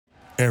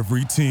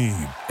Every team,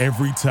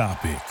 every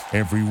topic,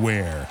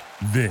 everywhere.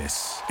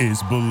 This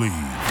is Believe.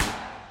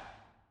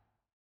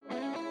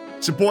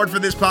 Support for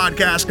this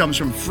podcast comes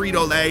from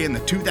Frito-Lay and the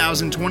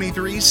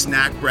 2023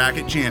 Snack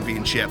Bracket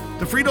Championship.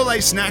 The Frito-Lay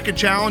Snack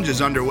Challenge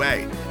is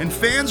underway, and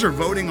fans are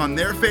voting on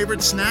their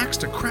favorite snacks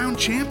to crown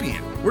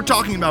champion. We're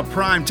talking about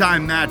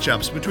prime-time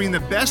matchups between the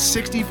best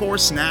 64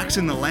 snacks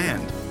in the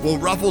land. Will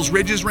Ruffles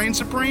Ridges reign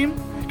supreme?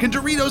 Can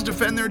Doritos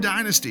defend their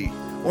dynasty?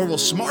 Or will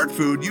Smart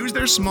Food use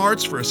their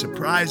smarts for a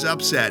surprise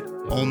upset?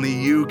 Only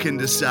you can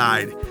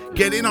decide.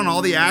 Get in on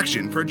all the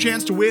action for a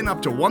chance to win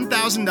up to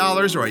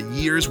 $1,000 or a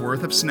year's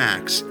worth of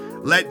snacks.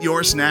 Let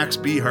your snacks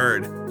be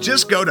heard.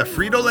 Just go to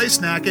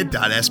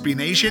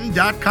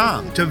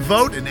fritolaysnacket.sbnation.com to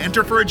vote and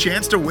enter for a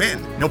chance to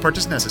win. No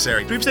purchase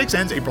necessary. Sweepstakes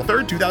ends April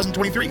 3rd,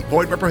 2023.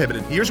 Void where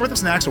prohibited. Year's worth of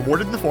snacks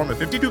awarded in the form of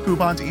 52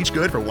 coupons, each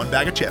good for one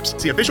bag of chips.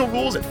 See official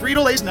rules at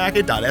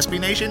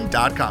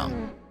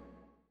fritolaysnacket.sbnation.com.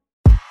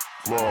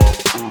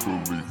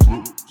 Flyperbole,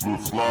 flip,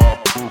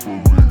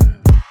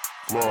 Flyperbole.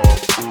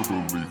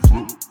 Flyperbole,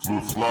 flip,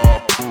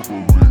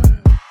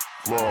 Flyperbole.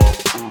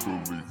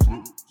 Flyperbole,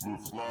 flip,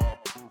 Flyperbole.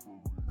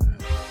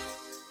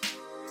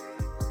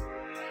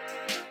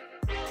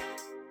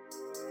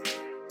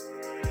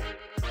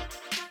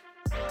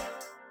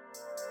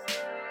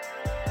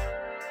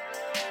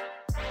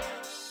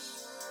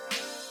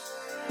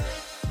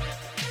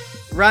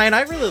 Ryan,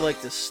 I really like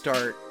to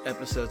start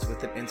episodes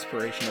with an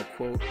inspirational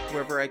quote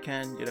wherever I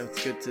can. You know,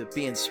 it's good to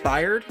be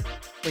inspired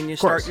when you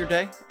start your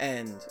day.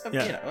 And, you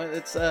know,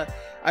 it's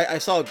I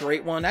saw a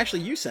great one.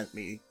 Actually, you sent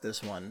me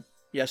this one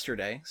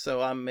yesterday,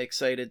 so I'm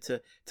excited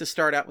to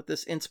start out with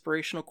this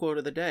inspirational quote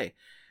of the day.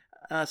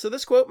 So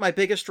this quote: "My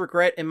biggest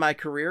regret in my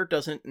career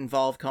doesn't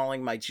involve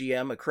calling my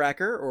GM a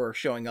cracker or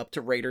showing up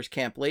to Raiders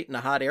camp late in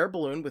a hot air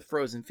balloon with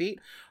frozen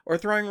feet or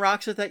throwing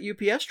rocks at that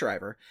UPS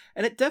driver.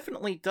 And it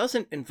definitely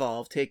doesn't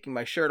involve taking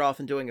my shirt off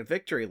and doing a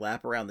victory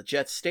lap around the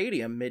Jets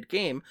stadium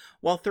mid-game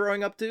while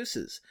throwing up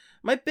deuces.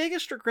 My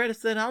biggest regret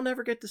is that I'll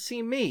never get to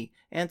see me,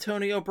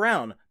 Antonio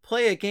Brown,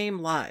 play a game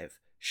live.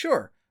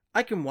 Sure,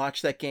 I can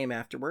watch that game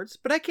afterwards,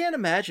 but I can't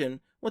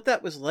imagine what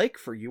that was like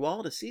for you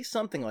all to see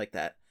something like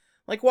that.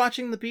 Like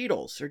watching the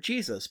Beatles or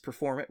Jesus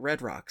perform at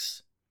Red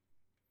Rocks."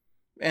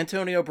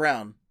 Antonio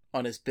Brown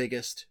on his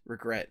biggest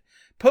regret.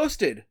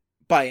 Posted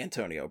by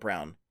Antonio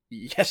Brown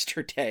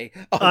yesterday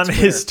on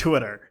his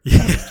Twitter.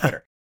 Yeah.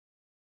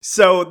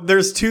 So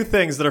there's two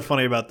things that are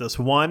funny about this.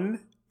 One,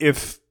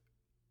 if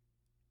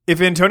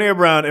Antonio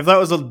Brown, if that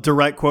was a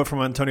direct quote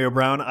from Antonio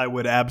Brown, I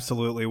would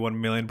absolutely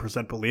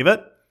 1,000,000% believe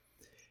it.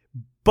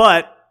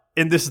 But,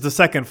 and this is the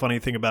second funny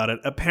thing about it,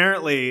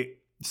 apparently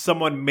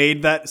someone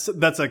made that's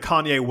a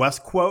Kanye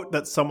West quote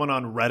that someone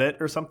on Reddit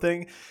or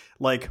something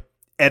like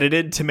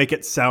edited to make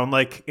it sound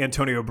like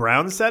Antonio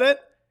Brown said it.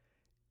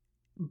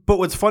 But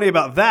what's funny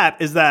about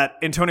that is that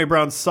Antonio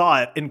Brown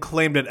saw it and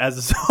claimed it as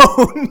his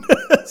own.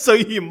 So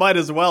you might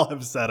as well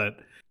have said it.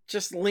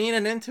 Just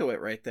leaning into it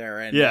right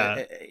there. And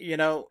yeah, you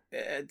know,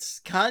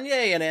 it's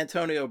Kanye and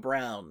Antonio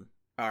Brown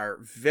are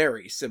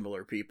very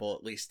similar people,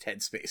 at least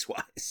headspace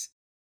wise.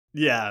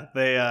 Yeah,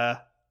 they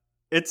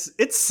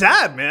It's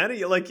sad, man.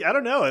 Like, I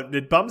don't know.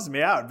 It bums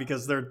me out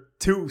because they're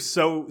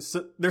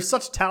they're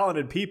such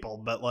talented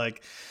people, but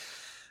like,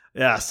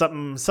 yeah,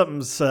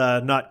 something's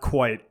not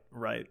quite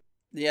right.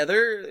 Yeah,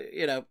 they're,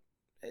 you know,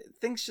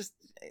 things just,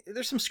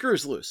 there's some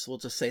screws loose. We'll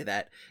just say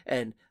that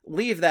and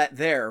leave that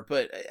there.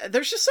 But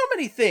there's just so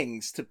many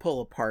things to pull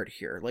apart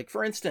here. Like,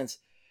 for instance,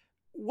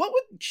 what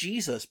would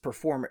Jesus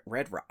perform at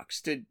Red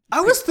Rocks?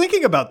 I was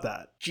thinking about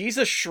that.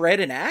 Jesus shred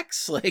an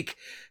axe? Like...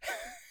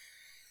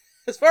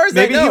 As far as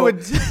maybe I know,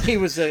 he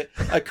was a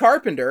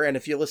carpenter, and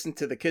if you listen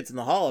to the Kids in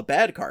the Hall, a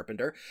bad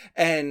carpenter,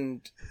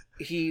 and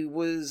he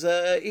was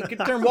he could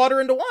turn water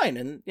into wine,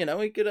 and you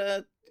know he could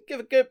give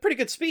a pretty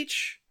good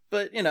speech.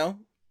 But you know,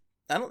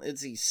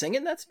 is he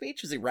singing that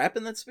speech? Is he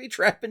rapping that speech?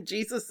 Rapping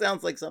Jesus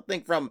sounds like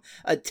something from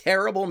a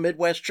terrible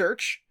Midwest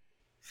church.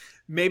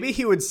 Maybe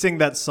he would sing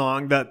that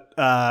song that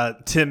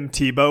Tim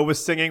Tebow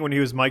was singing when he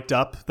was mic'd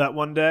up that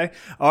one day.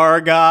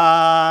 Our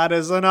God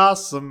is an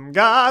awesome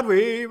God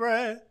we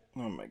pray.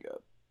 Oh my God.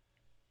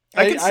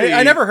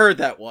 I never heard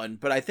that one,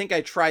 but I think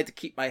I tried to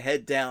keep my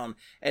head down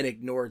and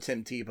ignore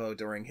Tim Tebow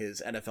during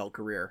his NFL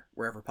career,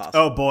 wherever possible.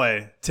 Oh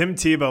boy. Tim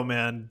Tebow,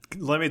 man.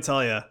 Let me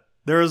tell you.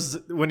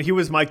 When he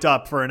was mic'd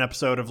up for an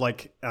episode of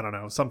like, I don't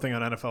know, something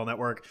on NFL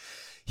Network,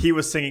 he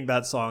was singing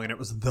that song and it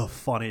was the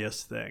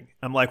funniest thing.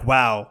 I'm like,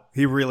 wow,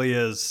 he really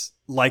is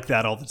like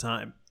that all the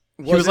time.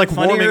 He was like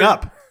warming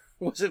up.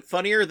 Was it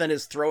funnier than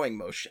his throwing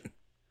motion?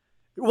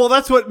 Well,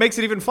 that's what makes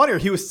it even funnier.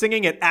 He was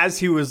singing it as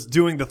he was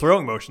doing the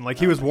throwing motion, like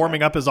he was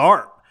warming up his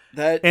arm.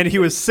 And he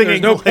was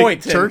singing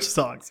church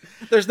songs.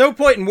 There's no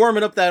point in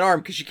warming up that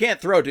arm because you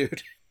can't throw,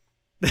 dude.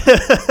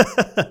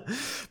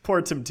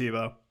 Poor Tim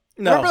Tebow.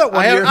 No, remember that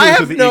one year he was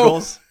with the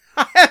Eagles?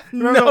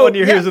 Remember that one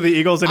year he was with the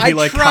Eagles and he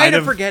like kind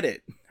of...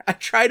 I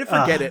try to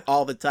forget it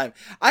all the time.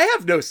 I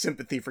have no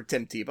sympathy for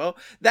Tim Tebow.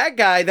 That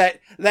guy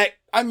that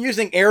I'm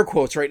using air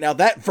quotes right now,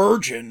 that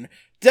virgin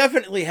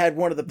definitely had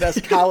one of the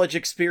best college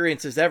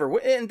experiences ever.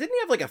 And didn't he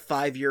have like a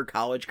 5-year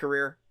college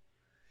career?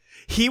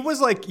 He was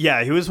like,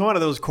 he was one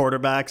of those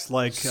quarterbacks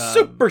like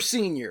super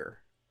senior.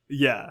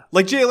 Yeah,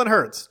 like Jalen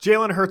Hurts.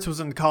 Jalen Hurts was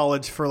in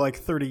college for like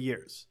 30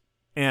 years.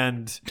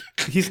 And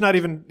he's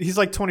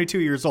like 22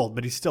 years old,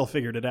 but he still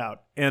figured it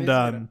out.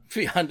 And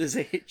beyond his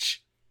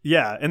age.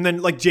 Yeah, and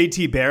then like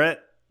JT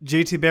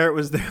Barrett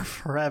was there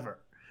forever.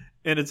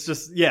 And it's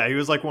just, he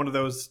was like one of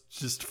those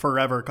just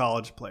forever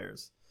college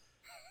players.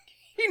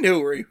 He knew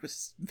where he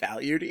was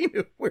valued. He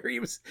knew where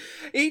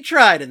he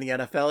tried in the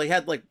NFL. He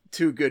had like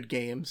 2 good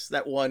games.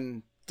 That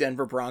one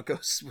Denver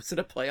Broncos was in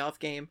a playoff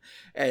game,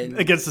 and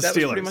against the Steelers.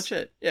 Was pretty much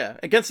it. Yeah,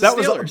 against the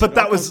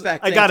Steelers.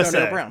 I gotta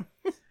say, Brown.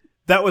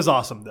 That was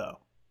awesome though.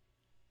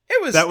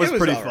 It was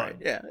pretty fun. Right.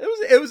 Yeah,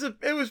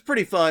 it was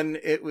pretty fun.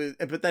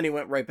 But then he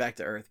went right back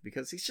to earth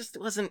because he just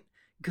wasn't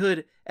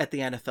good at the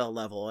NFL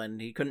level, and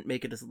he couldn't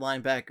make it as a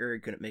linebacker. He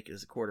couldn't make it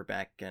as a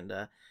quarterback, and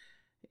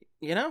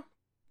he's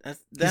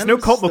no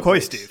Colt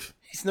McCoy, Steve.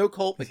 He's no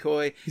Colt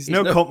McCoy. He's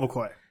no Colt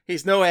McCoy.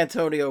 He's no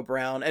Antonio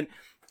Brown. And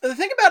the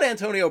thing about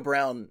Antonio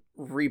Brown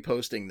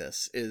reposting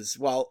this is,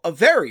 while a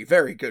very,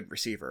 very good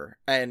receiver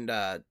and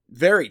a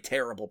very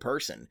terrible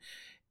person,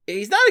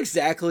 he's not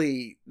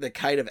exactly the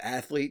kind of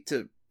athlete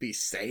to be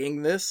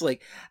saying this.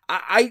 Like,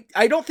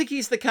 I don't think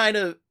he's the kind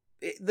of...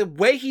 The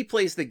way he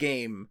plays the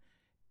game,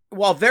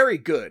 while very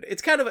good,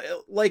 it's kind of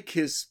like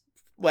his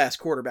last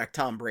quarterback,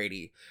 Tom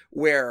Brady,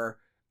 where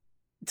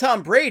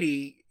Tom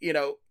Brady,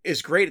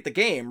 is great at the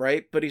game,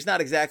 right? But he's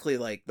not exactly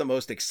like the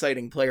most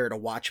exciting player to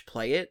watch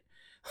play it.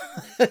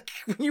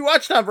 When you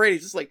watch Tom Brady,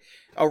 he's just like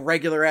a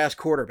regular ass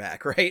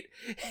quarterback, right?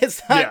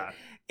 It's not,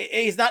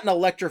 he's not an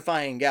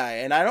electrifying guy.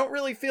 And I don't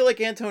really feel like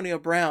Antonio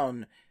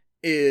Brown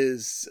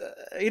is,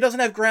 he doesn't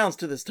have grounds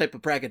to this type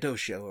of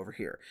braggadocio over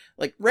here.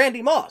 Like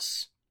Randy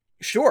Moss.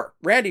 Sure,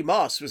 Randy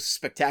Moss was a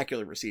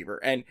spectacular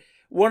receiver, and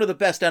one of the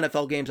best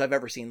NFL games I've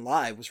ever seen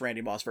live was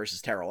Randy Moss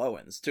versus Terrell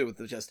Owens, two of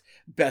the just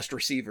best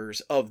receivers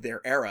of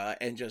their era,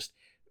 and just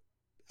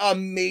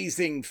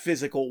amazing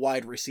physical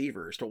wide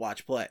receivers to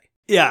watch play.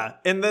 Yeah,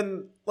 and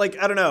then, like,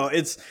 I don't know,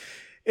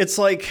 it's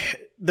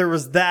like there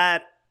was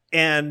that,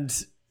 and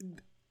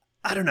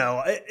I don't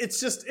know,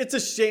 it's a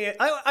shame.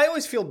 I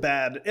always feel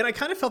bad, and I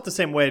kind of felt the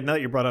same way now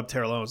that you brought up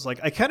Terrell Owens. Like,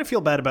 I kind of feel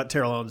bad about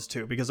Terrell Owens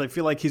too, because I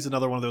feel like he's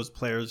another one of those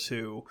players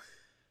who,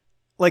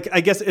 like,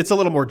 I guess it's a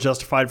little more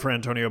justified for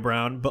Antonio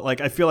Brown, but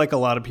like I feel like a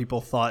lot of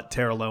people thought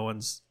Terrell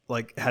Owens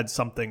like had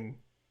something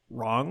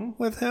wrong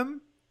with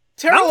him.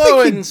 Terrell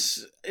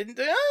Owens,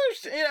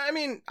 I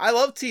mean, I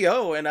love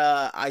T.O., and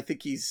I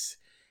think he's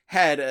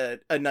had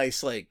a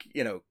nice, like,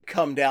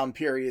 come down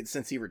period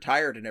since he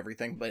retired and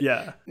everything, but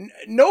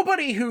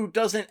nobody who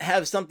doesn't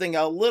have something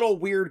a little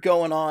weird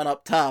going on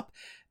up top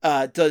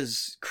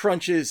does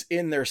crunches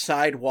in their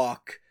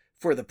sidewalk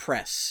for the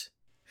press.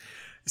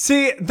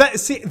 See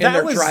that in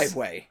their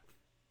driveway.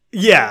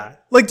 Yeah,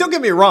 like, don't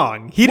get me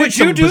wrong. He did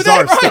some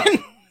bizarre stuff.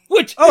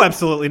 Oh,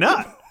 absolutely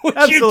not.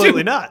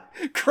 Absolutely not.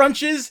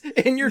 Crunches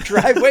in your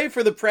driveway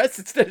for the press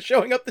instead of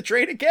showing up the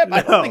training camp?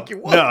 I don't think you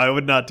would. No, I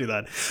would not do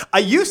that. I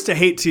used to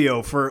hate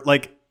T.O. for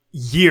like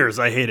years.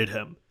 I hated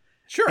him.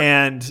 Sure.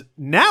 And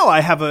now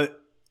I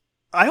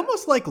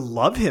almost like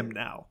love him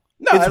now.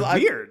 No,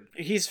 it's weird.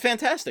 He's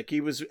fantastic.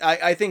 He was,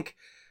 I think,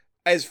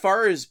 as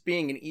far as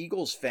being an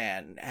Eagles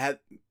fan,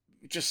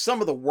 just some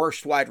of the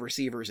worst wide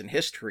receivers in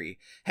history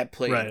have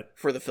played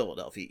for the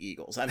Philadelphia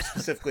Eagles. I'm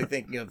specifically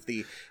thinking of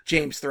the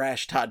James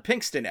Thrash, Todd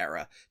Pinkston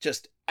era.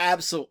 Just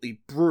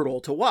absolutely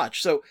brutal to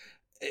watch. So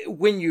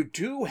when you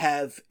do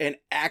have an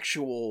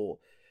actual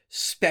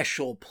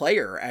special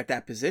player at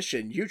that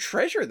position, you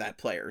treasure that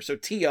player. So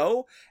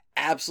T.O.,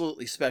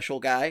 absolutely special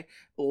guy.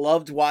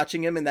 Loved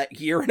watching him in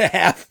that year and a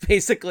half,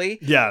 basically.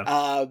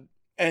 Yeah.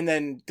 And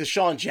then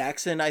Deshaun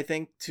Jackson, I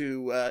think,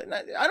 to, I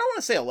don't want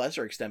to say a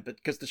lesser extent, but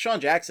because Deshaun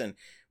Jackson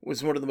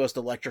was one of the most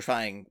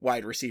electrifying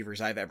wide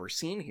receivers I've ever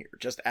seen here.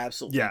 Just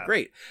absolutely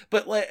great.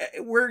 But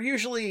we're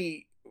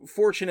usually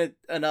fortunate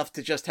enough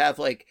to just have,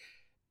 like,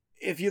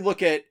 if you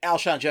look at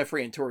Alshon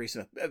Jeffrey and Torrey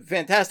Smith,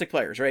 fantastic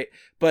players, right?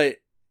 But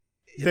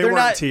they're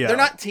not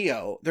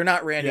T.O. They're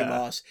not Randy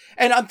Moss.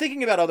 And I'm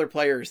thinking about other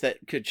players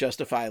that could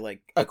justify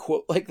like a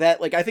quote like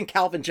that. Like, I think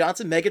Calvin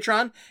Johnson,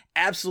 Megatron,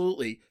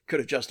 absolutely could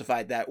have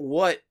justified that.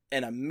 What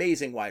an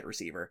amazing wide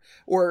receiver.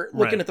 Or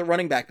looking at the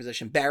running back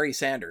position, Barry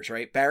Sanders,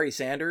 right? Barry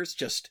Sanders,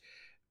 just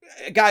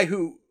a guy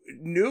who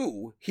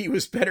knew he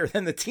was better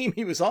than the team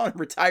he was on,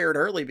 retired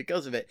early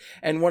because of it.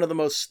 And one of the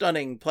most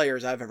stunning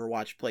players I've ever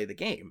watched play the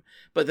game.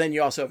 But then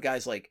you also have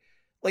guys like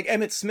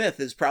Emmitt Smith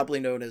is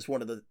probably known as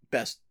one of the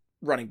best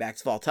running backs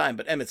of all time,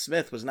 but Emmitt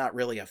Smith was not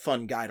really a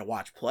fun guy to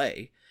watch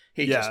play.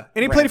 And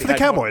he played for the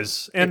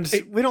Cowboys, and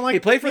we don't like. He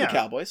played for the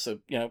Cowboys, so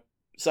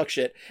suck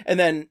shit. And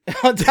then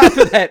on top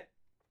of that,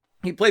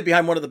 he played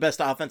behind one of the best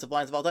offensive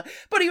lines of all time.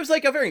 But he was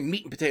like a very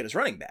meat and potatoes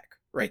running back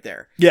right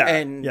there. Yeah,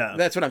 and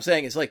that's what I'm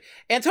saying is, like,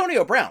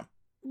 Antonio Brown,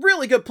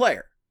 really good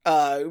player.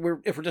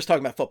 If we're just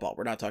talking about football,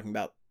 we're not talking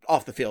about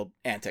off the field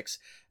antics,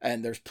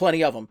 and there's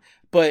plenty of them.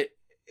 But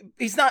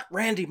he's not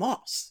Randy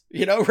Moss.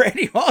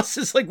 Randy Moss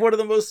is like one of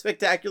the most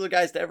spectacular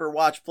guys to ever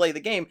watch play the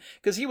game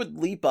because he would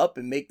leap up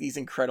and make these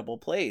incredible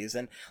plays.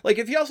 And like,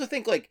 if you also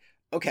think like,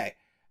 okay,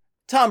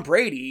 Tom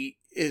Brady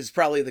is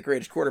probably the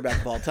greatest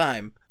quarterback of all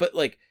time, but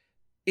like,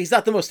 he's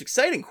not the most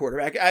exciting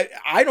quarterback.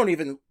 I don't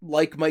even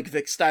like Mike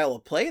Vick's style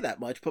of play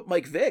that much, but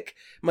Mike Vick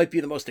might be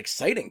the most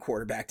exciting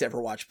quarterback to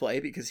ever watch play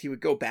because he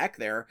would go back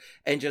there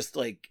and just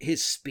like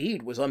his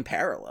speed was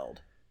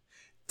unparalleled.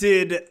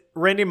 Did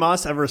Randy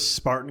Moss ever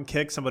Spartan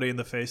kick somebody in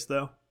the face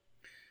though?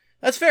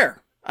 That's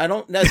fair. As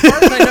far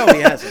as I know,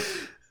 he hasn't.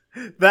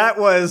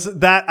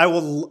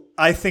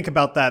 I think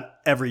about that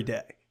every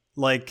day.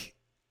 Like,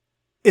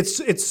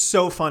 it's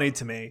so funny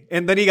to me.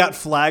 And then he got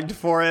flagged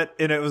for it,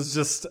 and it was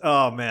just,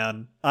 oh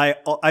man.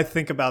 I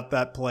think about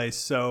that play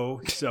so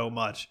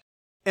much.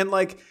 And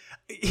like,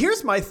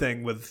 here's my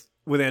thing with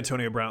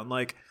Antonio Brown.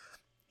 Like,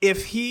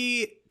 if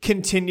he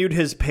continued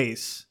his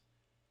pace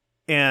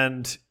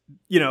and,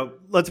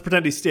 let's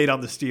pretend he stayed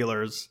on the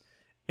Steelers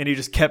and he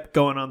just kept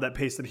going on that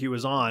pace that he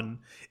was on,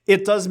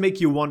 it does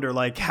make you wonder,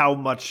 like, how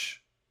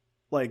much,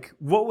 like,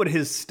 what would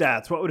his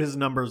stats, what would his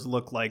numbers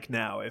look like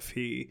now if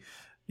he,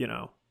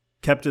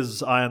 kept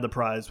his eye on the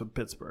prize with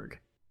Pittsburgh?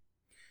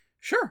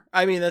 Sure.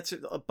 I mean, that's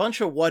a bunch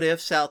of what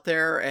ifs out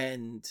there.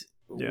 And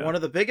one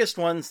of the biggest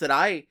ones that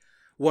I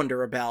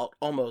wonder about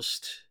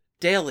almost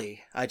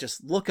daily, I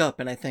just look up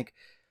and I think,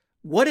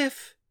 what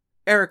if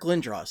Eric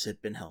Lindros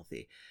had been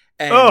healthy?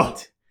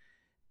 And,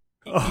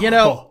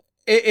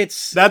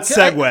 it's that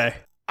segue.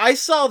 I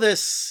saw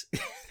this.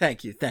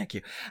 Thank you.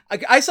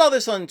 I saw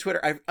this on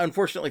Twitter. I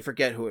unfortunately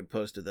forget who had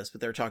posted this,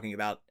 but they're talking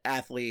about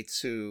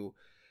athletes who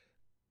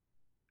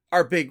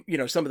are big,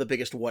 some of the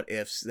biggest what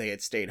ifs they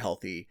had stayed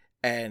healthy.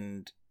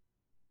 And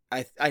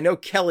I know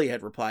Kelly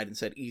had replied and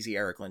said, easy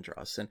Eric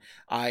Lindros. And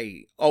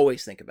I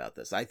always think about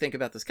this. I think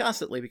about this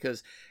constantly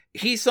because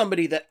he's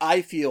somebody that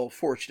I feel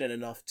fortunate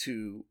enough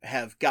to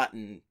have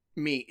gotten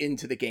me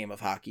into the game of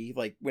hockey.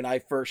 Like when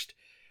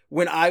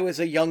I was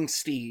a young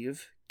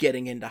Steve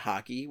getting into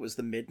hockey was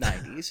the mid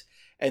 90s.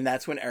 And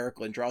that's when Eric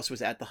Lindros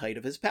was at the height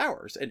of his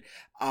powers. And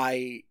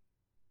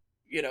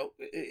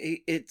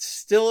it's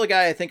still a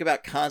guy I think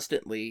about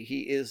constantly.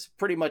 He is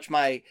pretty much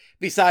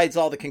besides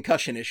all the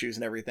concussion issues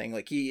and everything,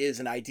 like he is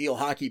an ideal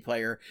hockey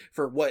player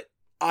for what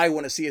I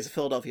want to see as a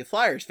Philadelphia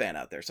Flyers fan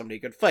out there. Somebody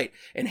who could fight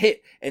and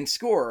hit and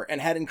score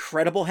and had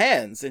incredible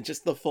hands and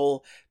just the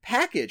full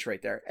package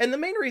right there. And the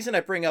main reason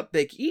I bring up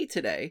Big E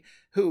today,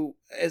 who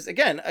is,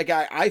 again, a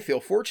guy I feel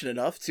fortunate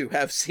enough to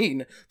have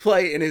seen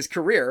play in his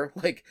career,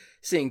 like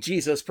seeing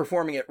Jesus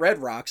performing at Red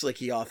Rocks like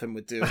he often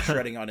would do,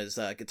 shredding on his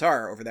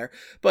guitar over there.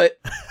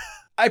 But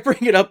I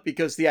bring it up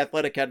because The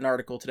Athletic had an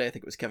article today, I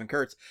think it was Kevin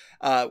Kurtz,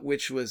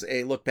 which was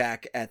a look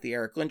back at the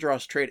Eric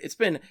Lindros trade. It's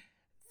been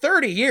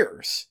 30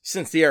 years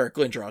since the Eric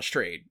Lindros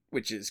trade,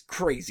 which is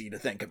crazy to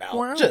think about.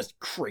 Wow. Just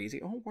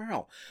crazy. Oh,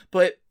 wow.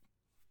 But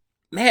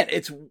man,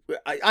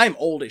 I'm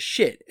old as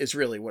shit is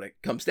really what it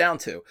comes down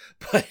to.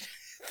 But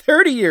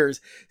 30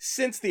 years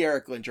since the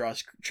Eric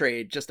Lindros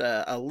trade, just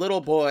a little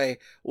boy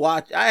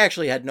watch. I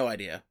actually had no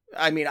idea.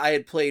 I mean, I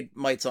had played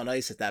Mites on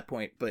Ice at that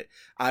point, but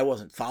I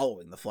wasn't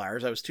following the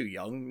Flyers. I was too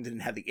young, didn't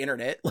have the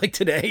internet like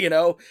today,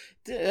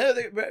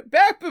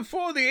 back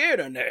before the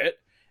internet.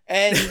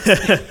 And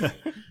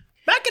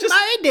Back in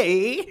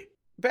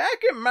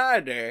my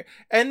day.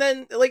 And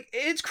then, like,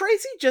 it's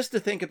crazy just to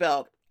think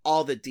about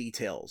all the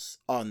details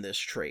on this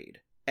trade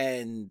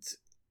and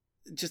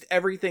just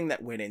everything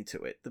that went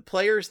into it. The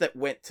players that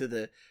went to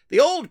the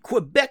old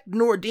Quebec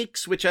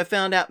Nordiques, which I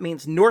found out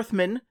means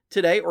Northmen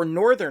today, or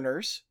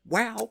Northerners.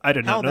 Wow. I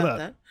did not know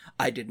that.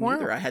 I didn't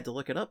either. I had to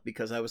look it up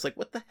because I was like,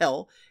 what the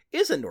hell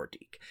is a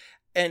Nordique?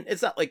 And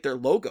it's not like their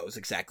logo is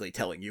exactly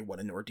telling you what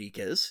a Nordique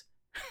is.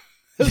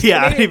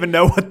 Yeah, I don't even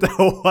know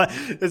what.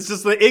 It's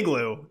just the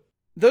igloo.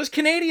 Those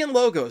Canadian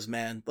logos,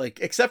 man, like,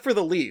 except for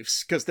the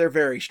Leafs, because they're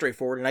very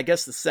straightforward, and I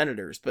guess the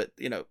Senators, but,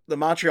 the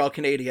Montreal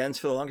Canadiens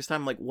for the longest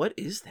time, I'm like, what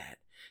is that?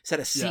 Is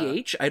that a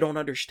CH? Yeah. I don't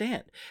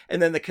understand.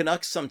 And then the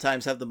Canucks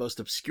sometimes have the most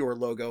obscure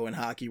logo in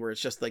hockey, where it's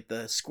just like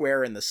the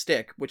square and the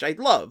stick, which I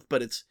love,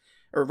 but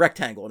or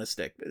rectangle and a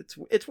stick. But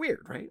it's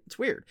weird, right? It's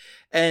weird.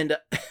 And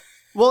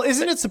well,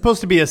 isn't it supposed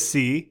to be a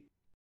C?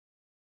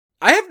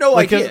 I have no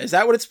idea. Is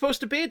that what it's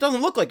supposed to be? It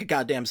doesn't look like a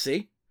goddamn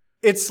C.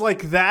 It's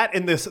like that,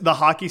 and the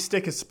hockey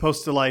stick is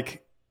supposed to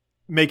like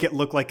make it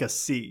look like a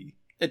C.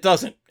 It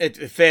doesn't. It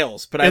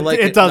fails, but I like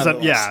it. It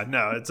doesn't. Yeah,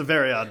 no, it's a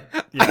very odd.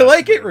 Yeah, I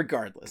like it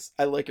regardless.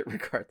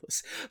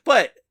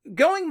 But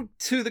going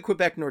to the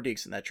Quebec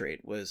Nordiques in that trade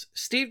was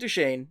Steve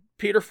Duchesne,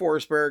 Peter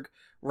Forsberg,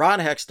 Ron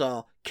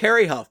Hextall,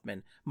 Kerry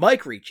Huffman,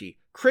 Mike Ricci,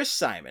 Chris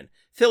Simon,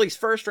 Philly's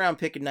first round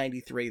pick in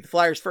 93, the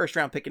Flyers' first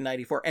round pick in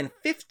 94, and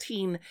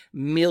 $15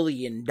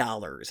 million in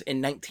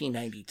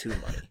 1992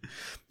 money.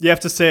 You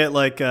have to say it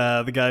like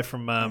the guy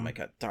from oh my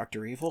God,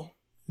 Dr. Evil?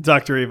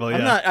 Dr. Evil,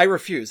 yeah. I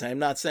refuse. I'm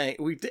not saying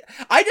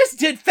I just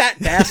did Fat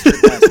Bastard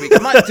last week.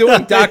 I'm not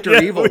doing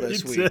Dr. Evil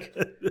this week.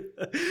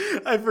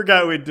 I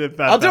forgot we did Fat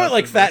Bastard. I'll do it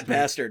like Fat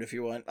Bastard if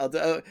you want. I'll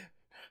do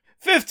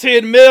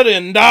 $15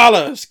 million.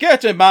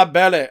 Get in my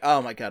belly.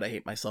 Oh my God, I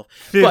hate myself.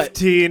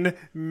 $15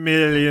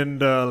 million.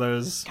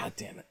 God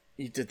damn it.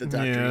 You did the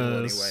Dr.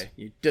 Evil anyway.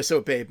 You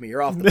disobeyed me.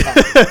 You're off the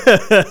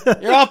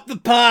pod. You're off the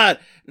pod.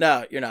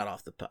 No, you're not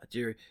off the pod.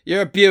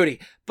 You're a beauty.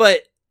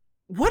 But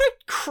what a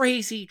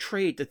crazy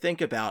trade to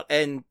think about.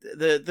 And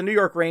the New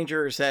York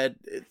Rangers had,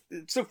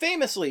 so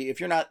famously, if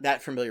you're not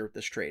that familiar with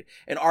this trade,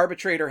 an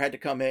arbitrator had to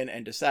come in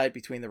and decide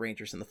between the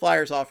Rangers and the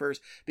Flyers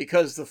offers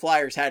because the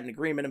Flyers had an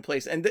agreement in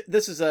place. And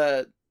this is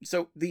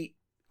so the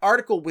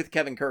article with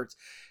Kevin Kurtz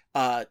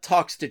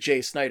talks to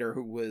Jay Snyder,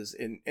 who was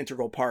an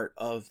integral part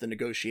of the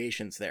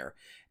negotiations there.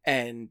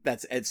 And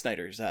that's Ed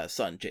Snyder's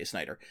son, Jay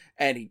Snyder.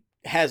 And he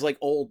has like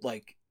old,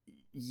 like,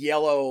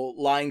 yellow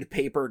lined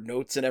paper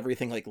notes and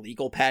everything, like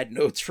legal pad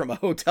notes from a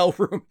hotel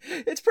room.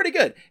 It's pretty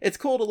good. It's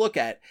cool to look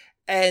at.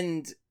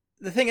 And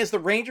the thing is, the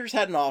Rangers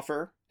had an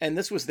offer, and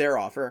this was their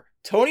offer.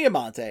 Tony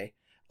Amonte,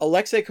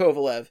 Alexei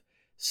Kovalev,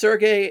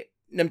 Sergei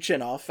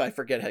Nemchinov, I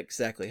forget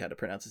exactly how to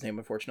pronounce his name,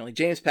 unfortunately,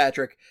 James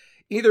Patrick,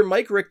 either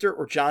Mike Richter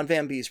or John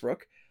Van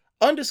Beesbrook,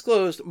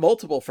 undisclosed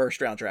multiple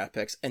first-round draft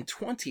picks, and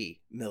 $20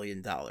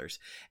 million.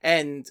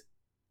 And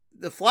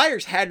the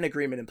Flyers had an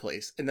agreement in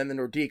place, and then the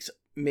Nordiques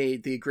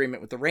made the agreement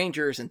with the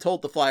Rangers and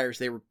told the Flyers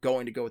they were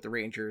going to go with the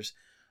Rangers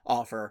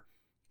offer.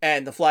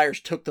 And the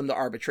Flyers took them to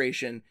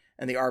arbitration,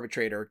 and the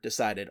arbitrator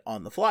decided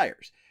on the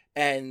Flyers.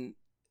 And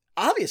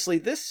obviously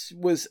this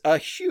was a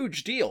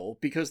huge deal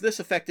because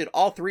this affected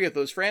all three of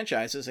those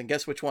franchises. And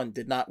guess which one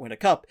did not win a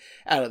cup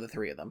out of the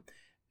three of them?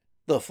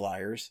 The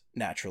Flyers,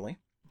 naturally.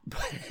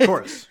 Of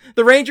course.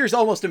 The Rangers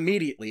almost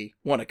immediately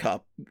won a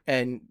cup,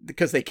 and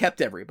because they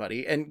kept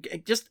everybody. And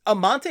just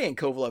Amonte and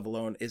Kovalev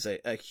alone is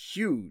a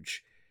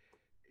huge,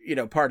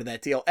 part of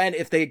that deal. And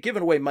if they had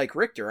given away Mike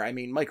Richter, I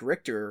mean, Mike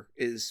Richter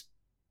is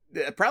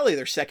probably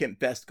their second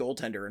best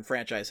goaltender in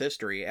franchise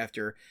history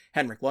after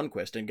Henrik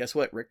Lundqvist. And guess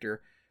what,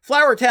 Richter?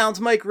 Flower Town's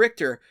Mike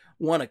Richter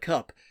won a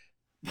cup.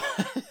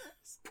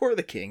 Poor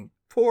the king.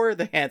 Poor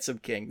the handsome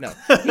king. No,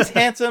 he's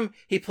handsome.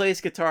 He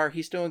plays guitar.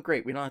 He's doing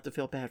great. We don't have to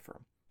feel bad for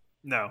him.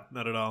 No,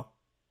 not at all.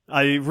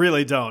 I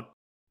really don't.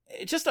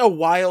 Just a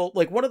wild,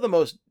 like one of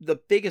the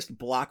biggest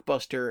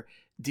blockbuster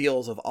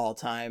deals of all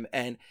time.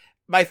 And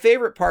my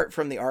favorite part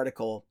from the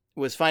article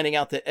was finding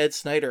out that Ed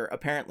Snyder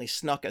apparently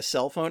snuck a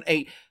cell phone,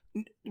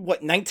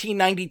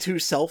 1992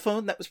 cell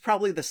phone that was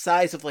probably the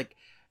size of like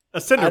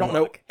a cinder block. I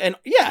don't know. And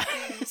yeah,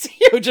 it's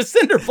huge, a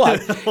cinder block.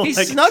 He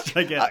snuck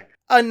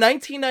a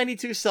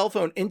 1992 cell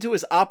phone into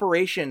his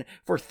operation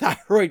for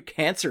thyroid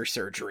cancer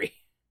surgery.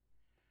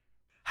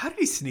 How did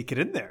he sneak it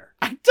in there?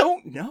 I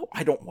don't know.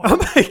 I don't want. Oh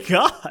my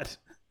God!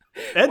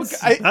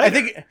 I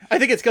think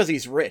it's because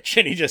he's rich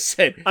and he just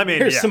said,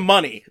 "Here's some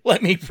money.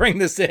 Let me bring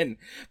this in."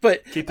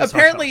 But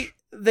apparently,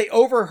 they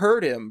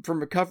overheard him from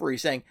recovery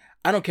saying,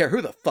 "I don't care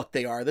who the fuck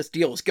they are. This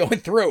deal is going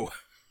through."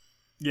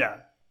 Yeah.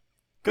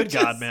 Good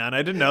God, man!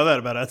 I didn't know that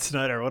about Ed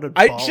Snyder. What a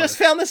baller. I just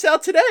found this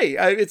out today.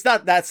 It's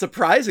not that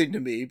surprising to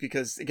me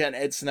because again,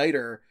 Ed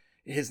Snyder,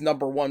 his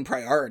number one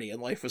priority in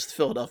life was the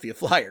Philadelphia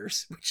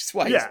Flyers, which is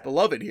why he's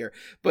beloved here.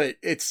 But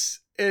it's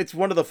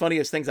one of the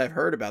funniest things I've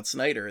heard about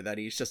Snyder, that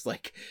he's just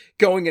like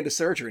going into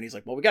surgery and he's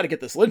like, well, we got to get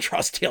this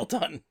Lindros deal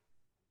done.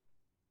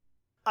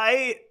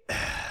 I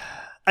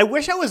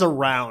wish I was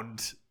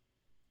around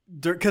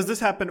because this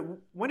happened.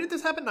 When did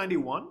this happen?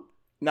 91?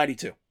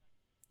 92.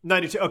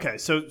 92. Okay.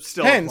 So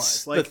still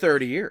hence applies. The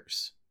 30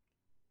 years.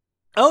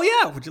 Oh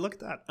yeah, would you look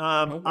at that?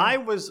 I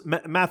was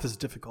math is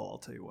difficult. I'll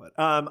tell you what.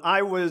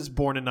 I was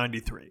born in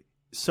 93,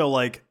 so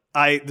like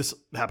this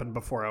happened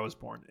before I was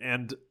born,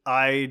 and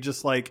I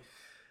just like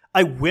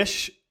I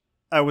wish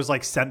I was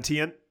like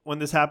sentient when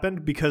this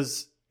happened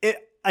because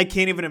I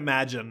can't even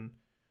imagine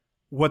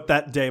what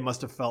that day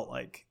must have felt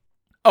like.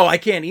 Oh, I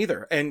can't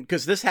either, and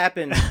because this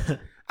happened,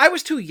 I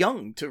was too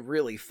young to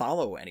really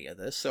follow any of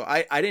this, so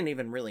I didn't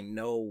even really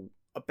know.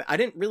 I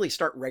didn't really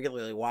start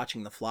regularly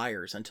watching the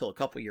Flyers until a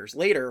couple years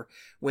later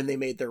when they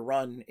made their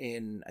run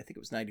in, I think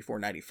it was 94,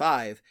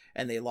 95,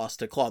 and they lost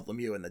to Claude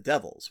Lemieux and the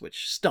Devils,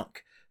 which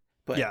stunk.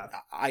 But yeah.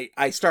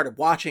 I started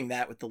watching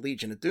that with the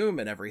Legion of Doom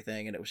and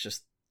everything, and it was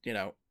just,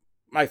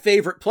 my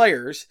favorite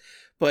players,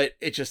 but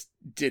it just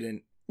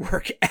didn't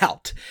work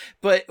out.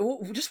 But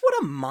just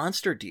what a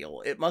monster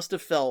deal. It must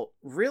have felt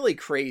really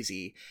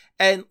crazy.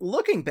 And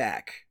looking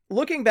back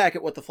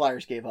at what the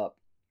Flyers gave up,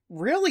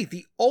 really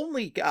the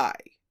only guy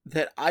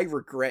that I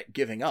regret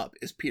giving up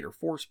is Peter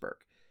Forsberg.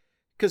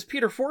 Because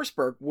Peter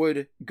Forsberg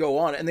would go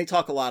on, and they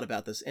talk a lot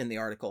about this in the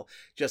article,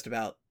 just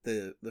about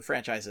the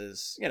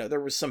franchises. There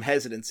was some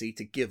hesitancy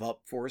to give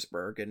up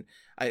Forsberg, and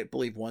I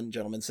believe one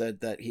gentleman said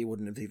that he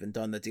wouldn't have even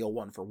done the deal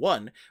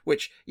 1-for-1,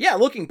 which,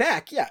 looking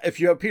back, if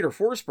you have Peter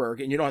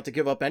Forsberg and you don't have to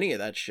give up any of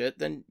that shit,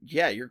 then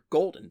you're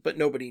golden. But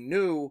nobody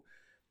knew.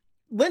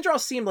 Lindros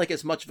seemed like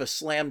as much of a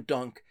slam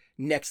dunk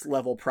next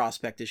level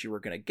prospect as you were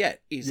going to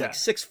get. He's like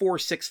 6'4",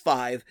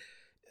 6'5",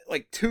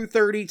 like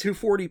 230,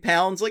 240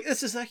 pounds. Like,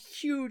 this is a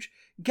huge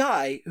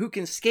guy who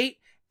can skate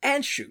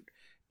and shoot.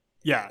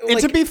 Yeah. And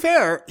to be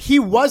fair, he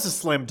was a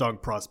slam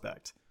dunk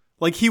prospect.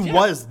 Like, he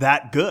was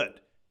that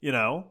good. You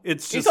know,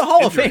 it's he's just a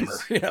Hall injuries. of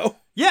Famer, you know?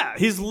 Yeah,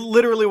 he's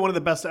literally one of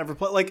the best to ever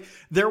play. Like,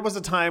 there was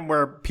a time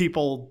where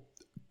people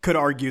could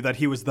argue that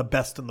he was the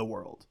best in the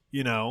world,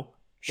 you know?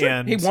 Sure.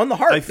 And he won the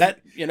Hart.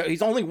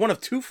 He's only one of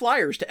 2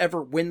 Flyers to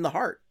ever win the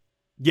Hart.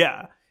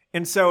 Yeah.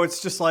 And so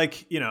it's just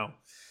like, you know,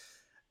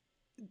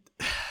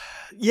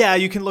 yeah,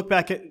 you can look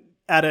back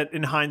at it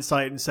in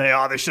hindsight and say,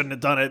 oh, they shouldn't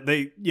have done it.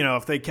 They, you know,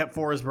 if they kept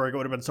Forsberg, it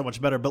would have been so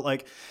much better. But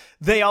like,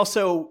 they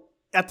also,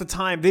 at the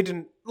time, they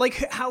didn't,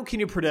 like, how can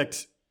you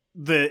predict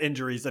the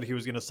injuries that he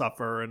was going to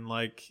suffer? And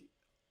like,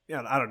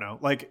 yeah, I don't know.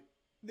 Like,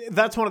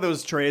 that's one of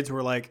those trades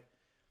where like,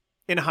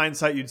 in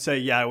hindsight, you'd say,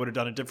 yeah, I would have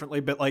done it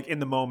differently. But like in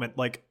the moment,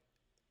 like,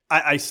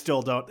 I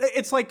still don't.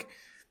 It's like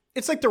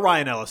the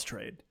Ryan Ellis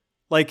trade.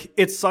 Like,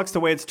 it sucks the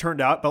way it's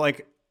turned out, but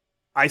like,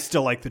 I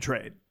still like the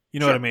trade. You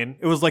know what I mean?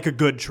 It was like a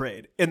good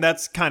trade. And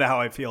that's kind of how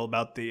I feel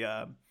about the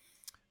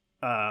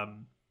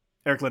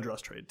Eric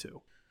Lindros trade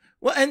too.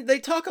 Well, and they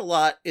talk a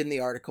lot in the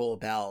article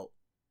about,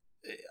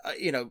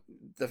 you know,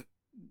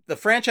 the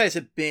franchise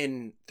had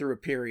been through a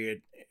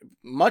period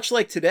much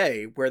like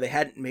today where they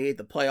hadn't made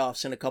the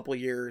playoffs in a couple of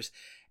years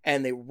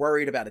and they were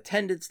worried about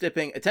attendance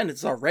dipping.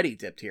 Attendance already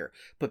dipped here,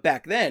 but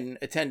back then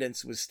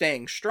attendance was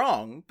staying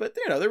strong, but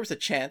you know, there was a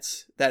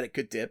chance that it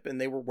could dip and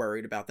they were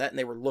worried about that and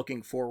they were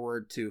looking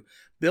forward to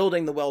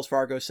building the Wells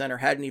Fargo Center.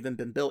 Hadn't even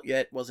been built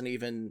yet, wasn't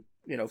even,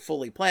 you know,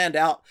 fully planned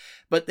out,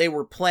 but they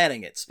were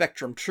planning it.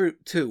 Spectrum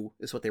 2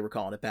 is what they were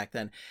calling it back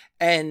then.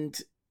 And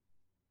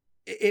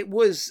it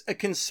was a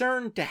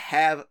concern to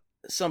have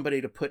somebody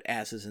to put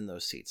asses in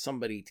those seats,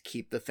 somebody to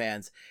keep the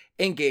fans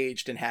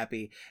engaged and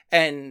happy.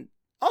 And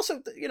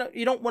also, you know,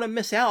 you don't want to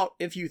miss out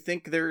if you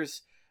think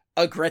there's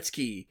a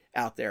Gretzky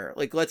out there.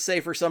 Like, let's say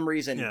for some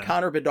reason,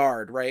 Connor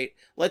Bedard, right?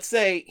 Let's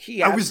say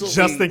he I was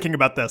just thinking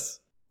about this.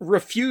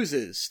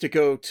 Refuses to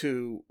go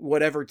to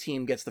whatever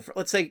team gets the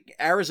let's say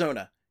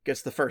Arizona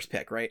gets the first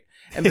pick, right?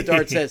 And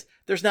Bedard says,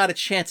 there's not a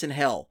chance in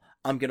hell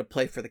I'm going to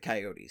play for the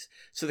Coyotes.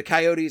 So the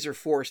Coyotes are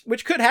forced,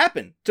 which could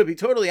happen, to be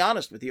totally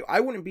honest with you. I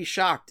wouldn't be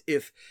shocked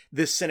if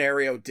this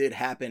scenario did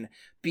happen,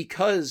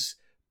 because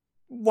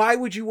why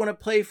would you want to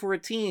play for a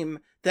team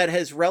that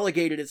has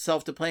relegated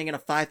itself to playing in a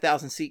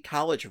 5,000 seat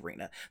college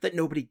arena that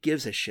nobody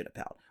gives a shit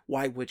about?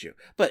 Why would you?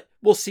 But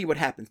we'll see what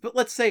happens. But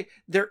let's say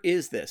there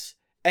is this,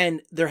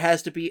 and there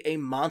has to be a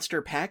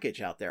monster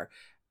package out there.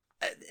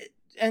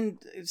 And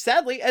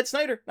sadly, Ed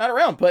Snyder, not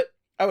around, but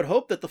I would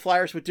hope that the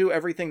Flyers would do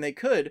everything they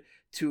could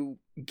to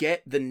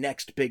get the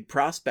next big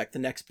prospect, the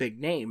next big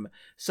name,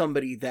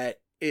 somebody that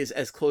is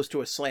as close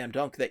to a slam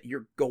dunk that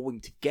you're going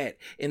to get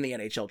in the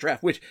NHL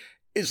draft, which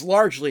is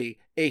largely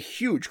a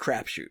huge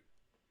crapshoot.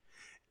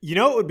 You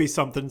know, it would be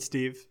something,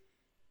 Steve.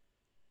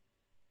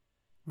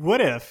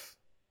 What if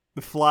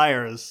the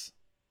Flyers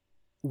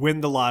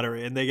win the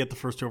lottery and they get the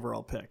first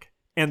overall pick,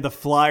 and the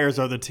Flyers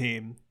are the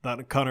team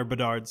that Connor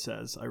Bedard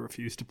says, I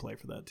refuse to play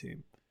for that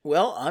team?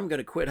 Well, I'm going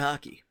to quit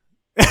hockey.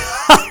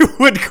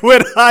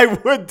 I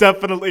would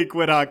definitely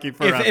quit hockey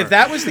forever. If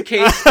that was the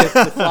case, if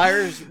the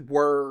Flyers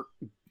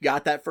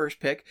got that first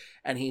pick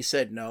and he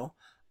said no,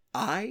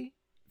 I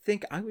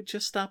think I would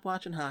just stop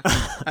watching hockey.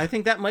 I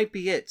think that might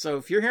be it. So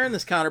if you're hearing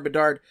this, Connor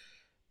Bedard,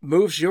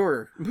 balls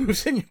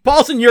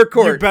in your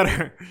court. You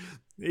better.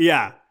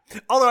 Yeah.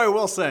 Although I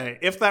will say,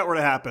 if that were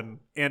to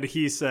happen and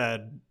he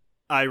said,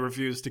 I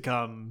refuse to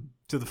come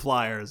to the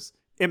Flyers,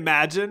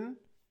 imagine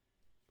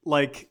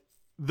like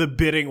the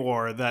bidding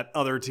war that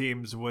other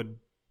teams would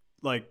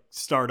like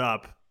start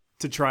up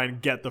to try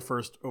and get the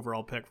first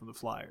overall pick from the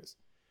Flyers.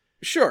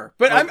 Sure.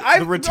 But like,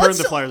 the return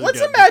the Flyers let's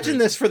imagine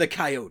this for the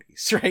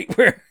Coyotes, right?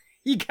 Where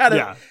you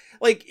gotta,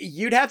 like,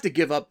 you'd have to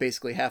give up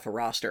basically half a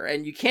roster,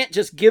 and you can't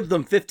just give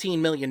them $15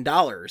 million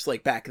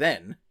like back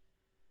then.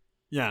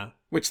 Yeah.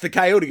 Which the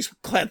Coyotes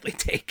would gladly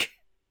take.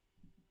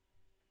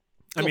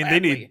 I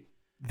mean,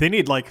 they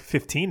need like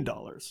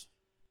 $15,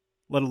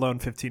 let alone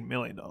 $15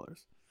 million.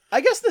 I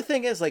guess the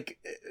thing is, like,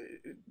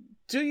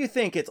 do you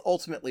think it's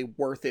ultimately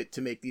worth it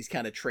to make these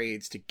kind of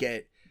trades to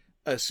get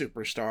a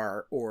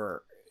superstar,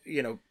 or,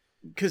 you know,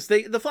 because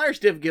the Flyers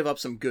did give up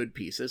some good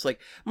pieces,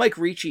 like Mike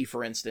Ricci,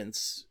 for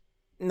instance,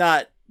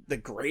 not the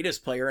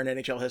greatest player in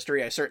NHL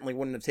history. I certainly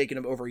wouldn't have taken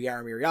him over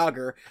Jaromir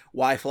Jagr.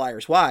 Why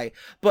Flyers? Why?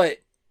 But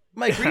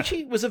Mike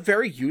Ricci was a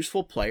very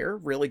useful player,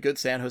 really good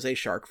San Jose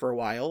Shark for a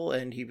while,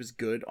 and he was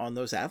good on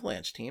those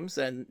Avalanche teams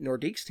and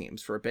Nordiques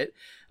teams for a bit.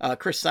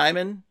 Chris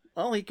Simon,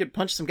 well, he could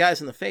punch some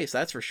guys in the face,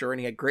 that's for sure, and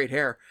he had great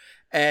hair.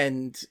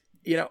 And,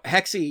 you know,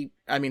 Hexy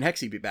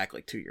be back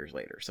like 2 years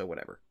later, so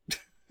whatever.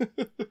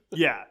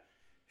 Yeah.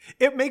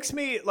 It makes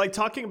me, like,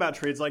 talking about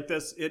trades like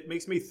this, it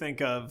makes me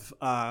think of,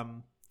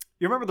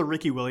 you remember the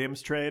Ricky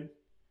Williams trade?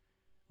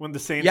 When the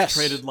Saints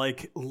traded,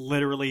 like,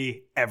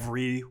 literally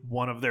every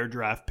one of their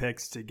draft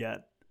picks to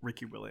get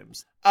Ricky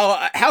Williams.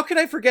 Oh, how could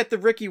I forget the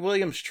Ricky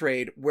Williams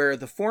trade, where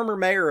the former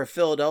mayor of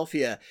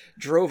Philadelphia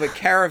drove a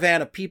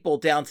caravan of people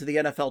down to the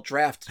NFL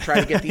draft to try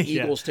to get the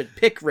Eagles to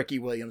pick Ricky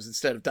Williams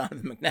instead of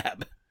Donovan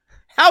McNabb?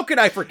 How could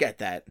I forget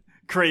that?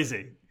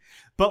 Crazy.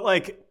 But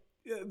like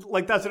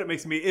that's what it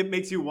makes me. It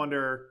makes you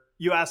wonder.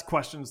 You ask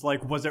questions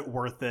like, was it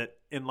worth it?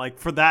 And like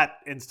for that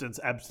instance,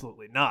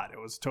 absolutely not. It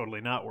was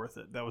totally not worth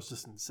it. That was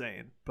just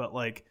insane. But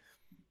like,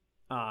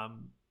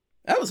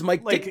 that was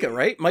Mike Ditka,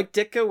 right? Mike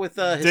Ditka with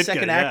his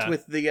second act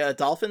with the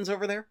Dolphins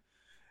over there.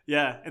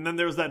 Yeah, and then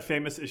there was that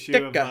famous issue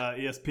of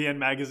ESPN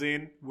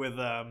magazine with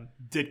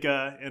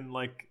Ditka and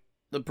like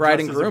the bride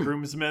and groom,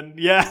 groomsmen.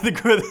 Yeah,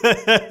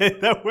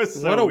 that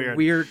was so weird. What a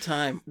weird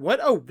time! What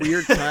a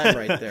weird time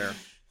right there.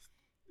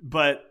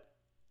 But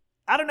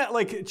I don't know,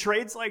 like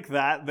trades like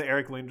that, the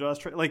Eric Lindros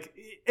trade, like,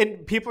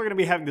 and people are going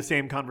to be having the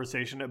same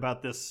conversation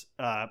about this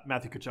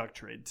Matthew Tkachuk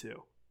trade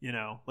too. You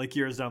know, like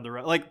years down the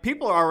road, like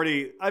people are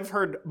already. I've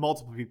heard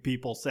multiple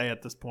people say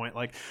at this point,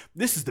 like,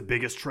 this is the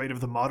biggest trade of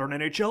the modern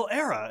NHL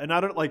era, and I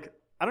don't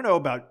know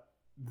about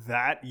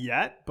that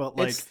yet, but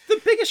like it's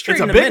the biggest trade.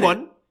 It's a big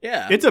one.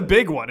 Yeah, it's a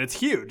big one. It's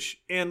huge,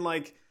 and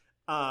like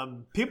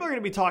people are going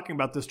to be talking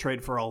about this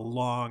trade for a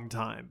long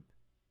time,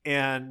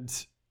 and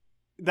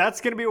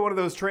that's going to be one of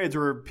those trades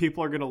where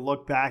people are going to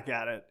look back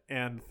at it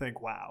and think,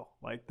 "Wow,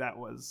 like that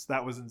was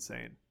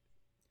insane."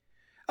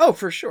 Oh,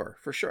 for sure.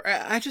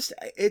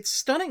 It's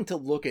stunning to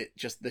look at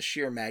just the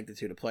sheer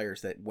magnitude of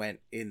players that went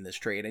in this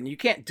trade. And you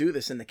can't do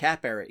this in the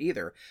cap era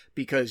either,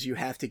 because you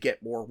have to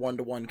get more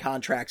one-to-one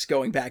contracts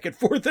going back and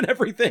forth and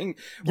everything.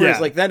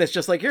 Whereas like then it's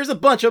just like, here's a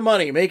bunch of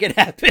money, make it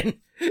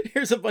happen.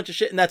 Here's a bunch of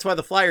shit. And that's why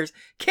the Flyers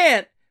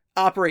can't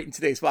operate in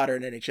today's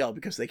modern NHL,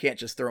 because they can't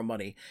just throw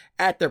money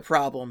at their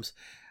problems.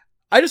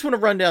 I just want to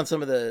run down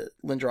some of the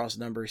Lindros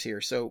numbers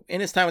here. So in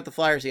his time with the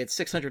Flyers, he had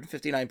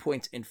 659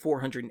 points in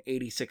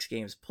 486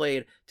 games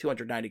played,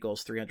 290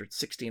 goals,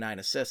 369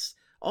 assists.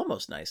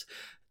 Almost nice.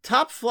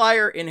 Top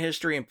Flyer in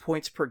history in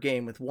points per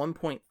game with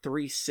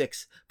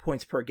 1.36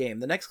 points per game.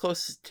 The next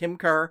closest is Tim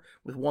Kerr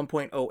with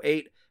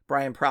 1.08,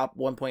 Brian Propp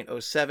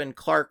 1.07,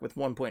 Clark with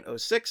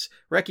 1.06,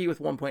 Recchi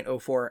with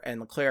 1.04, and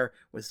LeClaire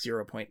with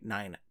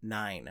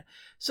 0.99.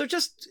 So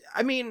just,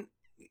 I mean,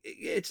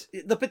 it's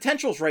the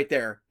potential's right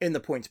there in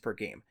the points per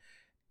game.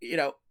 You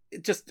know,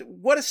 just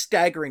what a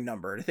staggering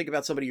number to think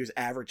about somebody who's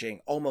averaging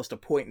almost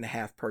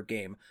 1.5 per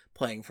game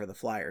playing for the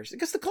Flyers,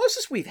 because the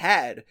closest we've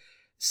had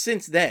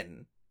since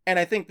then, and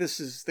I think this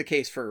is the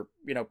case for,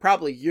 you know,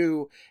 probably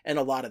you and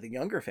a lot of the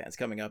younger fans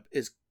coming up,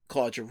 is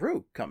Claude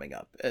Giroux coming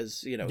up.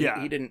 As you know,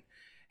 he didn't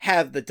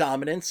have the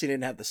dominance, he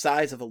didn't have the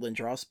size of a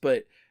Lindros,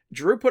 but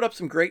Giroux put up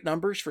some great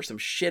numbers for some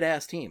shit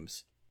ass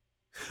teams.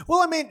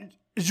 Well, I mean,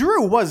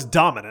 Giroux was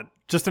dominant,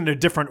 just in a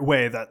different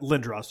way that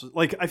Lindros was.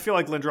 Like, I feel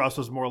like Lindros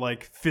was more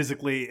like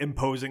physically,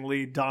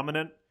 imposingly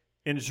dominant,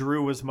 and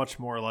Giroux was much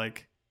more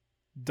like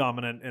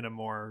dominant in a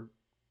more,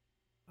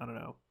 I don't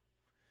know,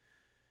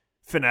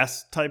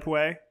 finesse type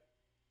way.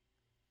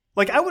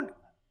 Like, I would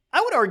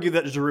argue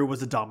that Giroux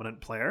was a dominant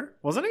player,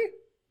 wasn't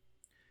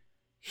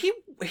he?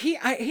 He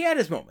had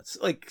his moments,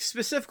 like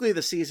specifically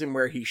the season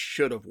where he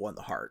should have won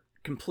the Hart.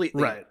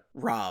 Completely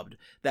robbed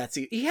that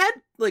season. He had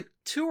like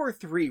 2 or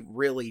 3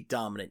 really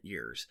dominant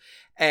years,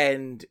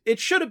 and it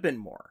should have been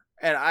more.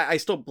 And I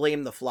still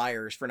blame the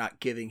Flyers for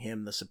not giving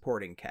him the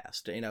supporting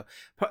cast. You know,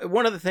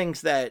 one of the things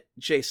that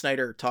Jay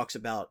Snyder talks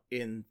about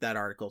in that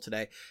article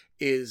today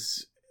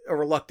is a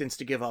reluctance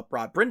to give up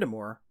Rod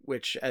Brind'Amour,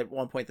 which at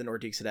one point the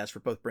Nordiques had asked for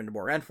both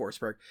Brind'Amour and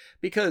Forsberg,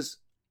 because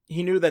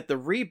he knew that the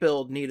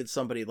rebuild needed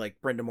somebody like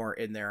Brind'Amour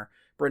in there.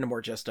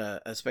 Brind'Amour just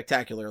a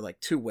spectacular like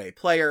two-way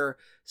player.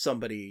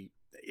 Somebody,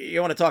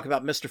 you want to talk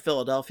about Mr.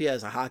 Philadelphia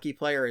as a hockey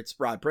player, it's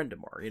Rod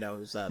Brind'Amour, you know,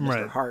 who's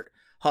Mr. Hart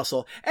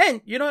Hustle.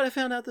 And you know what I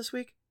found out this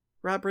week?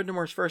 Rod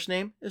Brind'Amour's first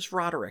name is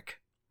Roderick.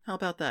 How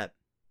about that?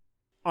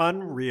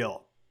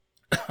 Unreal.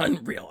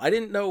 Unreal. I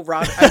didn't know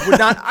Rod.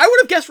 I would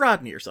have guessed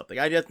Rodney or something.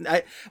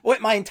 I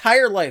went my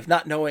entire life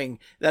not knowing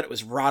that it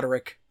was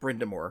Roderick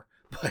Brind'Amour,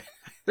 but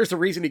there's a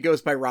reason he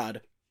goes by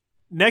Rod.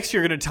 Next,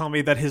 you're going to tell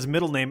me that his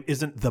middle name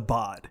isn't the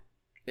Bod.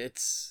 It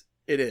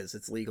is.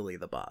 It's legally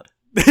the Bod.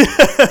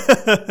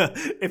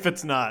 If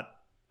it's not.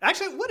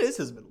 Actually, what is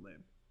his middle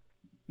name?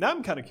 Now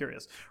I'm kind of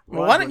curious.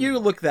 Well, why don't you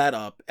look that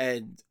up?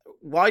 And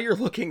while you're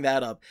looking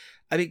that up,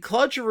 I mean,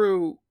 Claude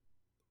Giroux,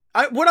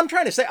 what I'm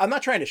trying to say, I'm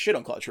not trying to shit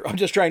on Claude Giroux. I'm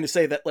just trying to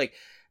say that, like,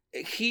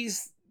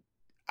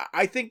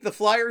 I think the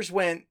Flyers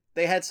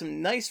they had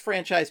some nice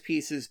franchise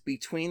pieces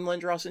between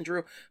Lindros and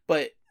Giroux,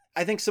 but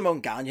I think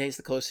Simon Gagne is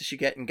the closest you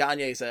get, and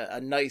Gagne is a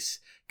nice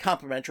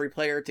complementary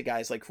player to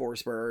guys like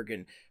Forsberg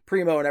and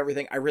Primo and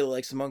everything. I really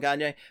like Simon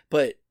Gagne,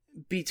 but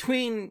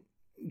between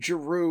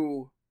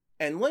Giroux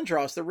and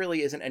Lindros, there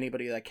really isn't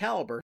anybody of that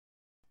caliber.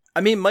 I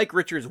mean, Mike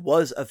Richards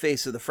was a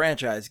face of the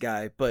franchise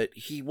guy, but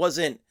he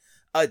wasn't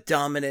a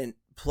dominant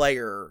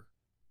player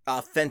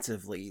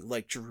offensively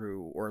like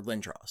Giroux or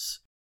Lindros.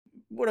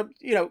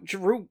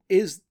 Giroux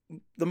is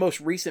the most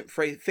recent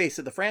face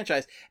of the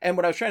franchise, and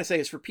what I was trying to say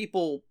is, for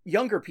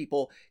younger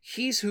people,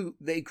 he's who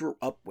they grew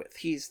up with.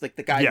 He's like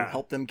the guy who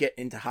helped them get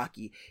into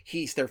hockey.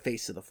 He's their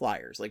face of the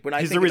Flyers. Like when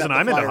I think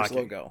about the Flyers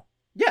logo,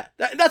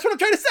 that's what I'm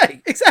trying to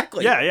say.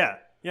 Exactly.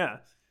 Yeah.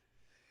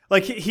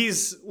 Like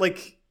he's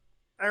like,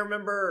 I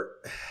remember,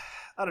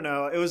 I don't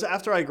know. It was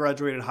after I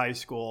graduated high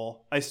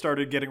school, I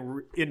started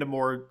getting into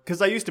more,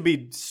 because I used to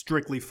be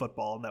strictly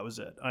football and that was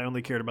it. I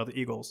only cared about the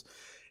Eagles.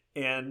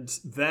 And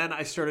then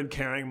I started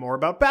caring more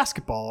about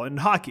basketball and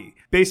hockey.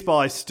 Baseball,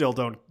 I still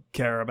don't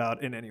care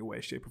about in any way,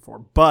 shape, or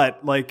form.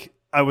 But like,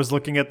 I was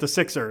looking at the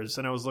Sixers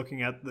and I was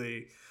looking at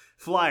the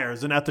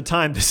Flyers. And at the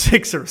time, the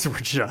Sixers were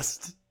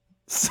just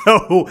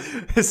so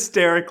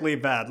hysterically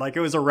bad. Like,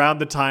 it was around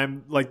the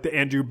time like the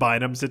Andrew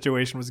Bynum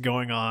situation was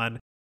going on.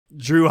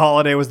 Drew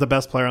Holiday was the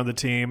best player on the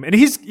team, and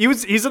he's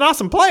an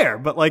awesome player.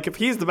 But like, if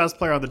he's the best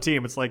player on the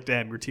team, it's like,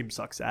 damn, your team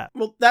sucks ass.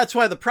 Well, that's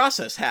why the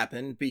process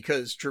happened,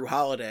 because Drew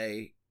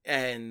Holiday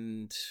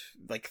and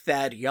like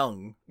Thad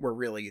Young were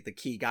really the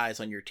key guys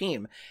on your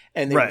team,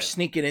 and they were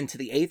sneaking into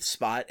the 8th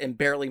spot and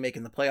barely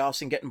making the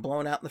playoffs and getting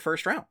blown out in the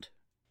first round.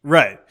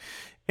 Right,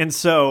 and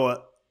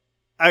so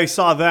I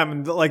saw them,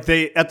 and like,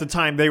 they at the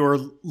time they were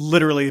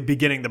literally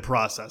beginning the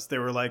process. They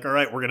were like, all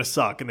right, we're gonna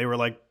suck, and they were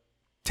like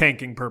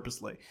tanking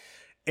purposely.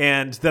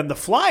 And then the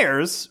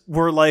Flyers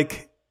were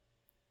like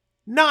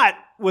not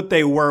what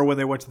they were when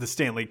they went to the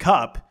Stanley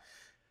Cup,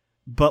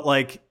 but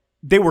like,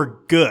 they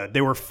were good.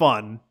 They were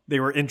fun. They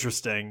were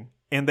interesting.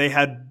 And they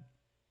had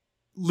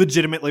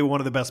legitimately one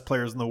of the best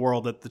players in the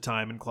world at the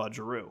time in Claude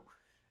Giroux.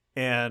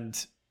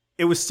 And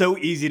it was so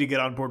easy to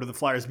get on board with the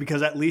Flyers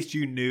because at least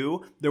you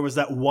knew there was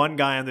that one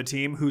guy on the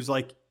team who's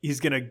like, he's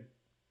going to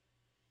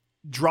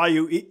draw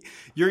you.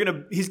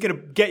 He's going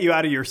to get you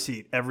out of your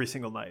seat every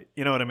single night.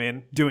 You know what I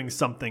mean? Doing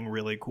something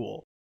really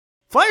cool.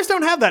 Flyers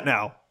don't have that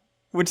now,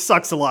 which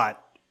sucks a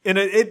lot. And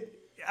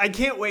I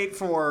can't wait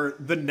for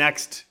the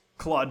next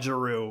Claude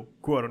Giroux,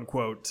 quote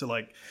unquote, to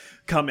like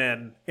come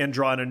in and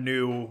draw in a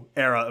new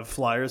era of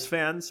Flyers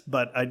fans.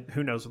 But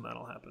who knows when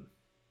that'll happen?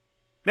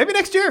 Maybe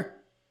next year.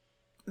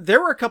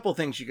 There were a couple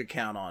things you could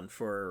count on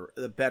for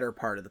the better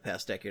part of the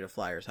past decade of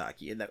Flyers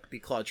hockey, and that would be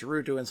Claude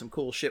Giroux doing some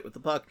cool shit with the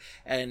puck,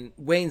 and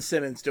Wayne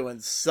Simmons doing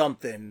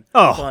something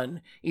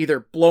fun,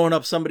 either blowing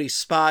up somebody's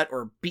spot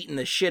or beating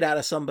the shit out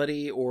of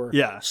somebody or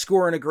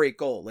scoring a great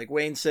goal. Like,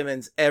 Wayne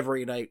Simmons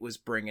every night was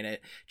bringing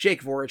it.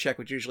 Jake Voracek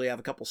would usually have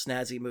a couple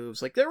snazzy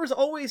moves. Like, there was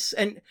always,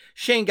 and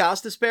Shane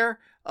Gostisbehere,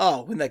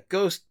 when that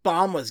ghost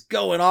bomb was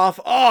going off,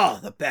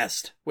 the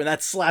best. When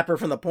that slapper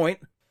from the point.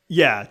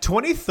 Yeah,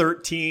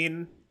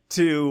 2013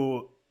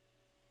 to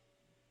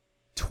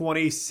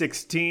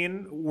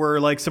 2016 were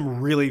like some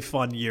really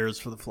fun years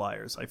for the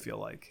Flyers, I feel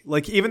like.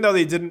 Like, even though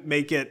they didn't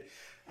make it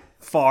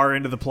far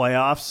into the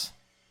playoffs,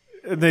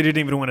 they didn't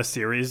even win a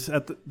series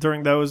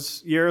during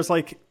those years,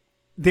 like,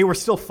 they were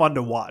still fun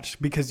to watch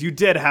because you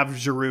did have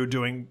Giroux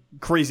doing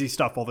crazy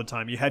stuff all the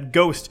time. You had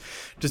Ghost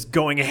just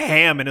going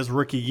ham in his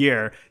rookie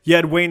year. You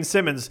had Wayne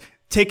Simmons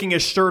taking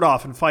his shirt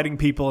off and fighting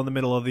people in the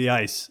middle of the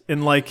ice.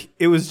 And like,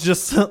 it was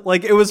just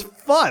like, it was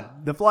fun.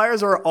 The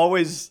Flyers are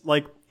always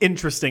like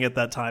interesting at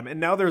that time. And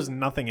now there's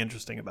nothing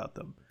interesting about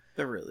them.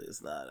 There really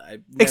is not.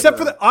 Except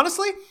for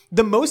honestly,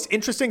 the most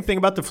interesting thing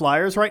about the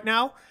Flyers right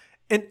now,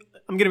 and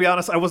I'm going to be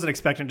honest, I wasn't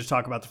expecting to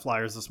talk about the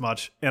Flyers this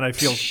much, and I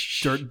feel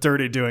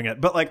dirty doing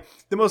it. But like,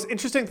 the most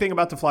interesting thing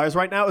about the Flyers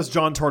right now is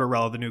John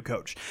Tortorella, the new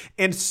coach.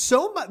 And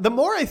the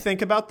more I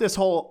think about this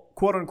whole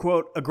quote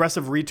unquote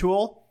aggressive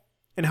retool,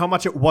 and how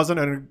much it wasn't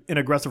an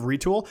aggressive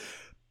retool,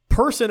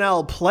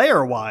 personnel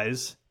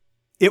player-wise,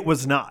 it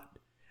was not.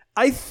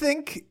 I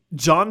think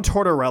John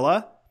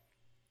Tortorella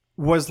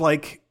was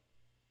like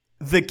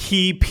the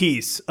key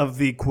piece of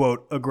the,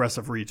 quote,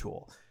 aggressive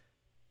retool.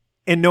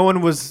 And no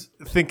one was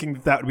thinking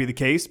that would be the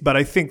case, but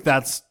I think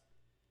that's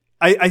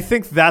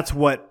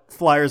what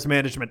Flyers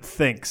management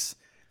thinks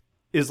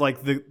is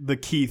like the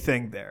key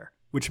thing there,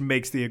 which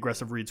makes the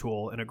aggressive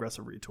retool an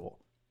aggressive retool,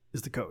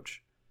 is the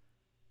coach.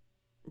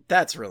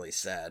 That's really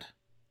sad.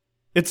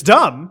 It's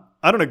dumb.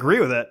 I don't agree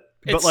with it.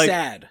 It's like,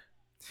 sad.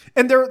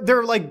 And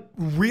they're like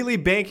really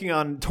banking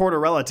on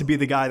Tortorella to be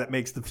the guy that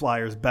makes the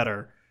Flyers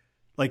better.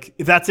 Like,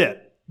 that's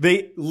it.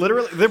 They're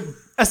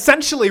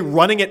essentially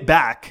running it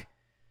back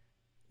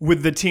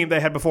with the team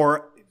they had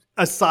before,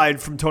 aside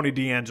from Tony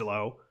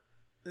DeAngelo.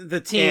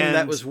 The team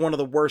that was one of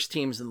the worst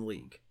teams in the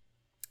league.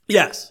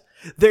 Yes.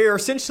 They are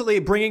essentially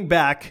bringing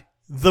back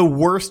the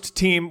worst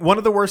team, one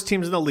of the worst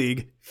teams in the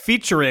league,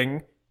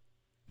 featuring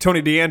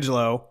Tony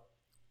DeAngelo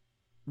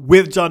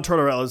with John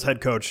Tortorella as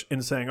head coach,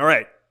 and saying, all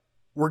right,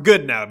 we're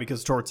good now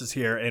because Torts is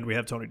here and we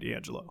have Tony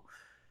DeAngelo.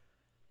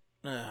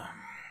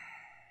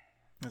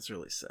 That's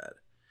really sad.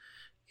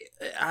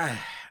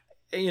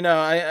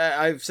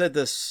 I've said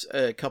this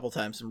a couple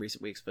times in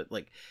recent weeks, but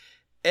like,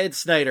 Ed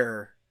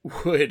Snyder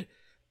would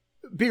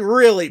be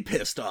really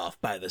pissed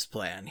off by this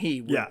plan.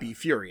 He would be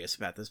furious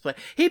about this plan.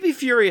 He'd be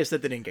furious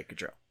that they didn't get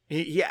Gaudreau.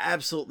 He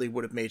absolutely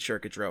would have made sure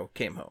Gaudreau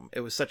came home.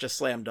 It was such a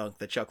slam dunk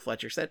that Chuck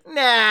Fletcher said,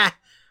 nah,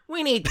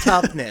 we need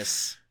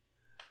toughness.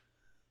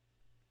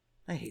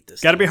 I hate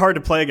this. Got to be hard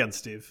to play against,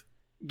 Steve.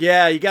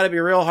 Yeah, you got to be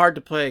real hard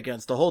to play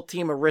against. A whole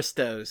team of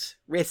Ristos.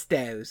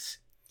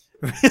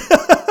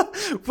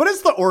 What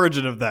is the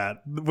origin of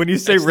that? When you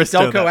say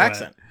Risto, Delco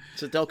accent.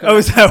 It's a Delco. Oh,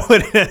 is that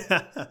what it is?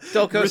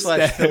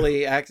 Delco /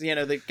 Philly accent. You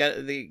know,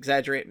 they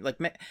exaggerate. Like,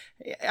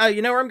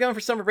 you know where I'm going for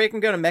summer break?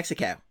 I'm going to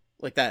Mexico.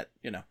 Like that,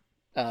 you know.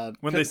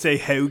 When they say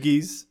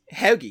hoagies.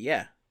 Hoagie,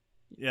 yeah.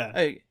 Yeah.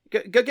 Hey,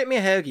 go get me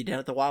a hoagie down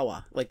at the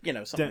Wawa. Like, you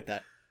know, something like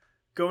that.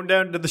 Going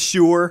down to the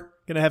shore.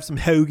 Going to have some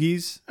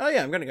hoagies. Oh,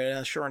 yeah, I'm going to go down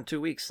the shore in 2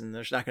 weeks, and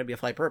there's not going to be a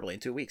Flyperbole in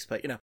 2 weeks.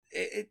 But, no,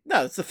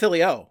 it's the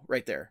Philly O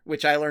right there,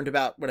 which I learned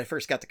about when I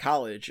first got to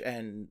college,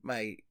 and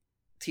my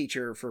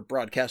teacher for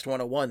Broadcast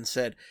 101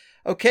 said,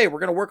 okay, we're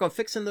going to work on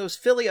fixing those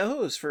Philly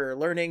O's for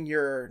learning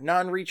your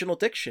non-regional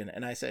diction.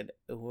 And I said,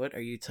 what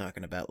are you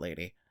talking about,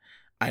 lady?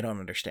 I don't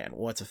understand.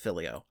 What's a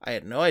Philly O? I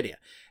had no idea.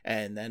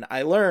 And then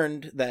I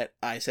learned that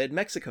I said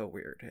Mexico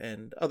weird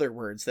and other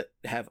words that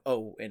have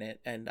O in it.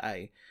 And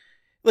I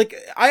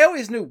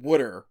always knew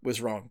water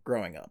was wrong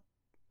growing up.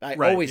 I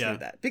always knew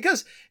that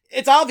because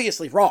it's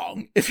obviously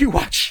wrong. If you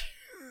watch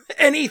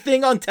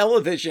anything on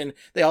television,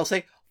 they all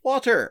say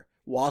water,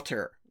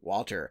 water,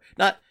 water.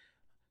 Not,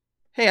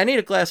 hey, I need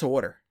a glass of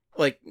water.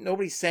 Like,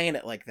 nobody's saying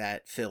it like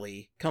that,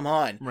 Philly. Come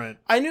on. Right.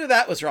 I knew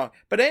that was wrong,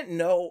 but I didn't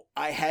know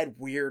I had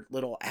weird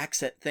little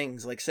accent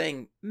things like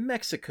saying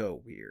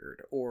Mexico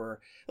weird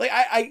or like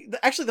I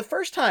actually the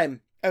first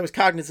time I was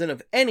cognizant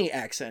of any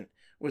accent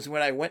was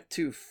when I went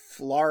to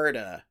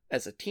Florida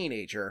as a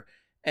teenager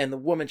and the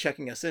woman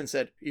checking us in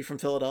said, "You from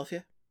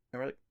Philadelphia?" And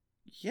we're like,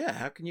 "Yeah,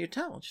 how can you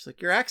tell?" And she's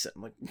like, "Your accent."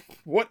 I'm like,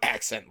 "What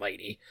accent,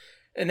 lady?"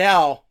 And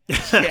now,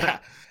 yeah.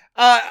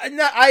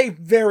 I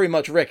very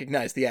much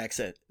recognize the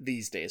accent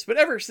these days, but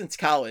ever since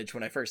college,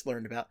 when I first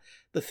learned about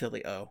the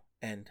Philly O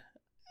and,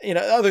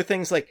 other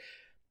things like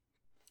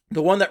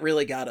the one that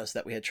really got us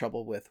that we had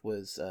trouble with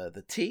was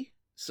the T.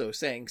 So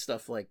saying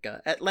stuff like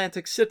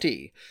Atlantic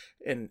City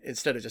and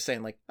instead of just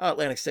saying like, oh,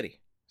 Atlantic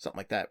City, something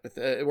like that with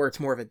where it's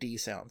more of a D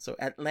sound. So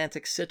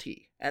Atlantic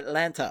City,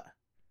 Atlanta.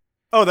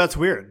 Oh, that's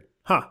weird.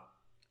 Huh.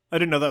 I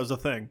didn't know that was a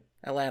thing.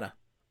 Atlanta.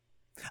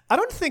 I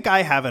don't think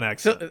I have an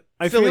accent.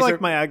 I Phillies feel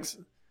like my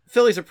accent.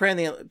 Phillies are playing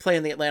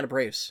the Atlanta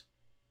Braves.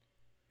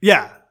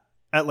 Yeah,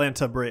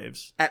 Atlanta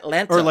Braves.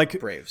 Atlanta or like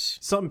Braves.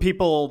 Some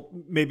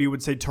people maybe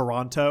would say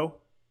Toronto,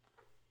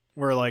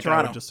 where like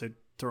Toronto. I would just say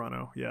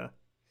Toronto. Yeah,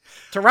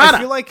 Toronto. I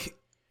feel like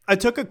I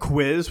took a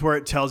quiz where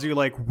it tells you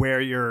like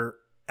where your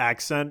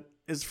accent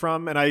is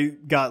from, and I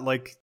got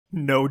like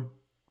no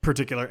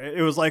particular.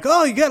 It was like,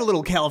 oh, you got a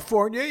little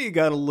California, you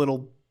got a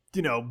little,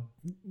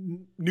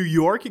 New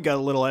York, you got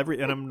a little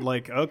and I'm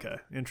like, okay,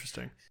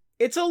 interesting.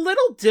 It's a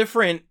little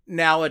different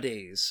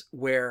nowadays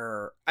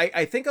where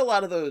I think a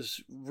lot of those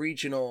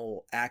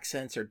regional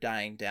accents are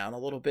dying down a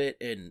little bit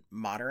in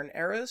modern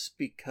eras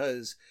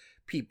because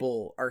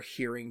people are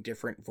hearing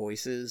different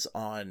voices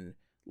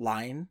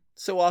online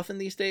so often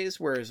these days,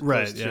 whereas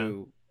opposed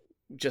to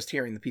just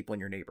hearing the people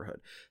in your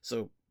neighborhood.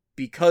 So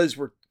because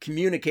we're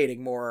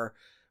communicating more,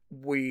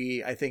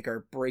 we, I think,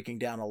 are breaking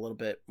down a little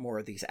bit more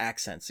of these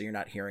accents, so you're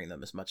not hearing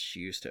them as much as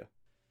you used to.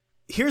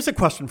 Here's a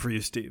question for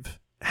you, Steve.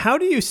 How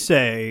do you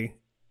say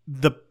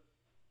the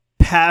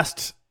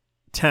past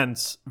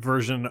tense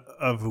version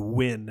of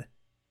win?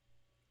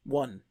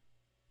 Won.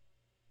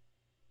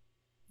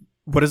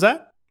 What is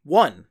that?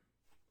 Won.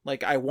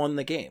 Like I won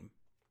the game.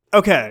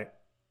 Okay.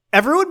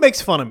 Everyone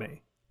makes fun of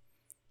me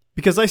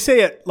because I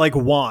say it like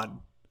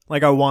won.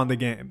 Like I won the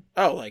game.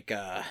 Oh, like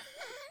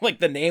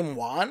the name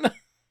Juan?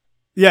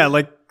 Yeah,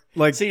 like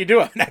so you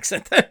do have an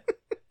accent then.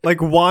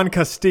 Like Juan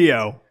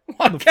Castillo.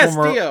 Juan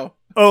Castillo.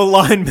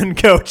 Lineman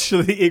coach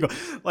of the Eagle.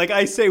 Like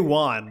I say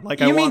Juan. Like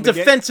you mean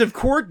defensive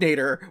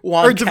coordinator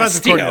Juan or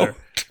defensive Castillo. Coordinator.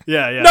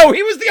 Yeah. No,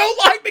 he was the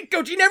O-lineman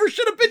coach. He never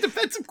should have been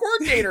defensive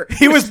coordinator.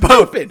 He was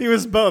both. Stupid. He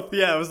was both.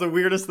 Yeah, it was the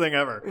weirdest thing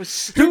ever. It was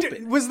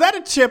stupid. Was that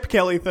a Chip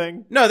Kelly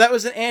thing? No, that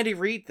was an Andy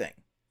Reid thing.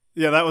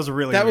 Yeah, that was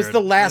really That weird. was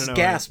the last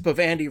gasp of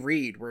Andy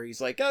Reid where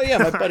he's like, oh yeah,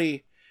 my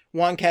buddy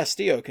Juan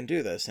Castillo can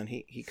do this, and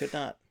he could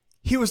not.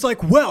 He was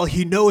like, well,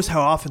 he knows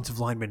how offensive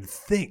linemen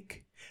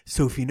think.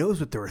 So if he knows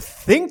what they're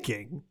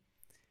thinking,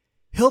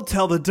 he'll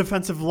tell the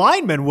defensive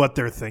linemen what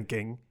they're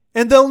thinking,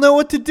 and they'll know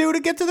what to do to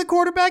get to the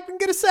quarterback and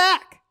get a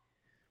sack.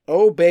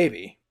 Oh,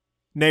 baby.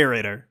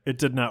 Narrator, it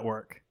did not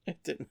work.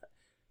 It did not.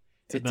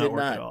 Did not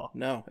work at all.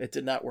 No, it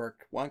did not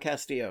work. Juan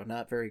Castillo,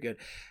 not very good.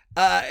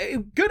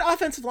 Good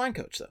offensive line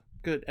coach, though.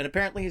 Good. And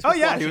apparently he's with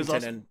Washington he was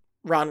awesome. And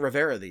Ron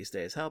Rivera these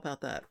days. How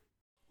about that?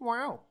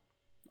 Wow.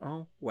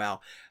 Oh,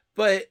 wow.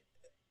 But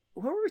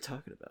what were we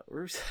talking about?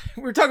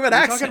 We were talking about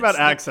accents. Talking about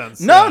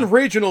accents.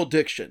 Non-regional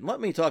diction. Let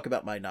me talk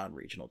about my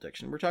non-regional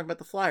diction. We're talking about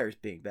the Flyers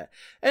being bad.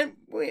 And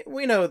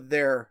we know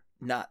they're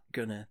not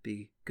going to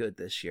be good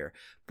this year.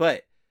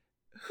 But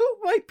who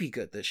might be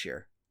good this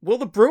year? Will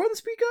the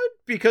Bruins be good?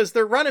 Because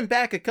they're running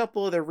back a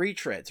couple of their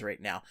retreads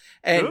right now.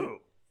 And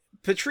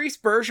Patrice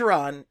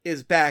Bergeron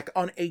is back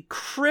on a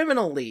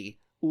criminally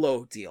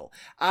low deal.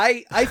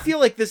 I feel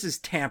like this is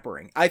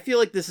tampering. I feel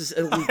like this is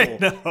illegal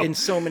in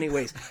so many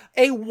ways.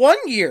 A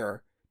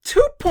 1-year,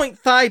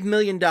 $2.5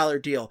 million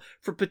deal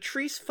for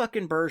Patrice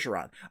fucking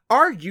Bergeron.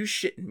 Are you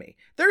shitting me?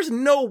 There's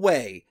no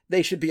way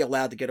they should be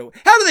allowed to get away.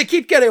 How do they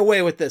keep getting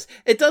away with this?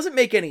 It doesn't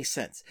make any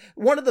sense.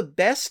 One of the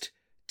best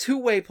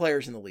two-way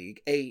players in the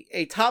league,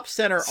 a top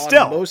center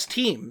on most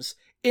teams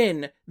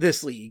in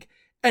this league,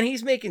 and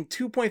he's making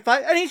 2.5,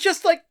 and he's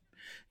just like,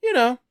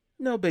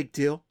 no big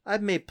deal.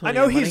 I've made plenty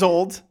of money. He's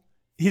old.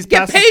 He's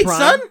Get past paid, his prime.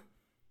 son!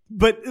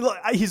 But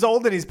he's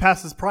old and he's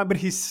past his prime, but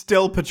he's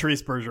still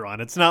Patrice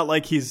Bergeron. It's not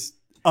like he's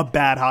a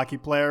bad hockey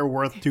player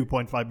worth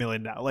 $2.5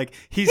 million now. Like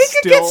he could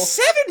still get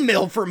 $7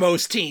 million for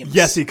most teams.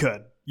 Yes, he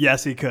could.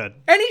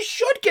 And he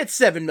should get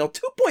 $7 million.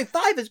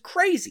 2.5 is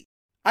crazy.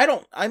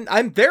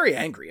 I'm very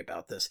angry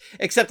about this.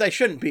 Except I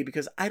shouldn't be,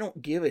 because I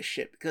don't give a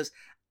shit, because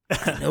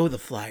I know the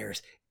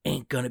Flyers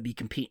ain't gonna be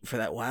competing for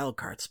that wild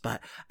card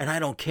spot, and I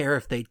don't care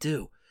if they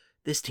do.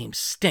 This team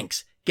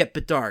stinks. Get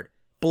Bedard.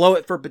 Blow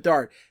it for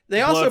Bedard.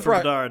 Blow it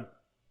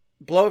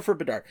for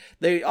Bedard.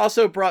 They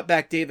also brought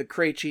back David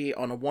Krejci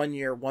on a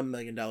 1-year, $1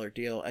 million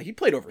deal. He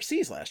played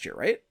overseas last year,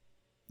 right?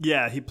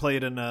 Yeah, he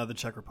played in the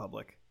Czech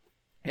Republic.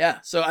 Yeah,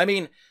 so I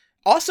mean,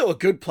 also a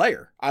good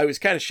player. I was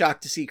kind of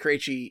shocked to see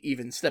Krejci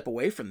even step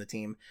away from the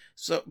team.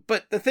 So,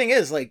 but the thing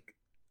is, like,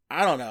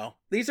 I don't know.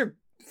 These are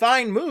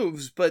fine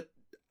moves, but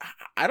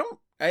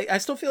I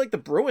still feel like the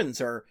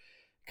Bruins are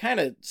kind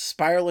of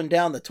spiraling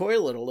down the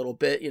toilet a little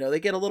bit. You know, they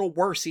get a little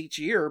worse each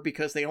year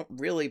because they don't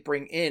really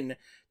bring in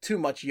too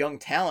much young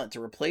talent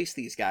to replace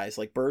these guys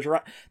like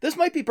Bergeron. This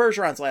might be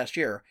Bergeron's last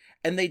year,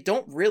 and they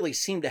don't really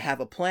seem to have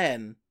a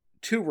plan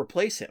to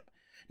replace him.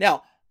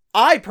 Now,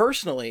 I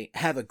personally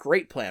have a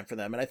great plan for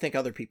them, and I think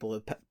other people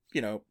have,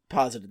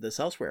 posited this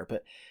elsewhere,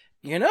 but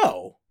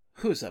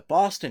who's a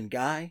Boston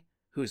guy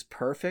who's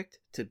perfect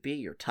to be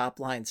your top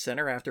line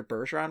center after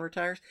Bergeron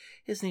retires?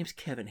 His name's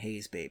Kevin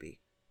Hayes, baby.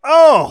 You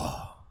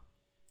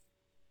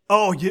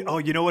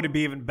know what would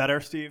be even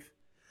better, Steve?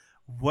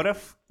 What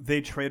if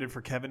they traded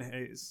for Kevin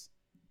Hayes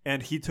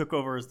and he took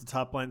over as the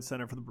top line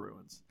center for the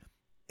Bruins?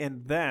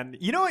 And then,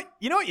 you know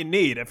what you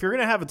need? If you're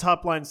going to have a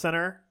top line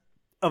center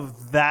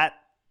of that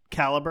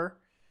caliber,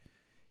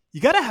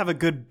 you got to have a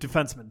good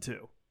defenseman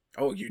too.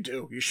 Oh, you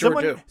do. You sure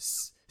do.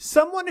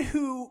 Someone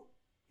who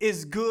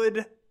is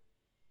good,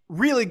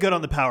 really good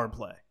on the power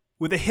play,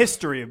 with a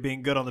history of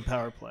being good on the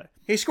power play.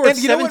 He scored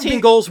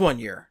 17 goals 1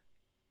 year.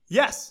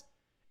 Yes.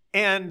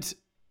 And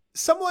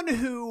someone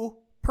who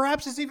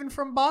perhaps is even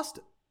from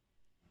Boston.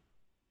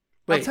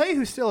 Wait. I'll tell you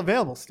who's still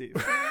available, Steve.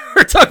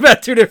 We're talking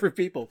about two different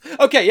people.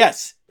 Okay,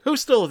 yes.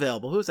 Who's still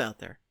available? Who's out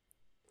there?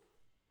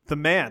 The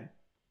man.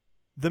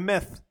 The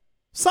myth.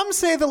 Some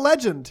say the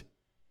legend.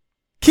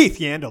 Keith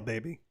Yandle,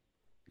 baby.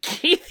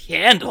 Keith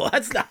Yandle?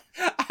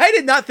 I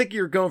did not think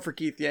you were going for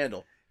Keith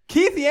Yandle.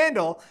 Keith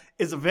Yandle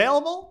is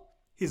available.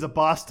 He's a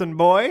Boston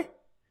boy.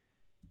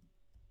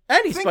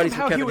 And he's Think buddies of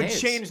how with Kevin he would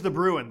Hayes. change the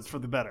Bruins for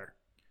the better.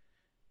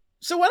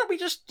 So why don't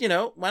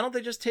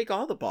they just take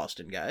all the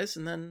Boston guys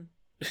and then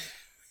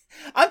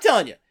I'm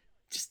telling you,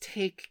 just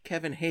take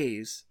Kevin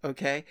Hayes,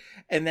 okay?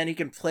 And then he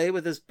can play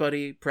with his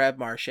buddy Brad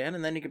Marchand,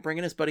 and then he can bring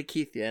in his buddy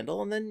Keith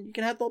Yandle, and then you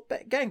can have the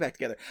gang back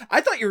together.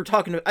 I thought you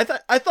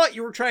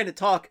were trying to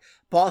talk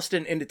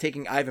Boston into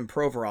taking Ivan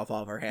Provorov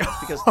off our hands,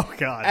 because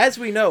as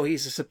we know,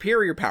 he's a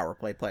superior power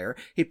play player.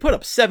 He put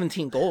up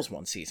 17 goals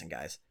one season,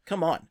 guys.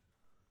 Come on.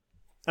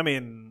 I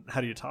mean, how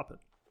do you top it?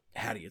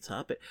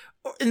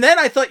 And then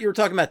I thought you were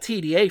talking about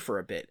TDA for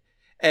a bit,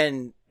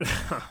 and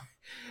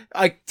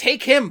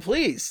take him,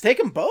 please. Take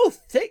them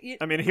both.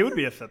 I mean, he would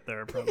be a fit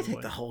there, probably.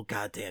 Take the whole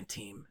goddamn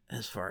team,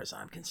 as far as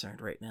I'm concerned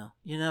right now.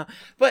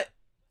 But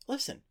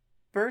listen,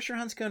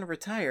 Bergeron's going to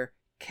retire.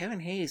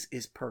 Kevin Hayes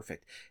is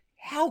perfect.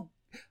 How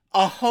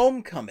a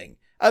homecoming.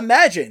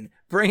 Imagine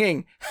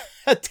bringing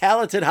a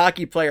talented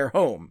hockey player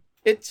home.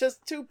 It's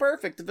just too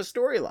perfect of a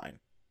storyline.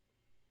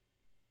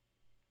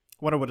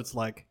 Wonder what it's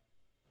like.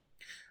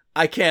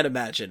 I can't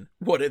imagine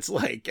what it's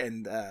like,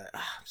 and I'm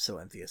so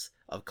envious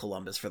of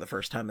Columbus for the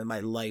first time in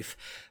my life.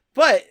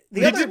 But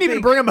they didn't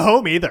even bring him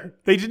home either.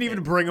 They didn't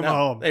even bring him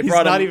home. He's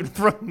not even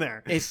from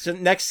there. It's the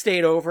next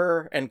state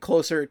over and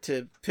closer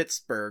to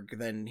Pittsburgh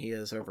than he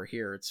is over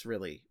here. It's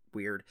really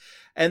weird.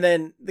 And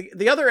then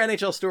the other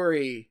NHL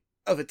story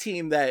of a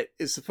team that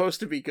is supposed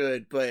to be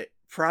good but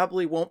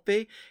probably won't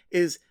be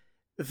is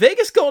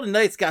Vegas Golden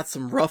Knights got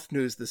some rough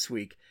news this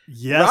week.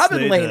 Yes,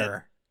 Robin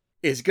Lehner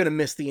is going to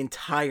miss the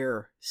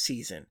entire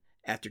season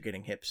after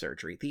getting hip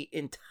surgery. The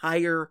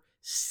entire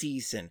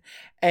season.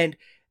 And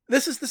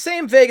this is the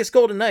same Vegas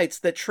Golden Knights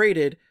that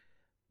traded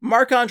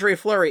Marc-Andre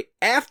Fleury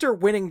after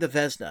winning the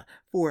Vezina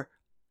for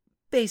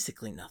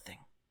basically nothing.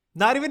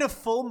 Not even a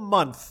full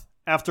month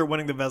after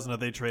winning the Vezina,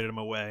 they traded him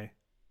away.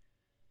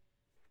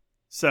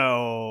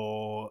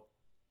 So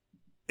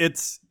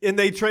and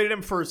they traded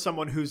him for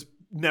someone who's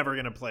never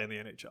going to play in the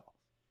NHL.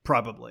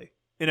 Probably.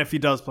 And if he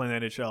does play in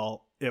the NHL,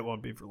 it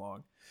won't be for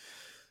long.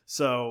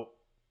 So,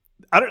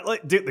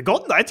 the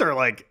Golden Knights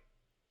are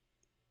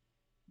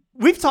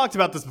we've talked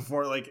about this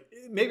before.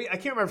 Maybe, I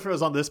can't remember if it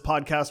was on this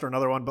podcast or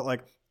another one,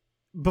 but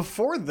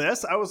before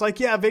this, I was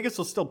yeah, Vegas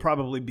will still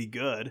probably be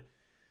good.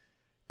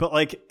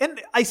 But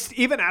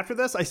even after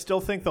this, I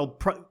still think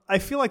I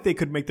feel like they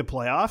could make the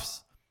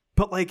playoffs,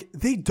 but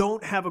they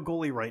don't have a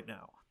goalie right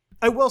now.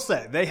 I will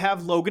say, they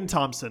have Logan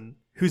Thompson,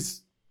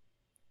 who's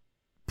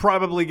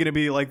probably going to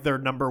be their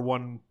number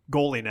one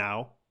goalie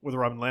now with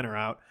Robin Lehner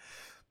out.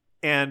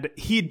 And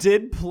he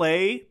did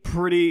play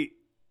pretty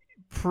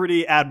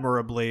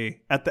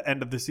admirably at the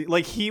end of the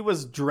season. He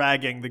was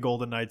dragging the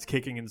Golden Knights,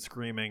 kicking and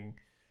screaming,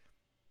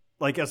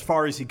 as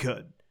far as he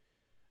could.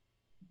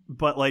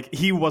 But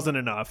he wasn't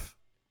enough.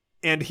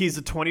 and he's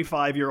a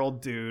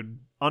 25-year-old dude,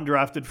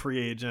 undrafted free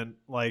agent.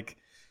 Like,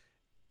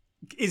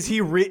 is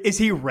he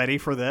ready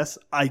for this?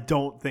 I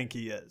don't think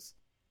he is.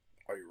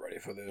 Are you ready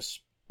for this?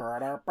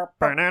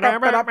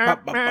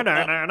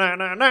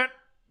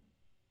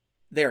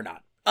 They're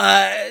not.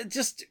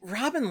 Just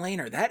Robin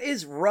Lehner. That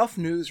is rough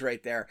news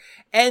right there.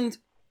 And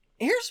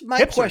here's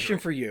my question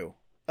for you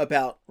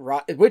about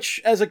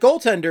which, as a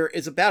goaltender,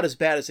 is about as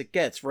bad as it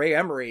gets. Ray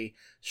Emery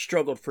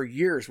struggled for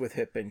years with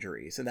hip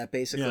injuries, and that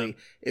basically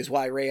is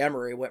why Ray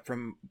Emery went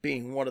from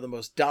being one of the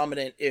most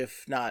dominant,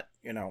 if not,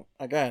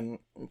 again,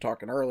 I'm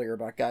talking earlier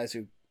about guys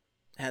who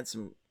had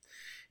some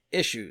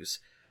issues.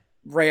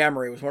 Ray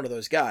Emery was one of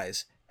those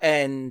guys,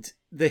 and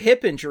the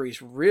hip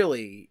injuries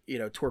really,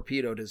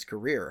 torpedoed his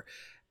career.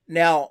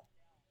 Now,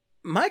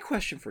 my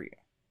question for you,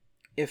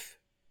 if,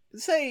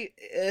 say,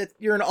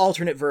 you're an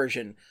alternate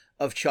version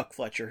of Chuck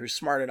Fletcher, who's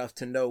smart enough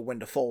to know when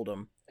to fold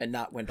him and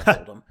not when to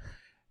fold him,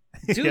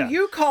 do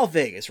you call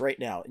Vegas right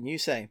now and you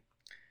say,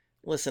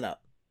 listen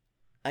up,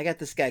 I got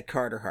this guy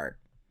Carter Hart,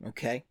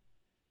 okay?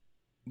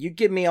 You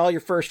give me all your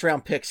first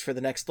round picks for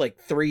the next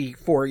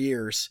 3-4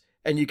 years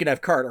and you can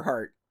have Carter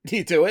Hart. Do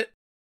you do it?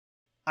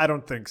 I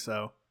don't think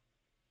so.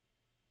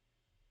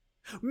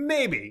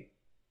 Maybe.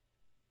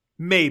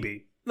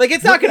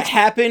 It's not going to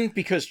happen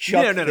because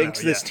Chuck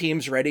thinks this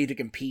team's ready to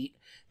compete.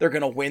 They're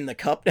going to win the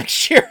cup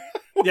next year.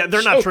 Yeah,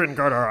 they're not trading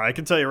Carter Hart. I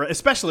can tell you,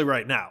 especially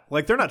right now.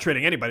 They're not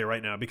trading anybody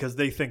right now because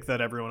they think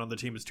that everyone on the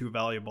team is too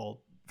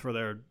valuable for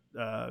their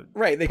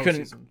right. They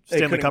couldn't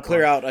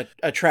clear out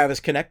a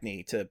Travis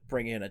Konechny to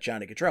bring in a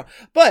Johnny Gaudreau.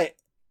 But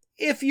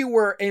if you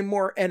were a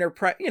more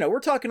enterprise, we're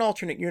talking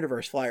alternate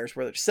universe Flyers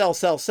where they're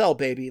sell,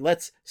 baby.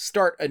 Let's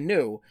start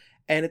anew.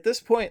 And at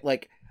this point,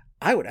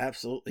 I would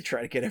absolutely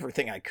try to get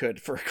everything I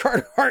could for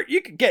Carter Hart.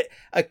 You could get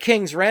a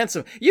king's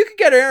ransom. You could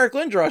get an Eric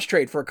Lindros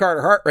trade for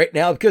Carter Hart right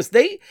now because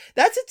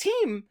that's a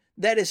team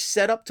that is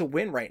set up to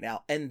win right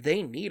now, and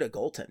they need a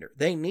goaltender.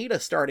 They need a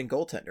starting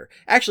goaltender.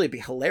 Actually, it'd be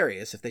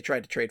hilarious if they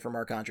tried to trade for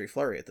Marc-Andre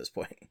Fleury at this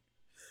point.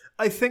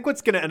 I think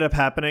what's going to end up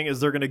happening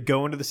is they're going to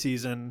go into the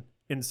season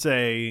and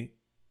say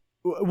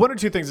one or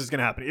two things is going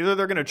to happen. Either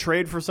they're going to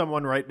trade for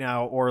someone right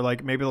now, or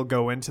maybe they'll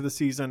go into the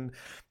season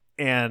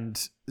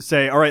and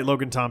say, all right,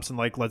 Logan Thompson,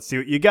 let's see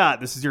what you got.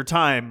 This is your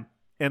time.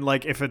 And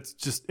if it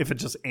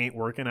just ain't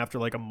working after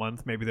a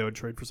month, maybe they would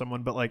trade for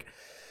someone. But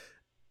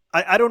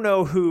I don't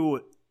know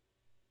who.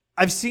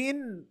 I've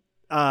seen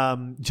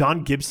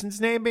John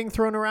Gibson's name being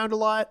thrown around a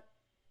lot.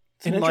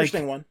 It's an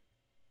interesting one.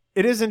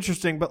 It is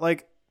interesting, but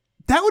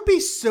that would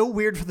be so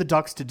weird for the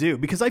Ducks to do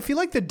because I feel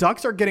like the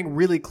Ducks are getting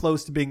really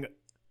close to being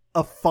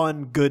a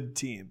fun, good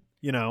team.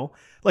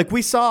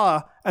 We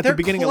saw at the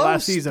beginning of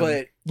last season.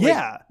 But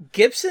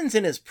Gibson's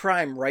in his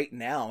prime right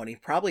now, and he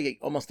probably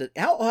almost.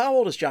 How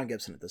old is John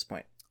Gibson at this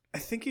point? I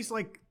think he's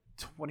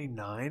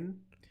 29.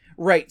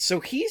 Right, so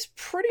he's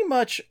pretty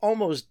much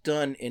almost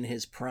done in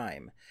his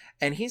prime,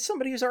 and he's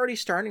somebody who's already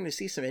starting to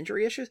see some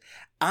injury issues.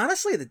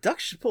 Honestly, the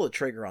Ducks should pull the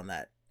trigger on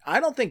that. I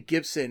don't think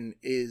Gibson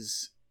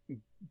is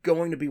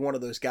going to be one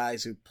of those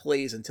guys who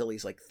plays until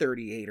he's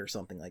 38 or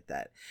something like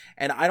that.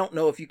 And I don't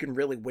know if you can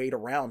really wait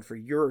around for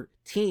your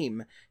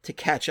team to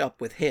catch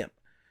up with him.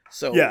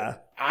 So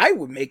I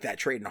would make that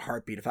trade in a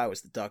heartbeat if I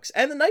was the Ducks.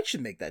 And the Knights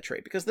should make that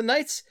trade because the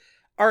Knights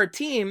are a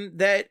team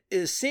that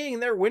is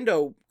seeing their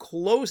window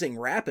closing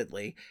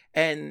rapidly,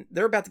 and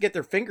they're about to get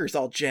their fingers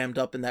all jammed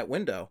up in that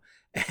window.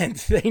 And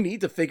they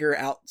need to figure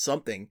out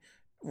something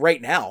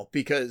right now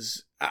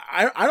because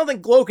I don't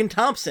think Logan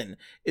Thompson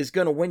is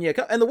going to win you a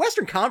cup. And the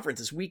Western Conference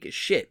is weak as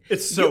shit.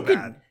 It's so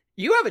bad.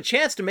 You have a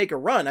chance to make a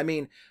run. I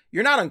mean,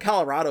 you're not on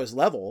Colorado's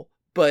level,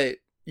 but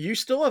you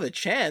still have a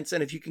chance.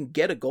 And if you can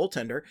get a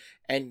goaltender,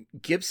 and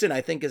Gibson,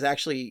 I think, is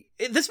actually...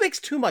 This makes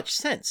too much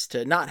sense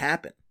to not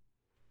happen.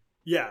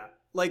 Yeah.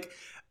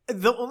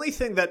 The only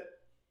thing that,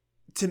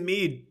 to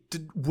me,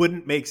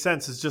 wouldn't make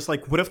sense is just,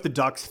 what if the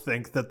Ducks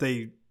think that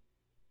they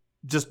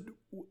just...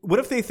 What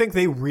if they think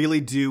they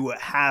really do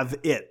have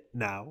it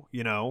now,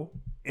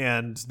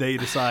 and they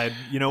decide,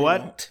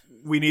 what?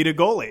 We need a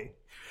goalie.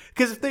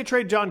 Because if they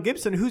trade John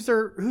Gibson, who's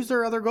their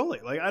other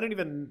goalie? I don't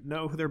even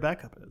know who their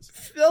backup is.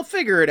 They'll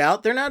figure it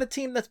out. They're not a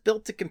team that's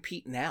built to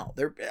compete now.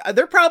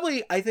 They're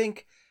probably, I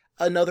think,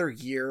 another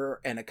year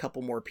and a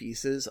couple more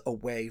pieces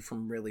away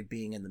from really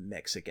being in the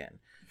mix again.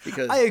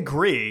 Because I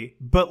agree,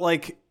 but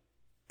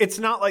it's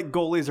not like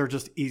goalies are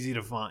just easy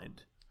to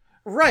find.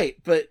 Right,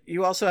 but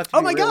you also have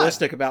to be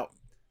realistic about...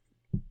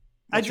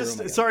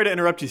 Sorry to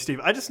interrupt you, Steve.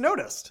 I just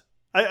noticed.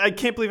 I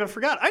can't believe I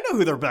forgot. I know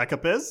who their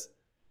backup is.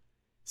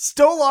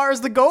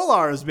 Stolar's the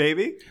Golars,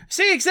 baby.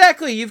 See,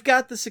 exactly. You've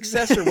got the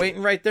successor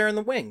waiting right there in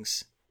the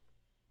wings.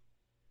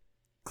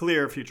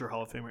 Clear future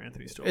Hall of Famer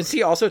Anthony Stolar. Is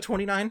he also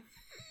 29?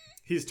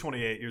 He's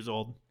 28 years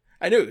old.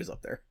 I knew he was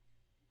up there.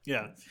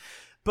 Yeah.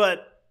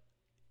 But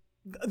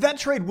that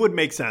trade would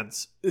make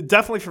sense.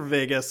 Definitely for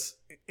Vegas.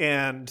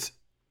 And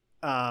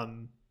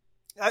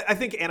I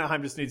think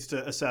Anaheim just needs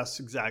to assess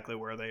exactly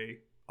where they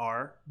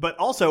are. But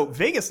also,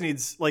 Vegas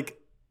needs,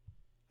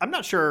 I'm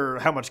not sure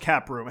how much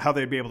cap room, how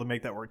they'd be able to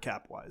make that work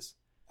cap-wise.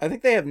 I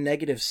think they have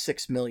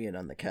 -$6 million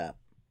on the cap.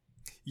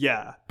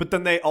 Yeah, but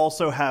then they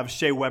also have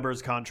Shea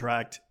Weber's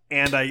contract,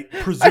 and I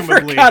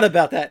presumably forgot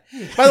about that.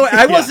 By the way,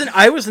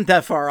 I wasn't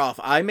that far off.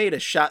 I made a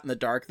shot in the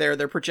dark there.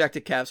 Their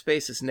projected cap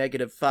space is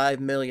negative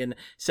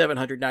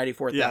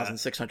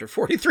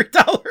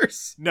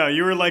 $5,794,643. No,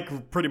 you were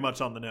like pretty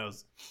much on the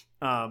nose.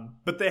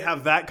 But they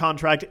have that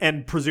contract,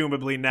 and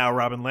presumably now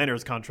Robin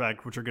Lehner's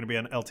contract, which are going to be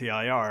on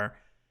LTIR,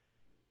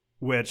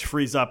 which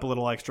frees up a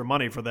little extra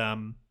money for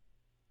them.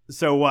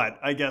 So what?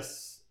 I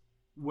guess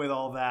with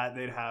all that,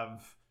 they'd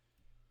have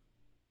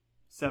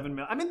 $7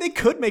 million. I mean, they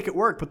could make it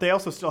work, but they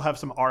also still have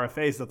some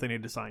RFAs that they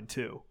need to sign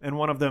too. And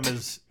one of them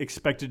is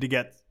expected to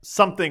get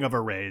something of a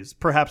raise,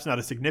 perhaps not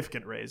a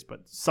significant raise,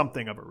 but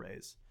something of a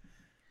raise.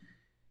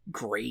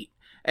 Great.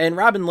 And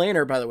Robin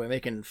Lehner, by the way,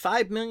 making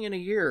 $5 million a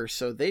year,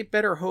 so they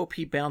better hope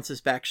he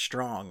bounces back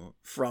strong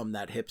from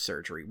that hip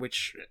surgery,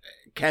 which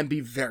can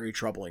be very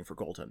troubling for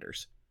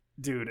goaltenders.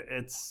 Dude,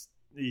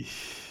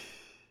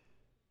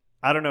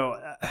 I don't know.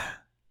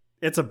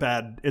 It's a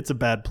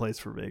bad place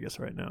for Vegas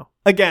right now.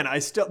 Again,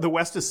 the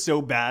West is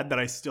so bad that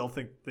I still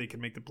think they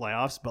can make the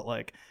playoffs, but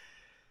like,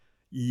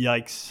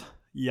 yikes.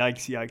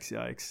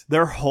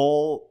 Their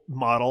whole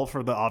model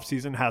for the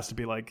offseason has to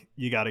be like,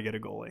 you got to get a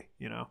goalie,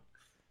 you know?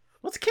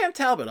 What's Cam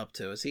Talbot up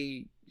to? Is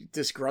he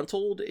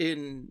disgruntled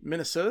in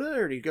Minnesota,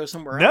 or did he go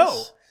somewhere No,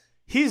 else?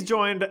 He's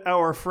joined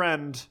our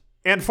friend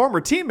and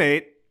former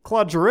teammate,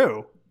 Claude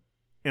Giroux,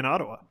 in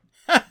Ottawa.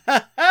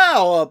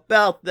 How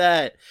about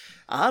that?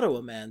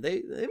 Ottawa, man.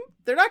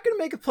 They're not going to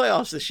make a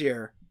playoffs this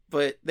year,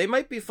 but they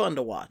might be fun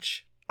to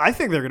watch. I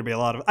think they're going to be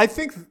I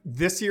think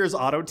this year's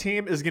Otto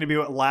team is going to be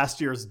what last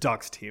year's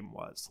Ducks team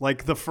was.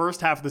 Like the first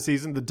half of the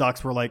season, the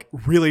Ducks were like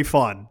really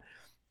fun.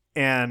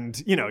 And,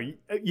 you know,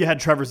 you had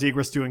Trevor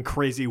Zegras doing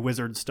crazy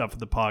wizard stuff with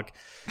the puck.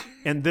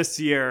 And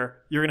this year,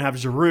 you're going to have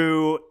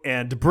Giroux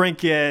and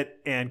DeBrincat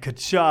and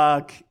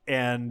Tkachuk.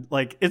 And,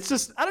 like, it's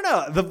just, I don't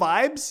know. The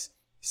vibes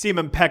seem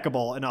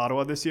impeccable in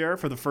Ottawa this year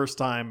for the first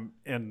time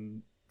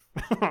in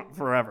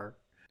forever.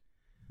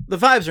 The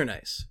vibes are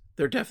nice.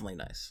 They're definitely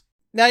nice.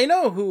 Now, you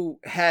know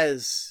who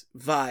has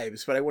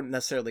vibes, but I wouldn't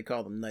necessarily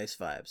call them nice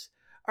vibes?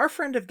 Our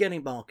friend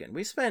Evgeny Malkin.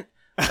 We spent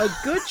a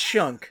good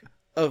chunk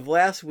of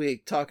last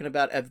week talking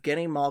about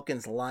Evgeny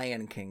Malkin's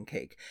Lion King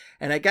cake.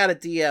 And I got a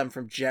DM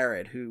from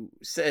Jared who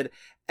said,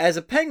 as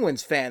a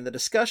Penguins fan, the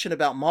discussion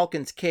about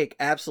Malkin's cake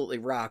absolutely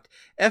rocked.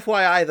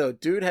 FYI though,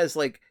 dude has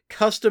like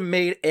custom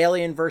made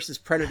Alien versus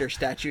Predator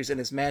statues in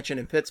his mansion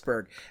in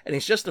Pittsburgh, and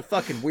he's just a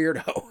fucking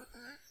weirdo.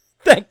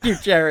 Thank you,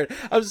 Jared.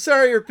 I'm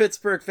sorry you're a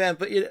Pittsburgh fan,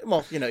 but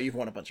you've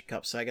won a bunch of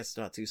cups, so I guess it's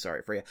not too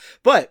sorry for you.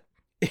 But,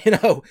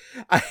 I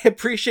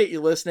appreciate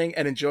you listening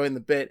and enjoying the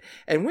bit.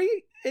 And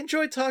we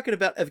enjoyed talking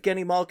about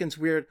Evgeny Malkin's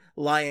weird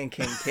Lion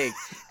King cake.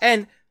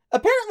 And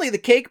apparently the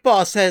cake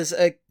boss has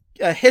a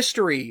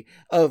history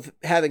of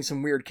having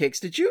some weird cakes.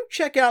 Did you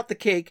check out the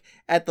cake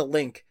at the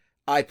link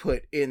I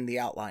put in the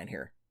outline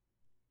here?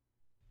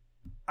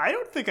 I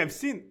don't think I've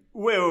seen...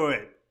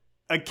 Wait.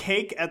 A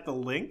cake at the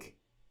link?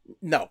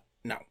 No.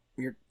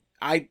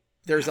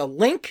 There's a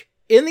link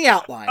in the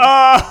outline.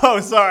 Oh,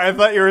 sorry. I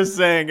thought you were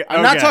saying...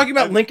 I'm not talking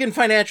about Lincoln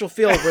Financial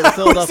Field where the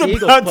Philadelphia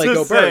Eagles play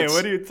Go Birds.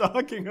 What are you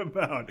talking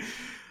about?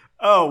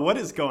 Oh, what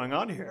is going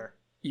on here?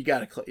 You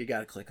gotta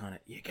click on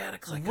it. You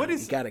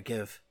gotta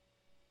give.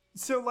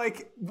 So,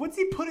 like, what's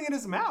he putting in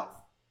his mouth?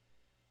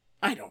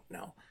 I don't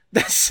know.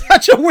 That's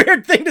such a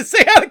weird thing to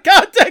say out of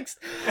context.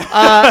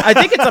 I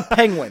think it's a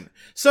penguin.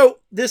 So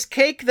this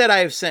cake that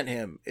I've sent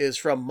him is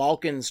from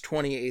Malkin's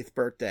 28th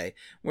birthday,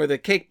 where the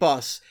cake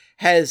boss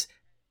has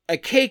a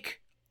cake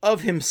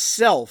of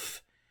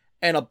himself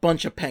and a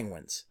bunch of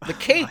penguins. The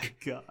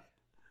cake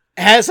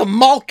has a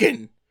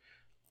Malkin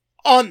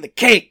on the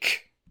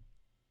cake.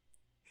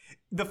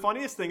 The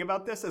funniest thing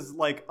about this is,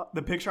 like,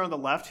 the picture on the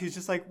left, he's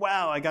just like,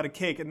 wow, I got a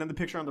cake. And then the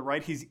picture on the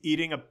right, he's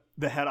eating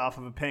the head off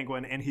of a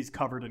penguin, and he's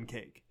covered in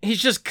cake.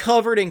 He's just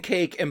covered in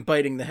cake and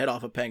biting the head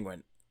off a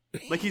penguin.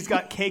 Like, he's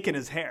got cake in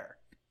his hair.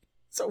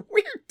 It's a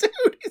weird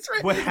dude. He's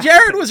right.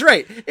 Jared was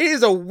right. He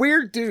is a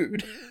weird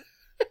dude.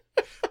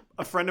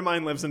 A friend of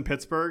mine lives in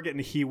Pittsburgh,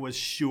 and he was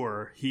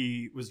sure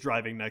he was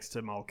driving next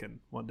to Malkin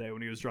one day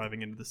when he was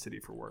driving into the city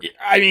for work.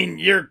 I mean,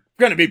 you're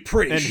going to be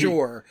pretty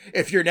sure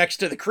if you're next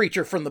to the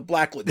creature from the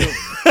Black Lagoon.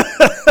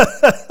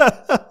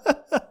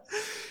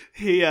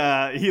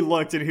 He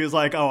looked, and he was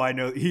like, oh, I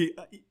know.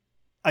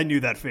 I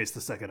knew that face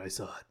the second I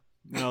saw it.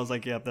 And I was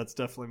like, yep, that's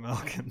definitely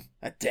Malkin.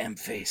 That damn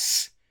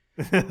face.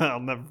 I'll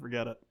never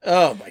forget it.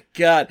 Oh, my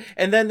God.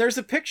 And then there's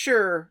a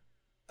picture...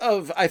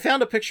 I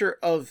found a picture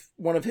of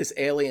one of his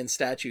alien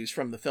statues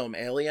from the film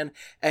Alien,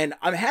 and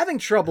I'm having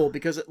trouble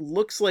because it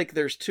looks like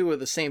there's two of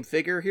the same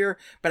figure here,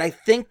 but I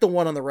think the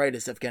one on the right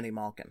is Evgeny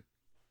Malkin.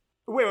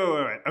 Wait.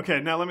 Okay,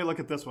 now let me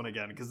look at this one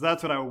again, because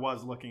that's what I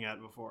was looking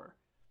at before.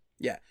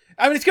 Yeah.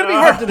 I mean, it's going to be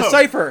hard to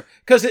decipher,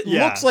 because it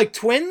looks like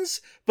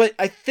twins, but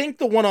I think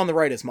the one on the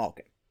right is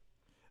Malkin.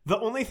 The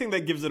only thing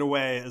that gives it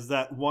away is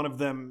that one of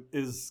them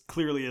is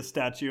clearly a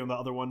statue, and the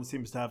other one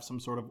seems to have some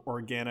sort of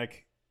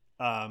organic...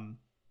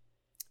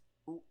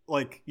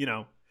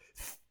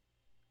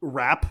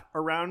 wrap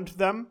around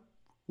them.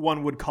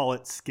 One would call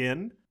it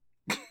skin.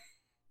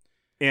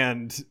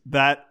 and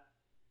that's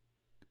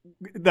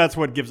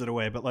what gives it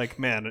away. But like,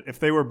 man, if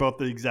they were both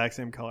the exact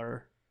same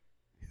color,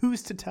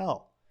 who's to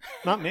tell?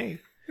 Not me.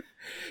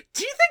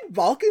 Do you think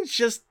Vulcan's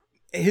just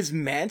his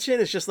mansion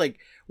is just like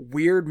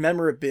weird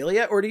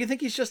memorabilia, or do you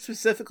think he's just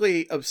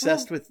specifically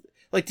obsessed with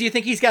like? Do you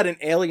think he's got an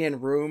alien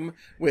room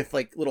with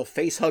like little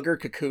face hugger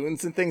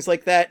cocoons and things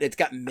like that? It's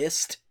got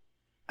mist.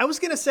 I was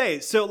gonna say,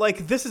 so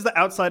like this is the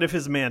outside of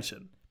his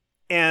mansion,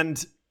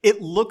 and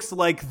it looks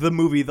like the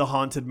movie The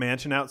Haunted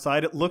Mansion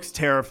outside. It looks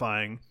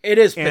terrifying. It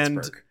is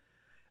Pittsburgh.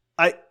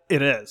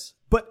 It is.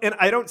 And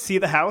I don't see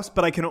the house,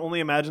 but I can only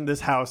imagine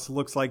this house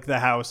looks like the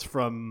house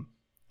from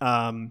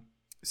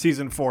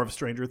season 4 of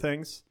Stranger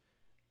Things.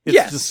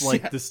 It's just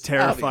like this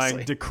terrifying,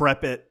 obviously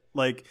decrepit,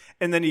 like,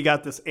 and then you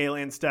got this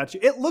alien statue.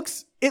 It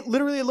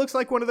literally looks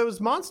like one of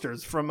those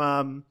monsters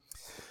from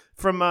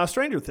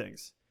Stranger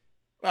Things.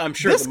 I'm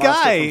sure this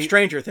monster from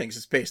Stranger Things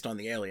is based on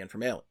the alien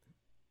from Alien.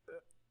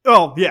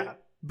 Oh, yeah.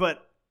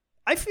 But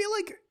I feel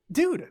like,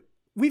 dude,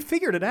 we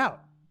figured it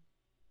out.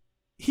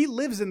 He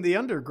lives in the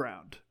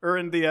underground, or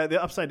in the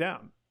upside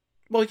down.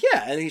 Well,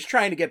 yeah, and he's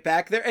trying to get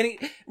back there. And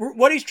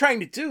what he's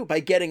trying to do by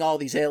getting all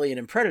these Alien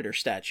and Predator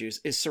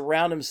statues is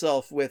surround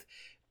himself with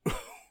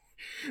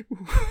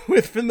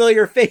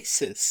familiar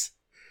faces.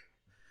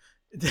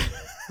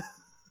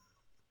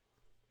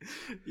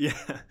 Yeah.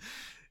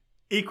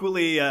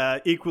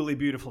 Equally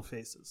beautiful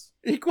faces.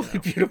 Equally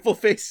beautiful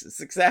faces,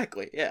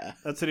 exactly, yeah.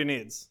 That's what he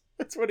needs.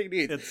 That's what he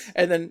needs.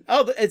 And then,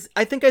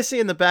 I think I see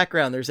in the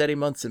background, there's Eddie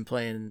Munson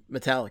playing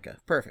Metallica.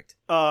 Perfect.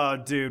 Oh,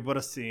 dude, what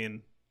a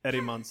scene.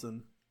 Eddie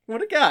Munson.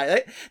 What a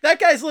guy.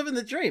 That guy's living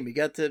the dream. He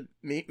got to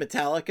meet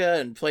Metallica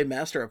and play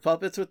Master of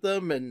Puppets with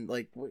them, and,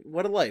 like,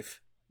 what a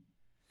life.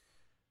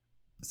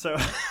 So,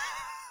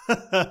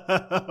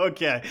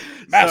 okay.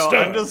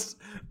 Master! So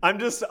I'm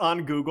just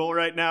on Google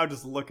right now,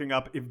 just looking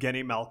up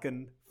Evgeny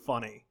Malkin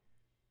funny.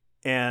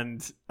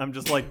 And I'm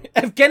just like...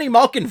 Evgeny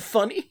Malkin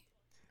funny?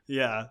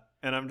 Yeah.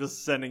 And I'm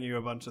just sending you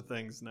a bunch of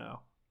things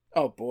now.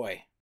 Oh,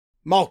 boy.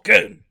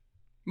 Malkin!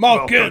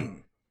 Oh,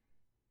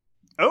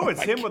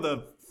 it's him with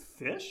a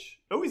fish?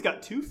 Oh, he's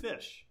got 2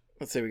 fish.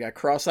 Let's see, we got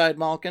cross-eyed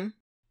Malkin.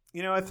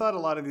 You know, I thought a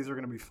lot of these were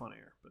going to be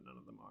funnier, but none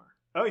of them are.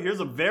 Oh, here's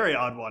a very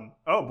odd one.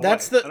 Oh, boy.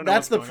 That's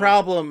the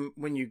problem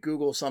when you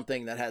Google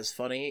something that has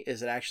funny,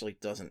 is it actually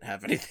doesn't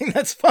have anything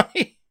that's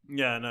funny.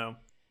 Yeah, I know.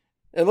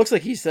 It looks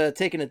like he's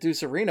taking a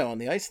Deucerino on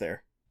the ice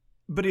there.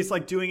 But he's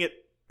like doing it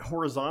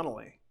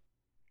horizontally.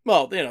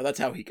 Well, you know, that's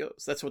how he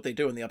goes. That's what they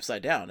do in the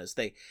Upside Down, is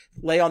they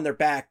lay on their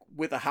back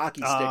with a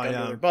hockey stick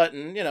under their butt,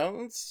 and, you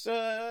know, it's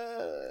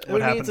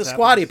what happens, it's a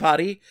squatty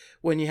potty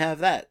when you have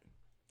that.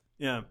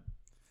 Yeah.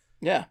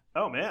 Yeah.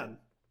 Oh, man.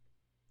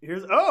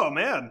 Here's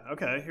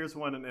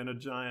one in a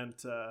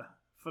giant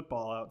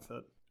football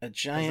outfit. A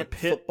giant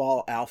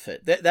football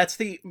outfit. That's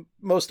the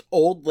most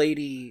old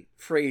lady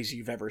phrase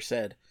you've ever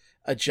said.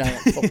 A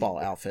giant football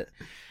outfit.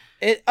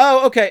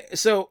 Okay.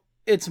 So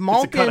it's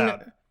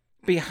Malkin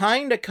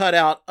behind a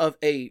cutout of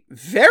a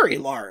very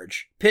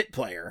large pit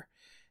player,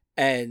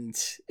 and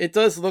it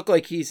does look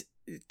like he's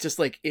just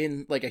like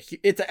in like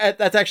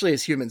that's actually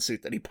his human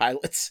suit that he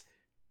pilots.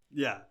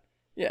 Yeah.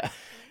 Yeah.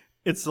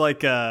 It's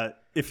like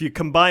if you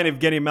combine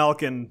Evgeny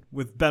Malkin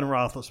with Ben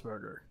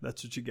Roethlisberger,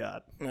 that's what you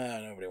got.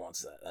 Nobody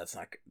wants that. That's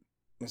not good.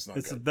 That's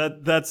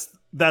not good.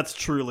 That's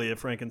truly a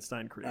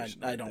Frankenstein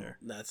creation. I don't. There.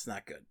 That's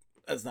not good.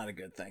 That's not a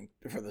good thing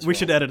for this. We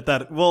should edit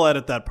that. We'll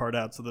edit that part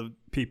out so the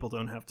people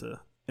don't have to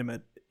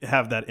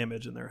have that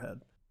image in their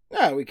head.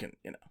 No, we can.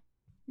 You know,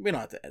 we don't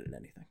have to edit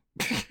anything.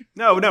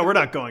 No, we're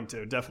not going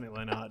to.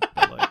 Definitely not.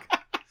 But like,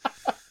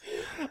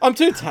 I'm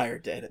too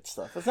tired to edit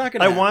stuff. It's not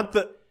gonna.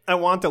 I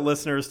want the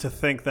listeners to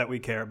think that we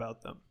care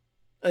about them.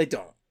 I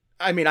don't.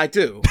 I mean, I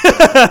do.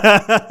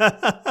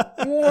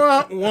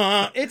 Wah,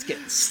 wah. It's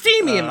getting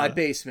steamy in my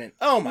basement.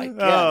 Oh my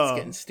god, it's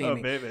getting steamy.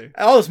 Oh, baby.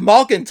 All this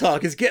Malkin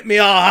talk is getting me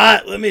all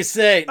hot, let me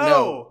say.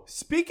 No.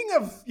 Speaking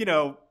of,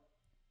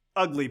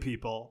 ugly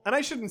people, and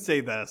I shouldn't say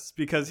this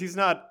because he's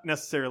not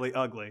necessarily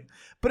ugly,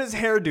 but his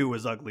hairdo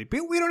was ugly.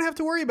 But we don't have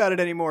to worry about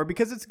it anymore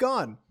because it's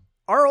gone.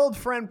 Our old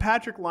friend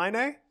Patrick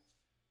Laine,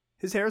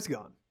 his hair's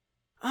gone.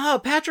 Oh,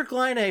 Patrick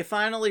Laine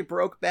finally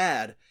broke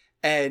bad.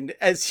 And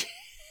as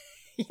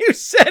you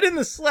said in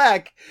the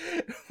Slack,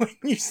 when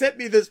you sent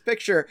me this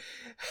picture,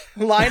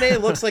 Laine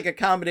looks like a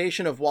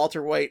combination of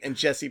Walter White and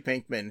Jesse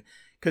Pinkman,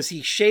 because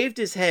he shaved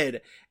his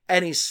head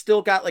and he's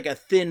still got like a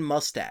thin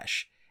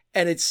mustache.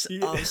 And it's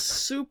a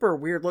super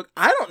weird look.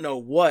 I don't know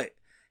what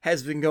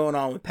has been going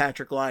on with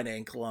Patrick Laine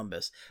in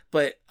Columbus,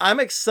 but I'm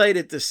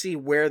excited to see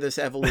where this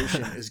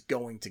evolution is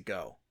going to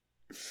go.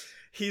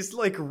 He's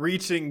like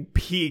reaching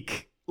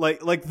peak.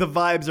 Like the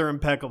vibes are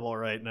impeccable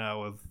right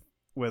now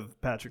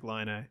with Patrick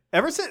Laine.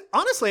 Ever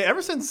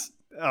since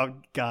oh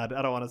god,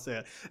 I don't want to say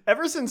it.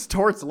 Ever since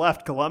Torts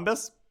left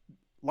Columbus,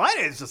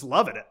 Laine is just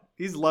loving it.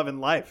 He's loving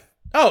life.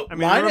 Oh, I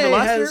mean, Laine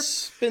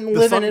has been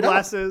living it up.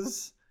 The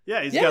sunglasses.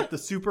 Yeah, he's got the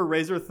super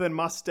razor thin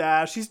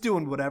mustache. He's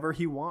doing whatever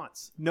he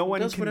wants. No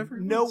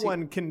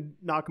one can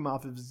knock him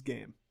off of his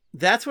game.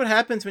 That's what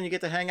happens when you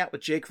get to hang out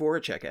with Jake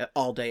Voracek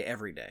all day,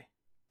 every day.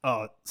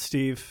 Oh,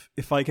 Steve,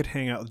 if I could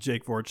hang out with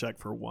Jake Voracek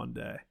for one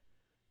day.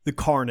 The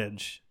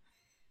carnage.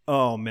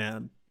 Oh,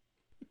 man.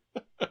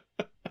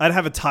 I'd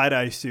have a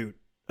tie-dye suit,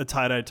 a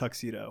tie-dye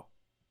tuxedo.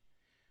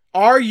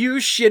 Are you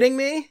shitting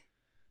me?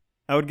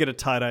 I would get a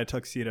tie-dye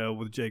tuxedo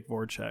with Jake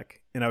Voracek,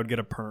 and I would get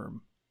a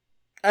perm.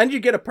 And you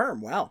get a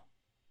perm. Wow.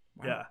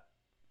 Yeah.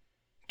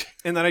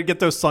 And then I'd get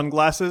those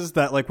sunglasses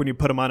that, like, when you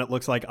put them on, it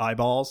looks like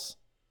eyeballs.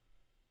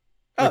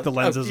 Like the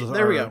lenses are...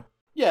 There we go.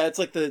 Yeah, it's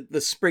like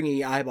the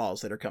springy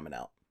eyeballs that are coming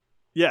out.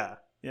 Yeah,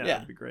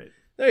 that'd be great.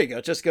 There you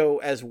go. Just go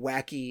as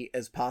wacky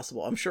as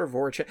possible. I'm sure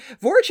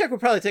Voracek would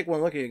probably take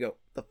one look at you and go,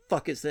 the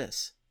fuck is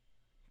this?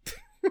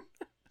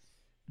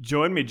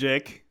 Join me,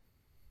 Jake.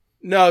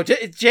 No,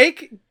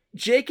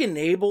 Jake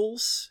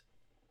enables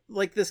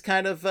like this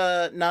kind of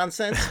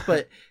nonsense,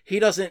 but he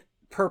doesn't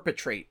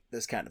perpetrate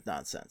this kind of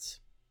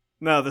nonsense.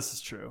 No, this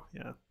is true.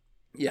 Yeah.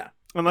 Yeah.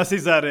 Unless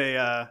he's at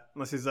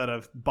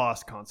a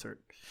Boss concert.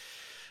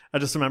 I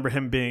just remember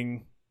him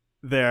being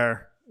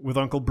there with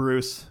Uncle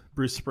Bruce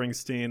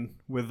Springsteen,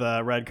 with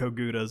Radko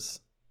Gudas,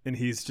 and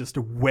he's just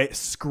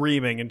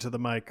screaming into the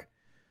mic.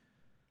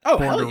 Oh,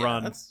 hell yeah.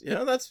 Run.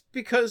 That's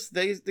because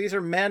these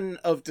are men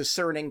of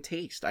discerning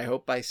taste. I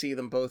hope I see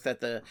them both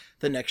at the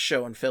next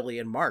show in Philly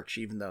in March,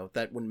 even though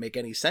that wouldn't make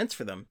any sense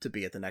for them to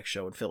be at the next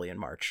show in Philly in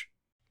March.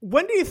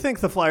 When do you think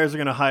the Flyers are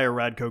going to hire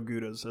Radko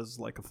Gudas as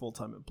like a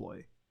full-time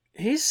employee?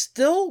 He's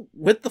still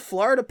with the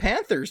Florida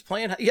Panthers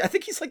playing. I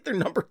think he's like their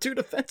number 2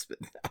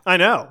 defenseman now. I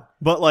know,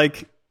 but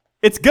like,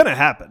 it's going to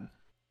happen.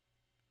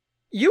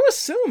 You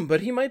assume,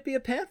 but he might be a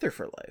Panther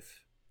for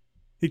life.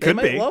 He could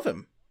be. They might love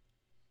him.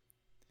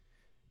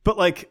 But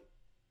like,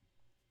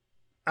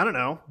 I don't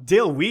know.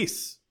 Dale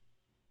Weiss.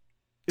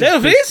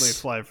 Dale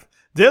Weiss?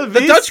 Dale Weiss?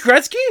 The Dutch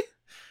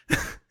Gretzky?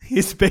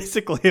 He's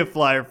basically a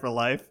Flyer for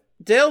life.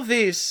 Dale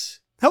Weiss.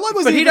 How long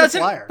was he a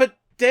Flyer? But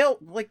Dale,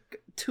 like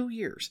 2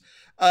 years.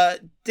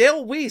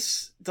 Dale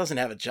Weiss doesn't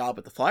have a job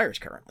at the Flyers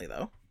currently,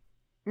 though.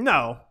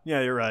 No.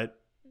 Yeah, you're right.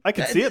 I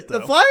can see it, though.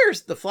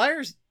 The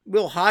Flyers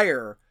will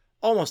hire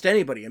almost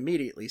anybody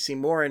immediately.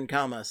 Seymour,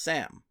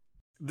 Sam.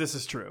 This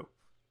is true.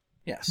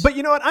 Yes. But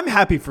you know what? I'm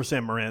happy for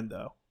Sam Morin,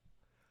 though.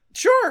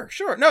 Sure.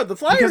 No, the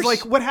Flyers... Because,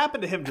 like, what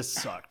happened to him just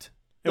sucked.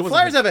 The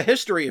Flyers have a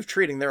history of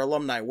treating their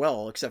alumni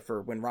well, except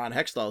for when Ron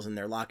Hextall's in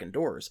there locking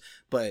doors.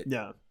 But,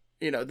 yeah,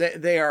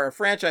 they are a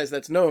franchise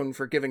that's known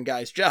for giving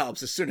guys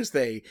jobs as soon as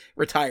they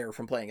retire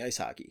from playing ice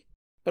hockey.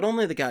 But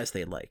only the guys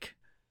they like.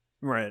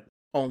 Right.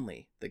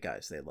 Only the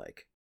guys they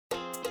like.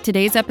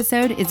 Today's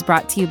episode is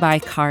brought to you by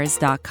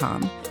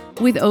Cars.com.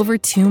 With over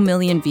 2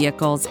 million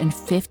vehicles and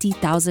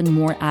 50,000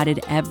 more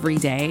added every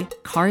day,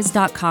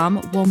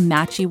 Cars.com will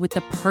match you with the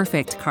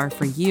perfect car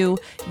for you,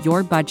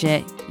 your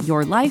budget,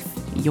 your life,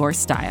 your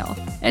style.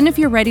 And if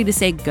you're ready to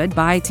say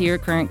goodbye to your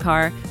current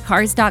car,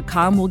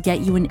 Cars.com will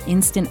get you an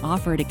instant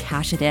offer to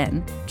cash it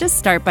in. Just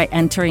start by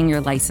entering your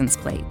license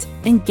plate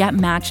and get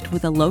matched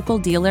with a local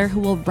dealer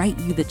who will write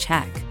you the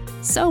check.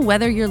 So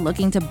whether you're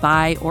looking to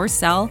buy or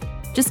sell,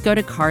 just go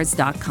to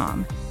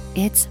Cars.com.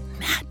 It's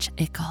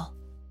magical.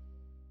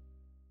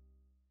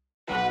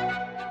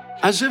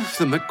 As if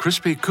the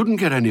McCrispy couldn't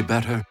get any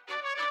better,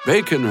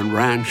 Bacon and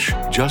Ranch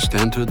just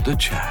entered the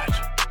chat.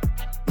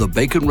 The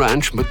Bacon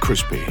Ranch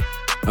McCrispy,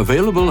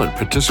 available at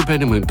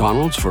participating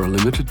McDonald's for a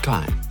limited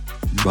time.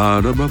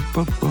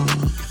 Ba-da-ba-ba-ba.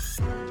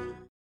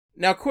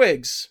 Now,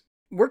 Quigs,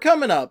 we're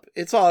coming up.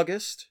 It's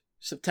August.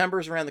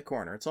 September's around the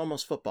corner. It's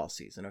almost football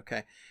season,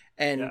 okay?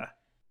 And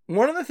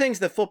one of the things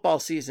that football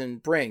season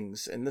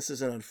brings, and this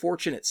is an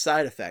unfortunate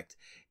side effect,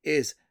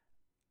 is...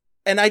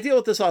 And I deal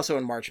with this also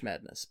in March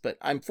Madness, but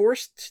I'm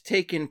forced to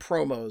take in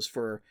promos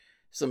for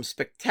some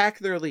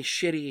spectacularly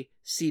shitty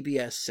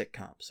CBS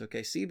sitcoms.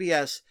 Okay,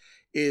 CBS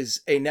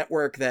is a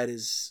network that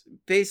has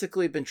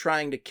basically been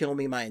trying to kill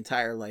me my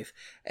entire life.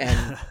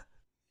 And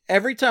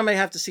every time I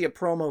have to see a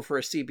promo for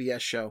a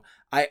CBS show,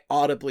 I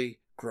audibly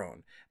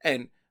groan.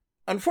 And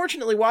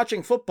unfortunately,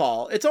 watching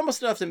football, it's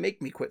almost enough to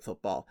make me quit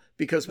football,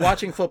 because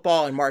watching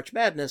football in March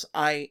Madness,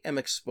 I am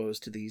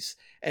exposed to these.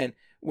 And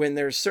when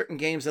there's certain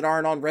games that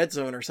aren't on Red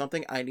Zone or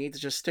something, I need to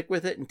just stick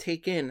with it and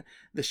take in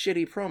the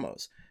shitty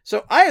promos.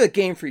 So I have a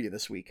game for you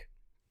this week.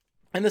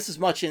 And this is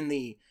much in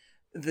the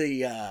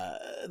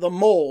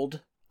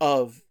mold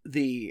of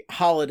the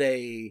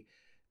holiday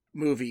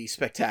movie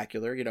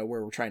spectacular, where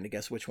we're trying to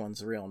guess which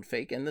one's real and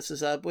fake. And this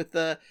is with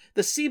the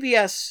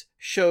CBS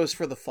shows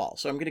for the fall.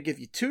 So I'm going to give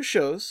you 2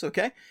 shows,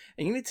 okay?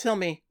 And you need to tell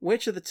me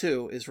which of the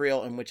 2 is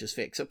real and which is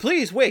fake. So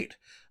please wait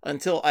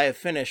until I have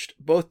finished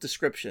both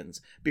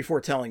descriptions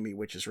before telling me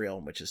which is real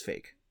and which is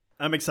fake.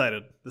 I'm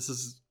excited. This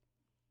is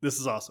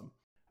awesome.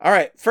 All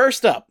right,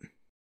 first up.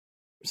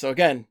 So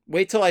again,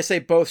 wait till I say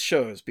both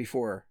shows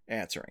before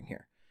answering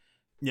here.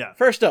 Yeah.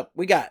 First up,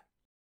 we got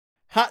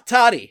Hot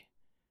Toddy.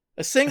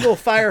 A single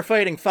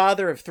firefighting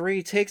father of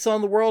 3 takes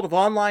on the world of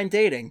online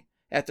dating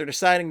after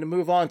deciding to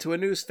move on to a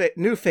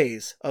new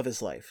phase of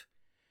his life.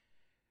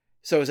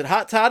 So is it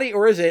Hot Toddy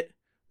or is it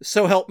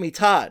So Help Me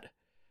Todd?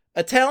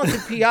 A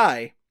talented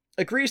PI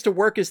agrees to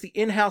work as the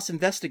in-house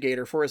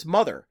investigator for his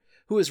mother,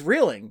 who is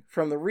reeling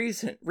from the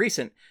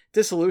recent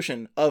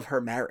dissolution of her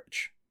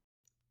marriage.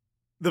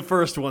 The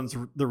first one's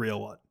the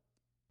real one.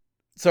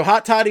 So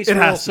Hot Toddy's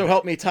real, So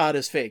Help Me Todd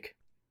is fake.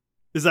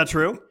 Is that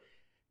true?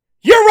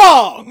 You're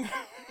wrong!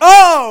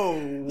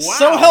 Oh, wow.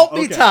 So Help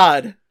Me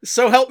Todd.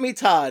 So Help Me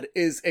Todd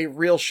is a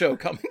real show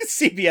coming to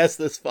CBS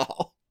this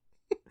fall.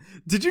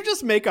 Did you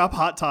just make up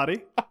Hot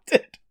Toddy? I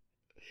did.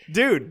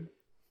 Dude,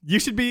 you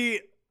should be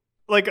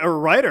like a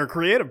writer,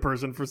 creative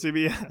person for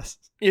CBS.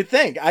 You'd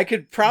think. I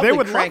could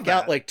probably crank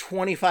out like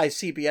 25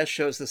 CBS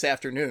shows this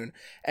afternoon.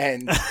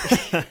 And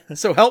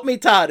So Help Me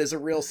Todd is a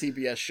real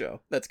CBS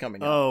show that's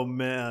coming out. Oh,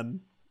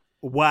 man.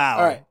 Wow.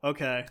 All right.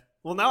 Okay.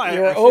 Well, now I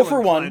You're feel 0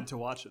 for 1 to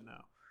watch it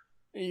now.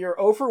 You're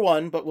 0 for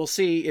 1, but we'll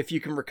see if you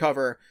can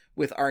recover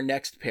with our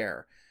next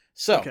pair.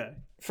 So,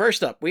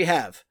 First up, we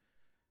have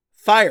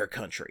Fire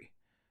Country.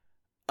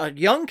 A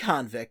young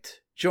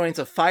convict joins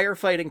a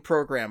firefighting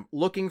program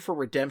looking for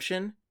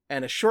redemption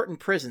and a shortened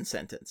prison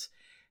sentence.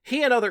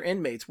 He and other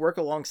inmates work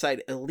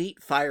alongside elite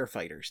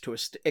firefighters to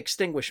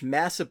extinguish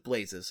massive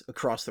blazes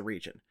across the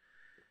region.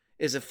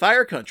 Is it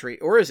Fire Country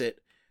or is it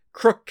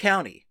Crook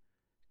County?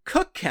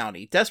 Cook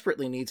County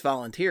desperately needs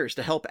volunteers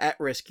to help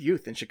at-risk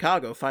youth in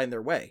Chicago find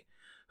their way.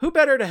 Who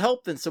better to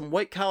help than some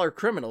white-collar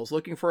criminals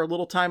looking for a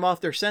little time off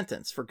their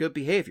sentence for good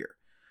behavior?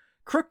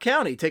 Crook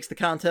County takes the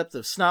concept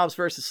of snobs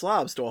versus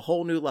slobs to a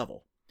whole new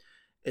level.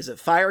 Is it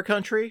Fire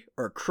Country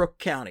or Crook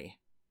County?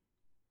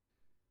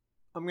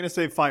 I'm going to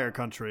say Fire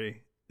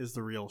Country is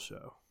the real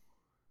show.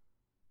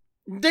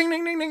 Ding,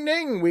 ding, ding, ding,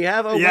 ding. We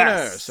have a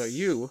winner. So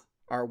you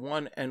are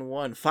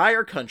 1-1.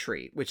 Fire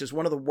Country, which is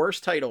one of the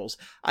worst titles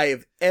I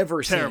have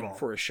ever seen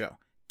for a show.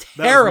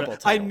 Terrible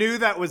title. I knew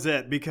that was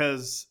it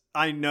because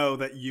I know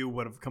that you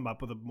would have come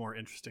up with a more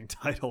interesting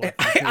title.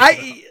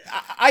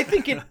 I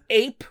think an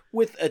ape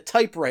with a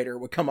typewriter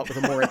would come up with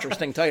a more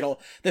interesting title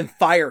than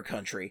Fire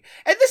Country.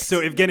 And this,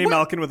 so Evgeny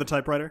Malkin with a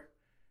typewriter?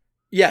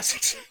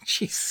 Yes.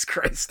 Jesus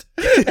Christ.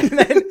 And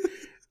then,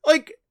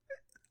 like,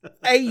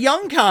 a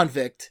young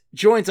convict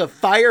joins a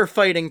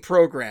firefighting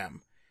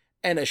program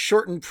and a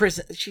shortened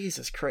prison.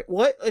 Jesus Christ.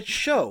 What a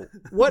show.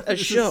 What a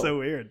show. This is so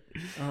weird.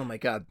 Oh, my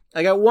God.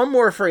 I got one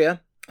more for you.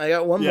 I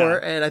got one more,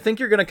 and I think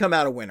you're going to come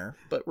out a winner,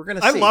 but we're going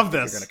to see. I love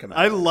this.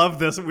 I love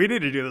this. We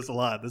need to do this a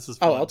lot. This is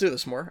fun. Oh, I'll do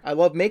this more. I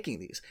love making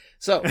these.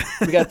 So,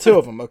 we got 2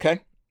 of them, okay?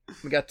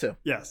 We got 2.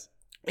 Yes.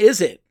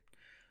 Is it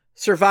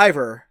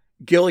Survivor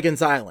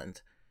Gilligan's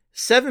Island?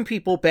 7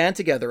 people band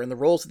together in the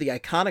roles of the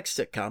iconic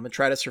sitcom and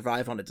try to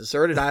survive on a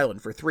deserted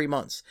island for 3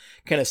 months.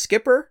 Can a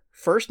skipper,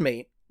 first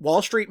mate,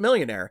 Wall Street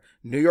millionaire,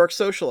 New York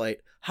socialite,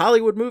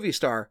 Hollywood movie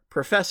star,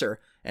 professor,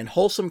 and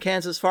wholesome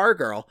Kansas farm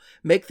girl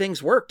make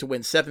things work to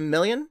win $7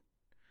 million?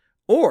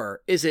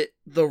 Or is it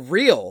the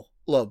real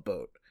Love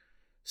Boat?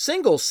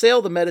 Singles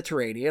sail the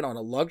Mediterranean on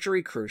a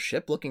luxury cruise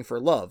ship looking for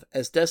love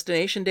as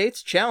destination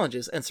dates,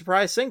 challenges, and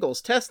surprise singles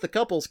test the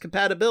couple's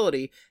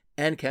compatibility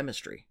and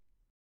chemistry.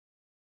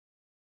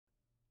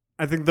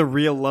 I think the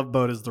real Love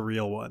Boat is the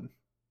real one.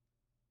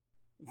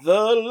 The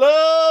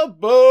Love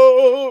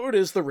Boat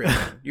is the real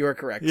one. You are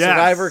correct. Yes.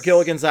 Survivor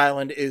Gilligan's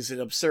Island is an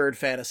absurd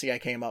fantasy I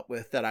came up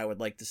with that I would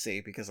like to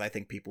see because I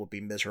think people would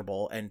be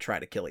miserable and try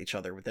to kill each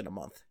other within a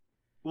month.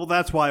 Well,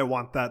 that's why I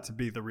want that to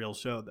be the real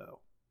show,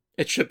 though.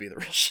 It should be the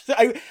real show.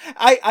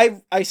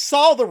 I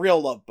saw the real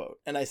Love Boat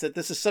and I said,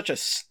 this is such a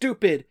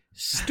stupid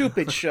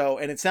show.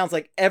 And it sounds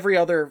like every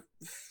other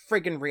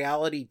friggin'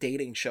 reality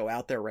dating show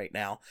out there right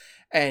now.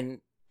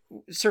 And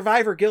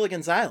Survivor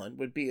Gilligan's Island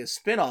would be a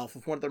spin-off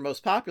of one of their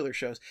most popular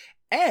shows.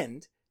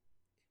 And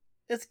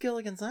it's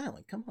Gilligan's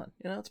Island. Come on.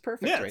 You know, it's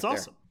perfect. Yeah, right it's there.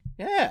 awesome.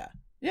 Yeah.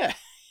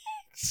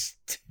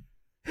 It's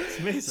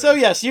amazing. So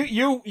yes,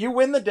 you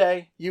win the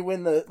day. You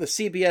win the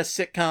CBS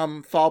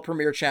sitcom fall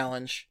premiere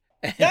challenge.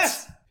 And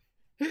yes!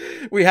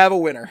 We have a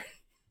winner.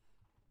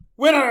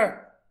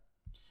 Winner!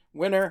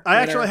 I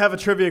actually winner. have a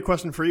trivia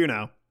question for you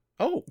now.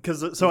 Oh.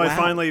 Wow.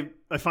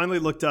 I finally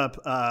looked up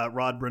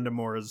Rod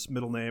Brindamore's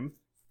middle name.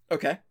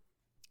 Okay.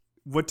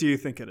 What do you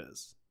think it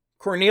is?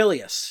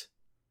 Cornelius.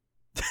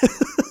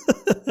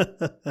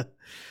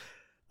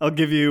 I'll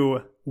give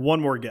you one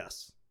more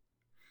guess.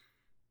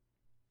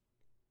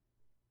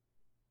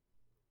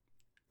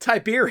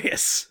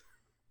 Tiberius.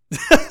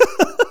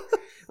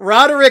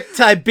 Roderick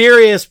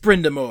Tiberius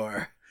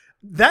Brindamore.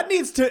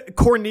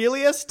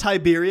 Cornelius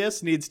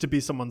Tiberius needs to be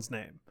someone's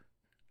name.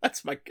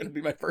 That's going to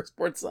be my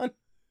firstborn son.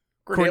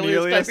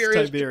 Cornelius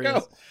Tiberius.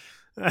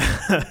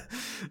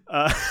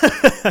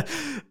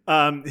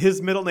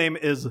 His middle name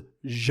is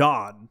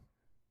Jean.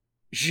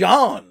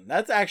 Jean.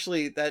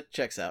 That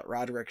checks out.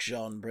 Roderick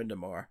Jean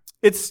Brindamore.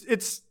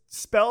 It's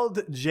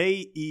spelled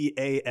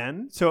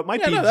Jean, so it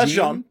might be no, that's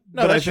Jean.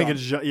 No, but that's I think Jean.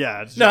 it's Jean.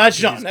 Yeah, it's no, Jean. that's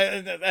Jean.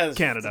 That is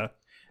Canada.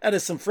 That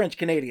is some French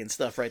Canadian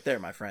stuff right there,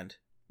 my friend.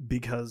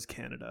 Because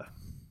Canada.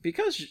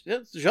 Because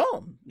it's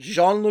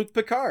Jean-Luc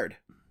Picard.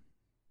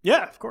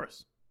 Yeah, of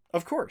course.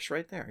 Of course,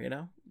 right there. You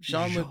know,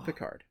 Jean-Luc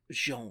Picard.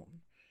 Jean.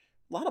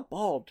 A lot of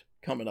bald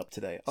coming up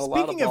today.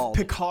 Speaking of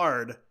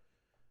Picard.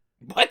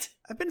 What?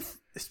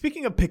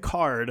 Speaking of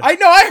Picard. I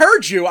know, I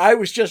heard you. I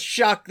was just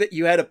shocked that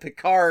you had a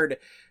Picard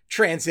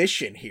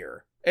transition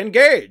here.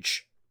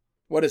 Engage.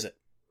 What is it?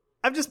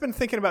 I've just been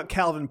thinking about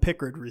Calvin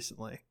Pickard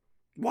recently.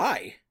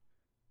 Why?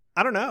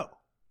 I don't know.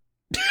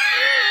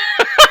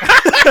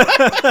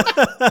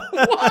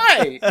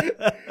 Why?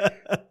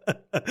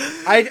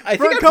 I think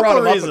for a I couple brought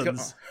of him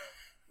reasons.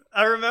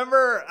 I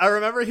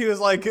remember he was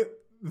like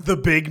the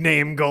big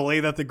name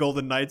goalie that the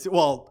Golden Knights.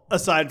 Well,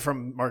 aside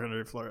from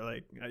Marc-Andre Fleury,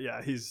 like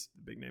yeah, he's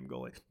the big name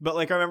goalie. But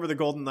like I remember the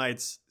Golden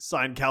Knights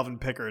signed Calvin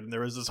Pickard, and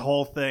there was this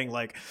whole thing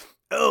like,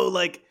 oh,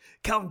 like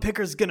Calvin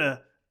Pickard's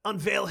gonna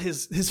unveil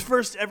his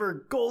first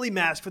ever goalie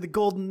mask for the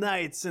Golden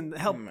Knights and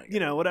help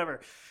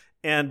whatever.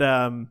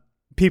 And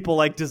people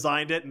like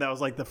designed it, and that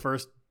was like the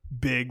first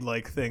big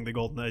like thing the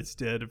Golden Knights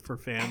did for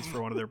fans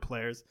for one of their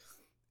players.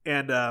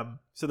 And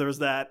so there was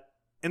that.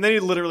 And then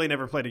he literally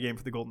never played a game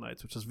for the Golden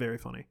Knights, which was very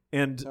funny.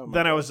 And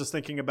then I was just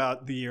thinking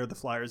about the year the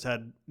Flyers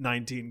had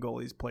 19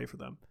 goalies play for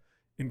them.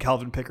 And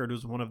Calvin Pickard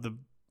was one of the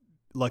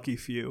lucky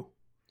few.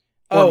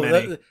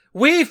 We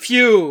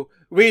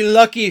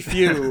lucky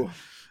few.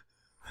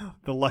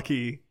 The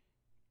lucky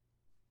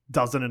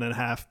dozen and a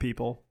half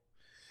people.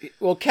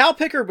 Well, Cal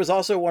Pickard was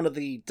also one of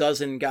the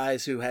dozen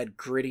guys who had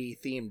gritty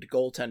themed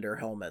goaltender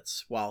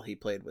helmets while he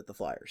played with the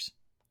Flyers.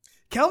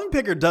 Calvin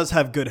Pickard does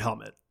have good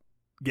helmet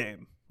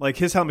game. Like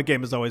his helmet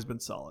game has always been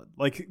solid.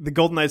 Like the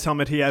Golden Knights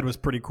helmet he had was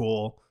pretty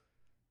cool.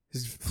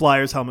 His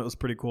Flyers helmet was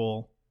pretty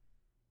cool.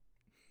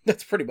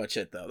 That's pretty much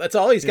it, though. That's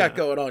all he's got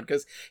going on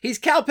because he's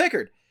Cal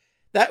Pickard.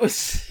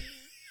 That's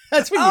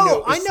when you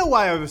know. I know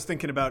why I was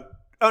thinking about.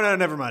 Oh no,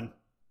 never mind.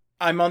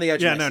 I'm on the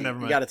edge. Yeah, of my no, seat. never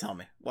mind. You got to tell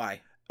me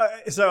why.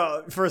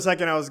 So for a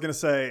second, I was gonna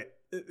say.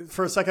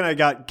 For a second, I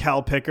got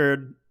Cal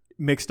Pickard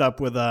mixed up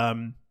with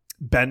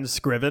Ben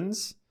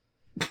Scrivens,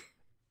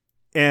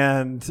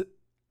 and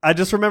I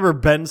just remember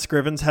Ben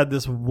Scrivens had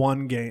this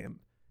one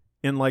game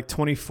in like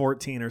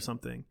 2014 or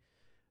something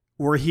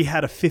where he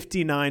had a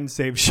 59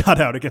 save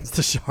shutout against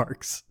the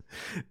Sharks.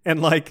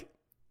 And like,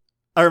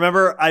 I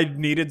remember I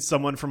needed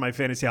someone for my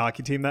fantasy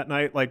hockey team that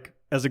night, like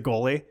as a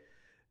goalie.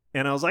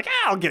 And I was like,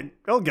 I'll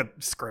get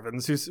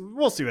Scrivens.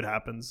 We'll see what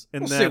happens.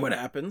 And we'll then see what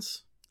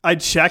happens. I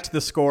checked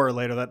the score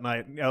later that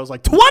night. I was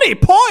like, 20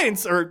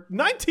 points or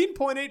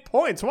 19.8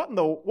 points. What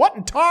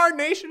in tar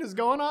nation is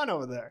going on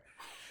over there?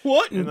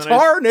 What in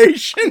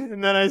tarnation?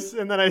 And then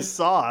I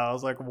saw. I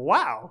was like,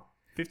 wow,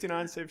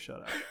 59 save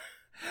shutout.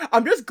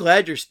 I'm just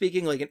glad you're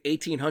speaking like an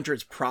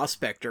 1800s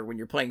prospector when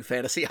you're playing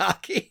fantasy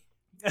hockey.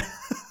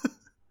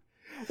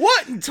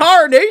 What in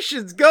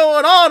tarnation's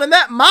going on in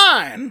that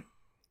mine?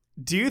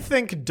 Do you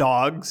think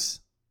dogs,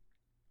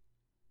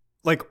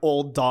 like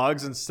old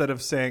dogs, instead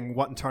of saying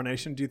what in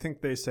tarnation, do you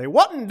think they say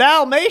what in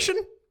Dalmatian?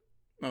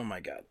 Oh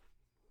my god,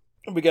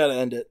 we gotta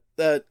end it.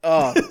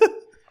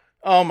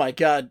 Oh my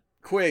god,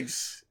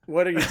 Quiggs.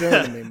 What are you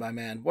doing to me, my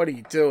man? What are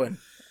you doing?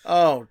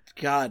 Oh,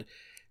 God.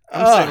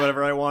 I'm saying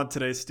whatever I want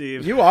today,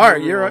 Steve. You are.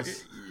 No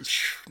rules.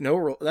 No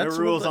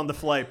rules on the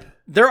Flype.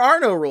 There are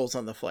no rules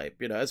on the Flype.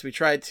 You know, as we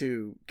tried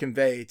to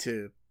convey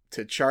to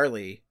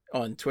Charlie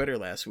on Twitter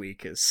last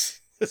week, this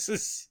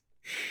is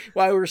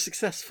why we're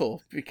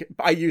successful.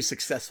 I use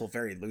successful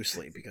very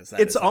loosely because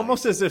it's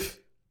almost as if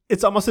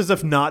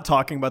not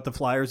talking about the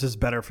Flyers is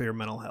better for your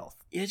mental health.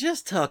 You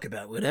just talk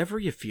about whatever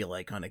you feel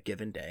like on a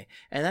given day.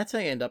 And that's how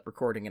you end up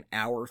recording an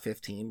hour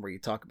 15 where you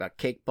talk about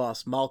Cake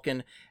Boss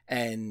Malkin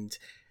and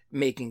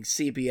making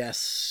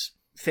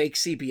fake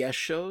CBS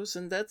shows.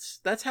 And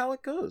that's how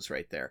it goes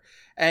right there.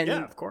 And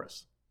yeah, of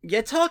course.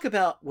 You talk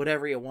about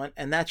whatever you want,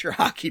 and that's your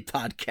hockey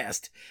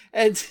podcast.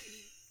 And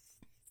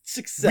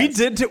success.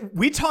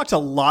 We talked a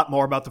lot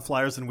more about the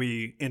Flyers than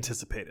we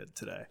anticipated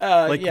today.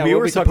 We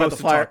were supposed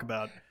to talk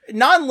about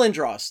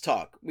non-Lindros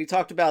talk. We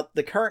talked about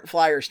the current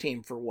Flyers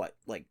team for what,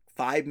 like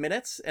 5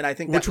 minutes, and I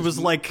think which was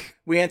like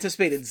we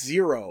anticipated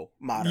 0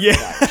 modern.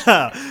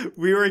 Yeah,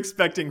 we were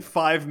expecting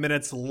 5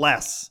 minutes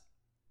less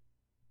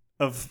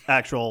of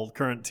actual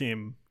current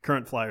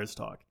Flyers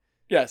talk.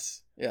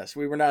 Yes,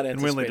 we were not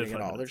anticipating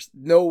at all. There's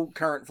no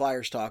current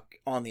Flyers talk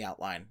on the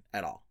outline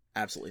at all.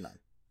 Absolutely none.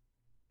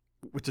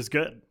 Which is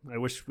good. I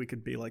wish we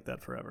could be like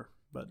that forever,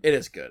 but it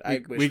is good.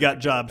 We got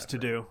jobs to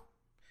do.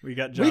 We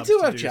got jobs. We do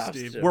have to do, jobs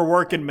Steve. to do. We're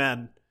working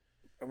men.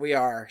 We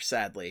are,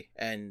 sadly,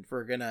 and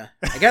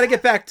I got to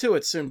get back to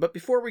it soon. But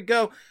before we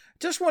go,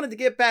 just wanted to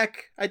get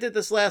back. I did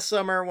this last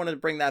summer. Wanted to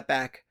bring that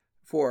back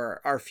for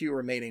our few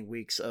remaining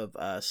weeks of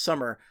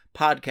summer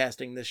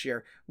podcasting this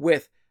year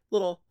with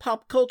little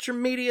pop culture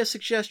media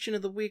suggestion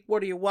of the week.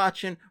 What are you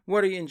watching?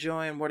 What are you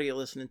enjoying? What are you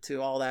listening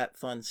to? All that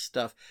fun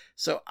stuff.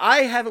 So I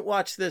haven't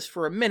watched this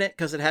for a minute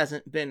because it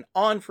hasn't been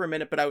on for a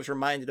minute, but I was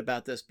reminded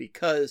about this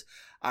because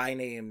I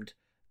named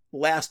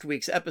last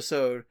week's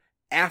episode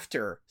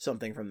after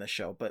something from the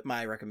show. But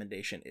my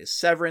recommendation is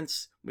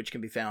Severance, which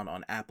can be found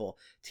on Apple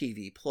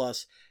TV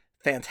Plus.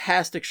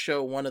 fantastic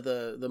show, one of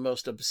the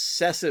most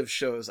obsessive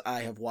shows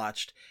I have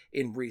watched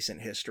in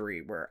recent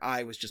history, where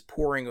I was just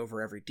poring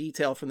over every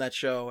detail from that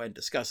show and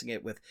discussing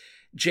it with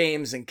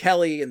James and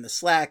Kelly in the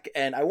Slack,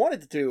 and I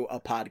wanted to do a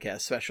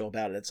podcast special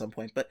about it at some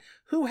point, but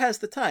who has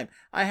the time?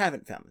 I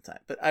haven't found the time,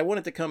 but I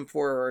wanted to come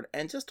forward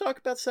and just talk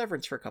about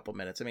Severance for a couple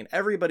minutes. I mean,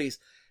 everybody's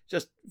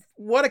just,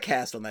 what a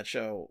cast on that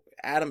show.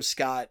 Adam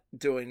Scott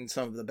doing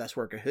some of the best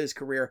work of his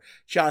career.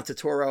 John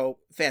Turturro,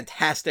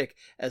 fantastic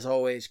as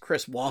always.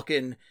 Chris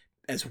Walken,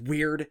 as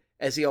weird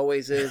as he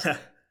always is.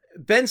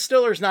 Ben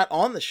Stiller's not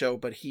on the show,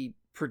 but he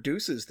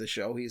produces the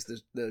show. He's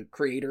the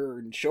creator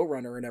and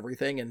showrunner and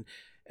everything, and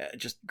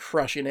just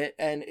crushing it.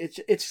 And it's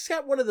just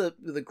got one of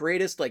the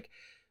greatest, like,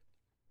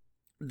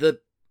 the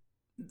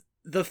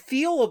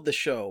feel of the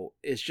show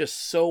is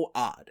just so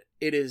odd.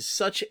 It is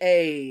such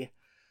a,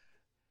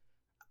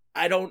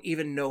 I don't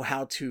even know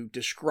how to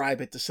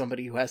describe it to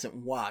somebody who hasn't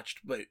watched,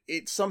 but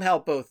it's somehow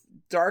both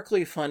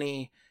darkly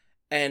funny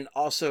and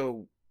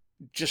also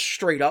just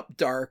straight up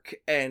dark,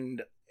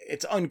 and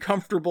it's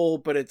uncomfortable,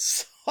 but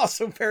it's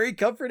also very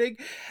comforting.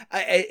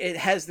 It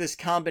has this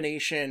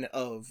combination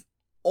of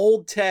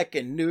old tech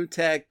and new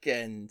tech,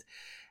 and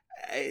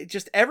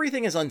just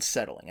everything is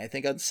unsettling. I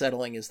think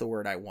unsettling is the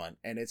word I want.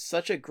 And it's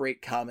such a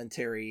great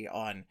commentary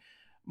on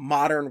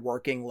modern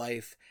working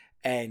life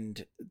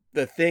and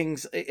the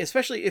things,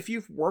 especially if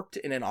you've worked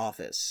in an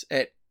office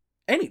at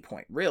any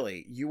point,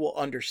 really, you will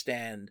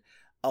understand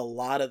a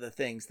lot of the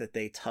things that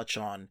they touch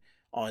on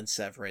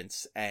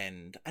Severance.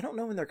 And I don't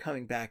know when they're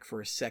coming back for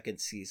a second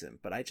season,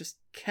 but I just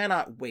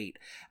cannot wait.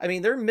 I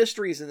mean, there are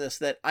mysteries in this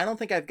that I don't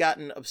think I've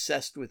gotten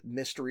obsessed with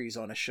mysteries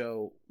on a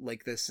show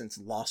like this since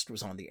Lost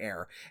was on the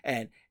air.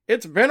 And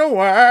it's been a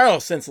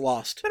while since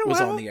Lost was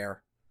on the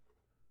air.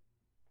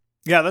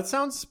 Yeah, that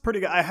sounds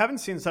pretty good. I haven't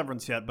seen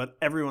Severance yet, but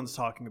everyone's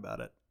talking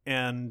about it.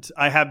 And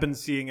I have been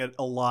seeing it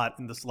a lot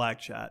in the Slack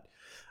chat.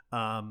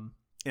 And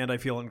I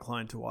feel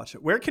inclined to watch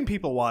it. Where can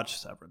people watch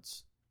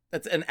Severance?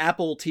 That's an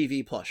Apple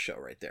TV Plus show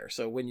right there.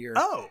 So when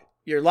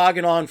you're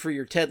logging on for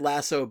your Ted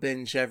Lasso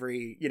binge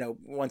every,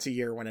 once a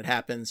year when it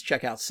happens,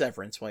 check out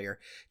Severance while you're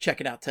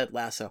checking out Ted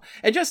Lasso.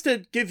 And just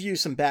to give you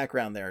some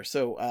background there.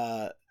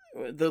 So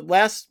the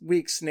last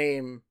week's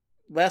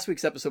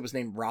episode was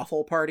named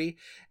Raffle Party,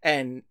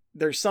 and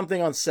there's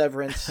something on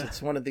Severance.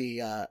 It's one of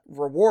the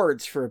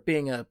rewards for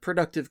being a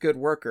productive, good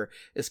worker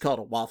is called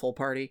a waffle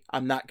party.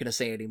 I'm not going to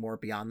say any more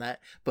beyond that,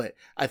 but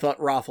I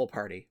thought Raffle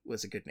Party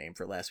was a good name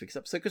for last week's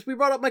episode because we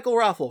brought up Michael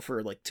Raffle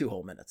for like 2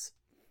 whole minutes.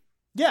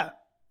 Yeah,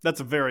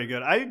 that's a very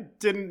good.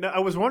 I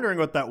was wondering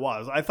what that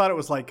was. I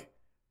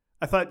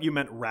thought you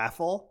meant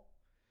raffle.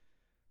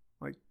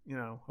 Like,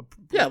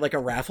 like a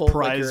raffle.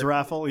 Prize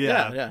raffle.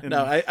 Yeah.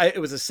 No,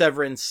 it was a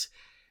Severance.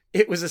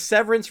 It was a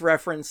Severance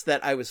reference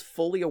that I was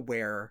fully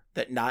aware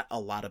that not a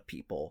lot of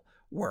people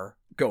were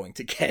going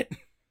to get.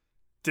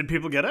 Did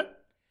people get it?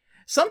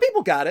 Some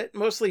people got it,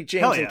 mostly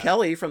James and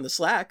Kelly from the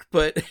Slack,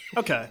 but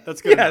okay,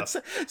 that's good enough.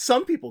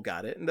 Some people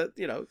got it, and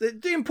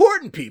the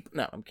important people.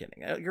 No, I'm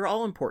kidding. You're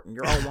all important.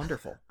 You're all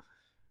wonderful.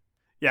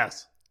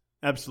 Yes,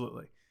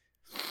 absolutely.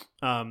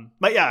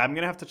 But yeah, I'm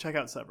gonna have to check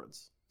out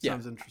Severance.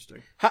 Sounds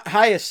interesting.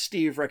 Highest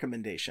Steve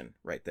recommendation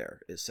right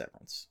there is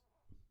Severance.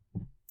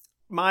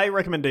 My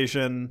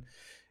recommendation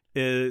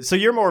is, so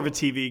you're more of a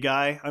TV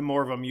guy. I'm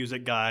more of a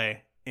music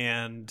guy.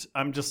 And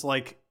I'm just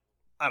like,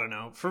 I don't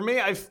know. For me,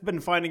 I've been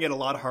finding it a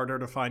lot harder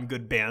to find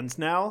good bands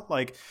now.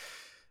 Like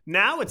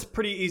now it's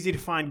pretty easy to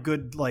find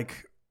good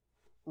like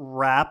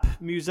rap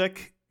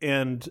music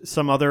and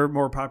some other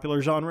more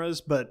popular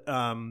genres. But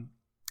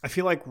I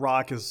feel like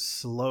rock is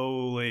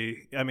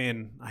slowly, I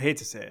hate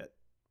to say it,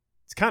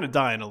 it's kind of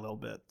dying a little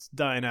bit. It's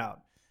dying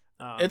out.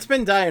 It's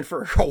been dying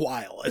for a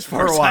while, as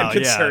far as I'm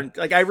concerned.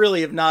 Yeah. Like, I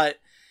really have not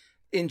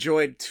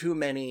enjoyed too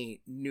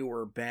many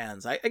newer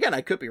bands. I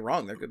could be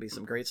wrong. There could be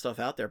some great stuff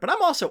out there. But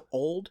I'm also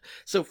old.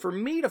 So for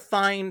me to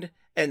find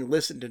and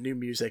listen to new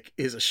music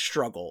is a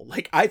struggle.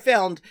 Like, I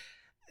found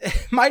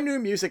my new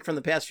music from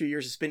the past few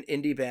years has been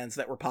indie bands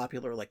that were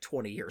popular like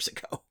 20 years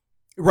ago.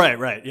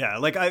 Right. Yeah.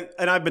 Like,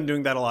 I've been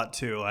doing that a lot,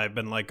 too. I've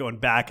been, like, going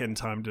back in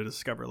time to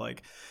discover,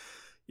 like,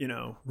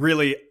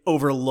 really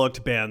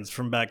overlooked bands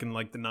from back in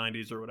like the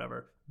 90s or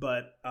whatever.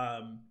 But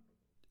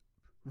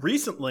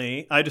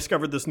recently I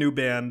discovered this new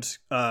band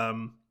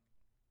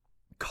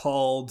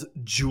called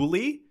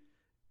Julie,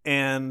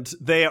 and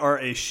they are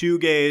a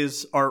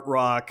shoegaze, art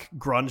rock,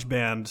 grunge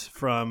band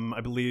from,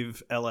 I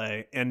believe,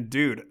 LA. And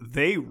dude,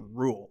 they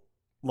rule.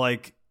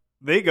 Like,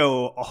 they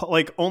go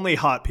like only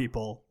hot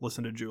people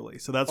listen to Julie.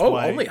 So that's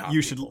why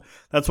you should.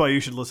 That's why you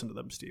should listen to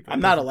them, Steve. I'm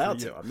not allowed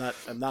to.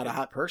 I'm not a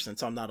hot person,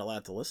 so I'm not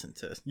allowed to listen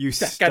to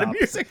that kind of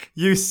music.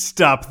 You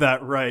stop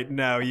that right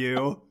now,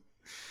 you.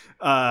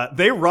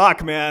 They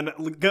rock, man.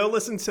 Go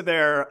listen to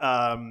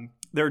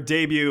their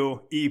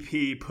debut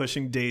EP,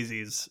 Pushing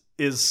Daisies,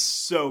 is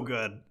so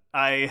good.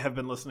 I have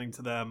been listening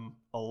to them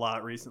a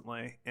lot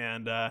recently,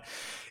 and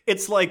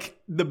it's like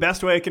the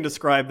best way I can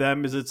describe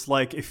them is it's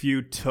like if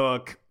you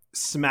took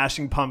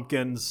Smashing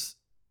Pumpkins,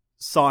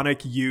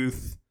 Sonic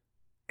Youth,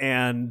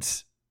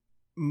 and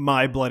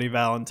My Bloody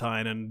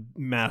Valentine and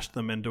mashed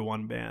them into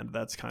one band.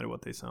 That's kind of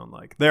what they sound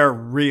like. They're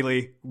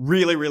really,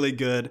 really, really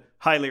good.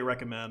 Highly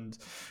recommend.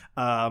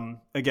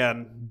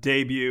 Again,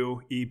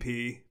 debut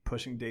EP,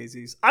 Pushing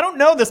Daisies. I don't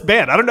know this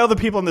band. I don't know the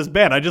people in this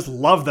band. I just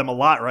love them a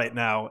lot right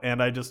now,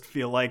 and I just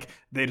feel like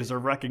they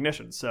deserve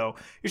recognition. So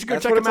you should go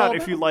check them out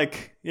if you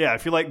like. Yeah,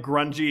 if you like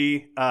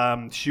grungy,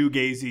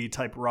 shoegazy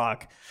type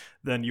rock,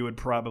 then you would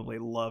probably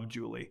love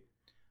Julie.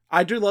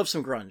 I do love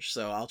some grunge,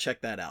 so I'll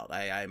check that out.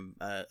 I'm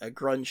a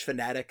grunge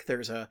fanatic.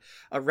 There's a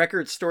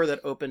record store that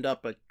opened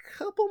up a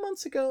couple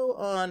months ago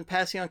on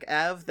Passyunk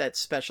Ave that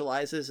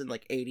specializes in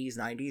like 80s,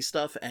 90s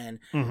stuff, and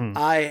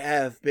I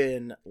have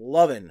been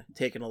loving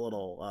taking a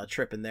little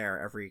trip in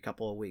there every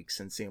couple of weeks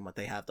and seeing what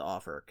they have to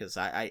offer, because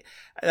I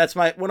that's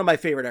one of my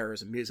favorite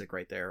eras of music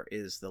right there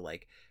is the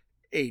like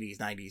 80s,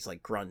 90s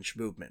like grunge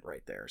movement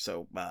right there.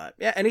 So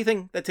yeah,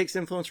 anything that takes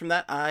influence from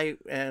that, I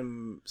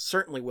am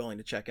certainly willing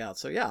to check out.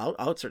 So yeah,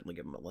 I'll certainly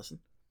give them a listen.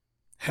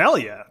 Hell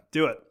yeah,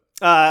 do it.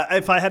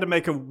 If I had to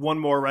make one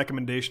more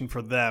recommendation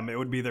for them, it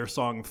would be their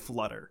song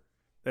Flutter.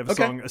 They have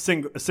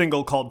a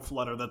single called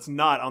Flutter that's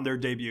not on their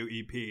debut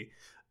EP,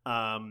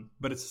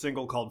 but it's a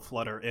single called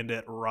Flutter, and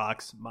it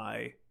rocks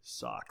my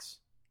socks.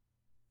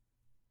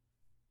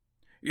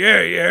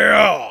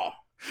 Yeah.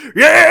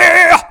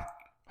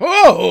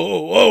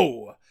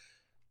 Oh,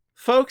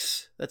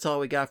 folks, that's all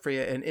we got for you,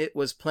 and it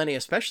was plenty,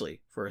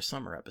 especially for a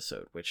summer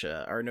episode, which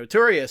are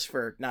notorious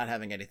for not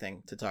having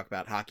anything to talk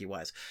about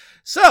hockey-wise.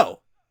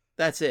 So,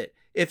 that's it.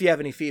 If you have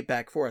any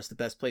feedback for us, the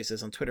best place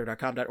is on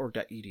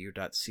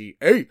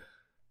twitter.com.org.edu.ca.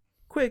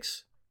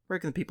 Quigs, where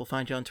can the people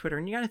find you on Twitter,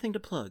 and you got anything to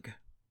plug?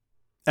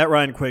 At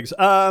Ryan Quiggs.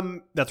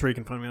 That's where you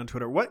can find me on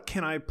Twitter. What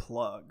can I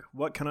plug?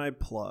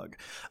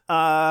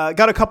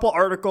 Got a couple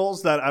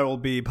articles that I will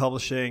be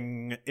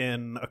publishing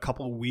in a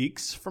couple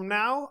weeks from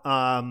now.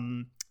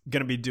 Going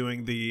to be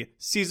doing the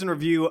season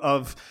review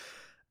of,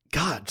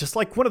 just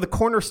like one of the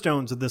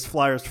cornerstones of this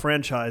Flyers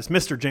franchise,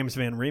 Mr. James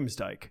Van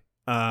Riemsdyk.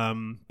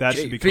 That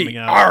should be coming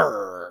out.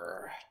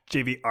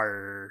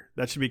 JVR.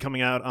 That should be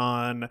coming out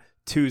on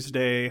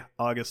Tuesday,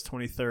 August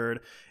 23rd.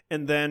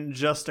 And then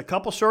just a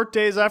couple short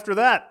days after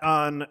that,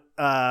 on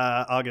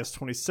August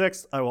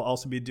 26th, I will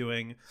also be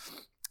doing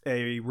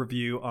a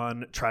review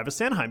on Travis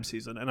Sanheim's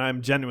season. And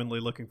I'm genuinely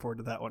looking forward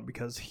to that one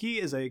because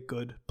he is a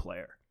good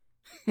player.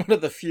 One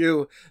of the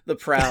few, the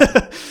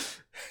proud.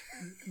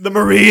 The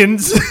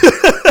Marines.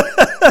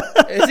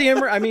 Is he?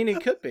 I mean, he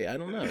could be. I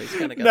don't know. He's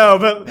kind of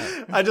but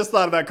I just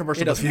thought of that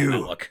commercial. The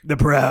few, the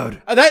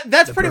proud.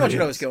 That's pretty much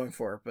what I was going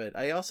for. But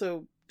I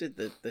also did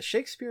the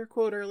Shakespeare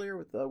quote earlier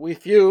with the "we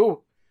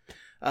few."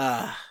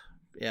 Yeah,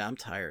 I'm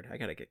tired. I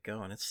gotta get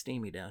going. It's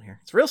steamy down here.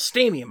 It's real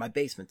steamy in my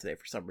basement today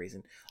for some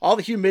reason. All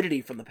the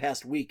humidity from the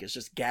past week is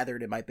just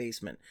gathered in my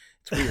basement.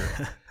 It's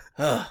weird.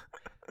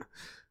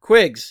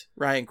 Quiggs,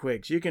 Ryan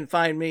Quiggs. You can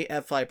find me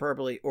at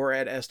Flyperbole or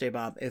at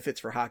Esteban if it's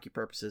for hockey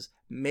purposes.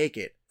 Make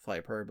it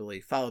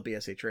Flyperbole. Follow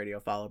BSH Radio.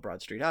 Follow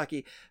Broad Street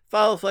Hockey.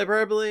 Follow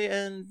Flyperbole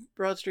and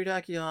Broad Street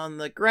Hockey on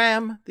the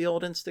gram, the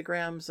old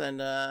Instagrams.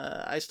 And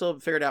I still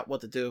haven't figured out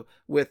what to do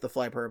with the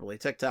Flyperbole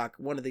TikTok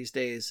one of these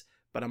days.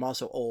 But I'm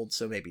also old,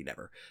 so maybe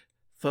never.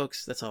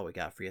 Folks, that's all we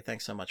got for you.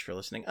 Thanks so much for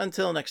listening.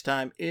 Until next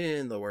time,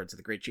 in the words of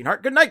the great Gene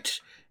Hart, good night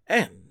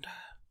and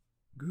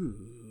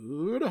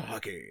good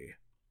hockey.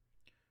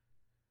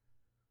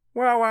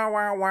 Wow, wow,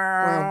 wow,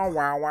 wow,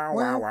 wow, wow, wow,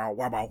 wow,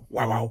 wow,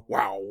 wow, wow,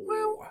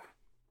 wow.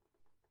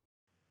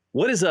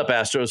 What is up,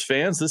 Astros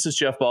fans? This is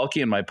Jeff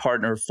Balke and my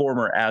partner,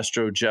 former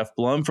Astro Jeff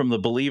Blum from the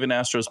Believe in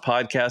Astros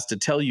podcast to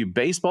tell you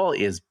baseball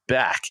is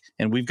back,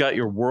 and we've got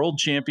your world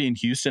champion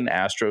Houston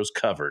Astros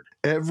covered.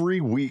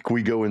 Every week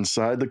we go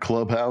inside the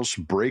clubhouse,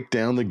 break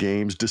down the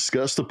games,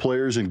 discuss the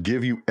players, and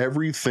give you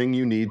everything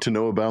you need to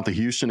know about the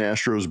Houston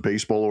Astros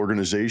baseball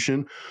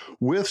organization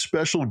with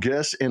special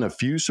guests and a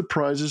few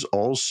surprises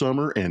all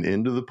summer and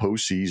into the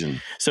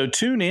postseason. So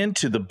tune in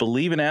to the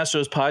Believe in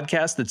Astros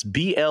podcast. That's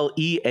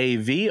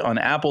BLEAV on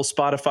Apple,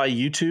 Spotify,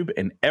 YouTube,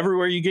 and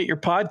everywhere you get your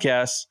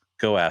podcasts.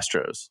 Go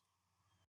Astros.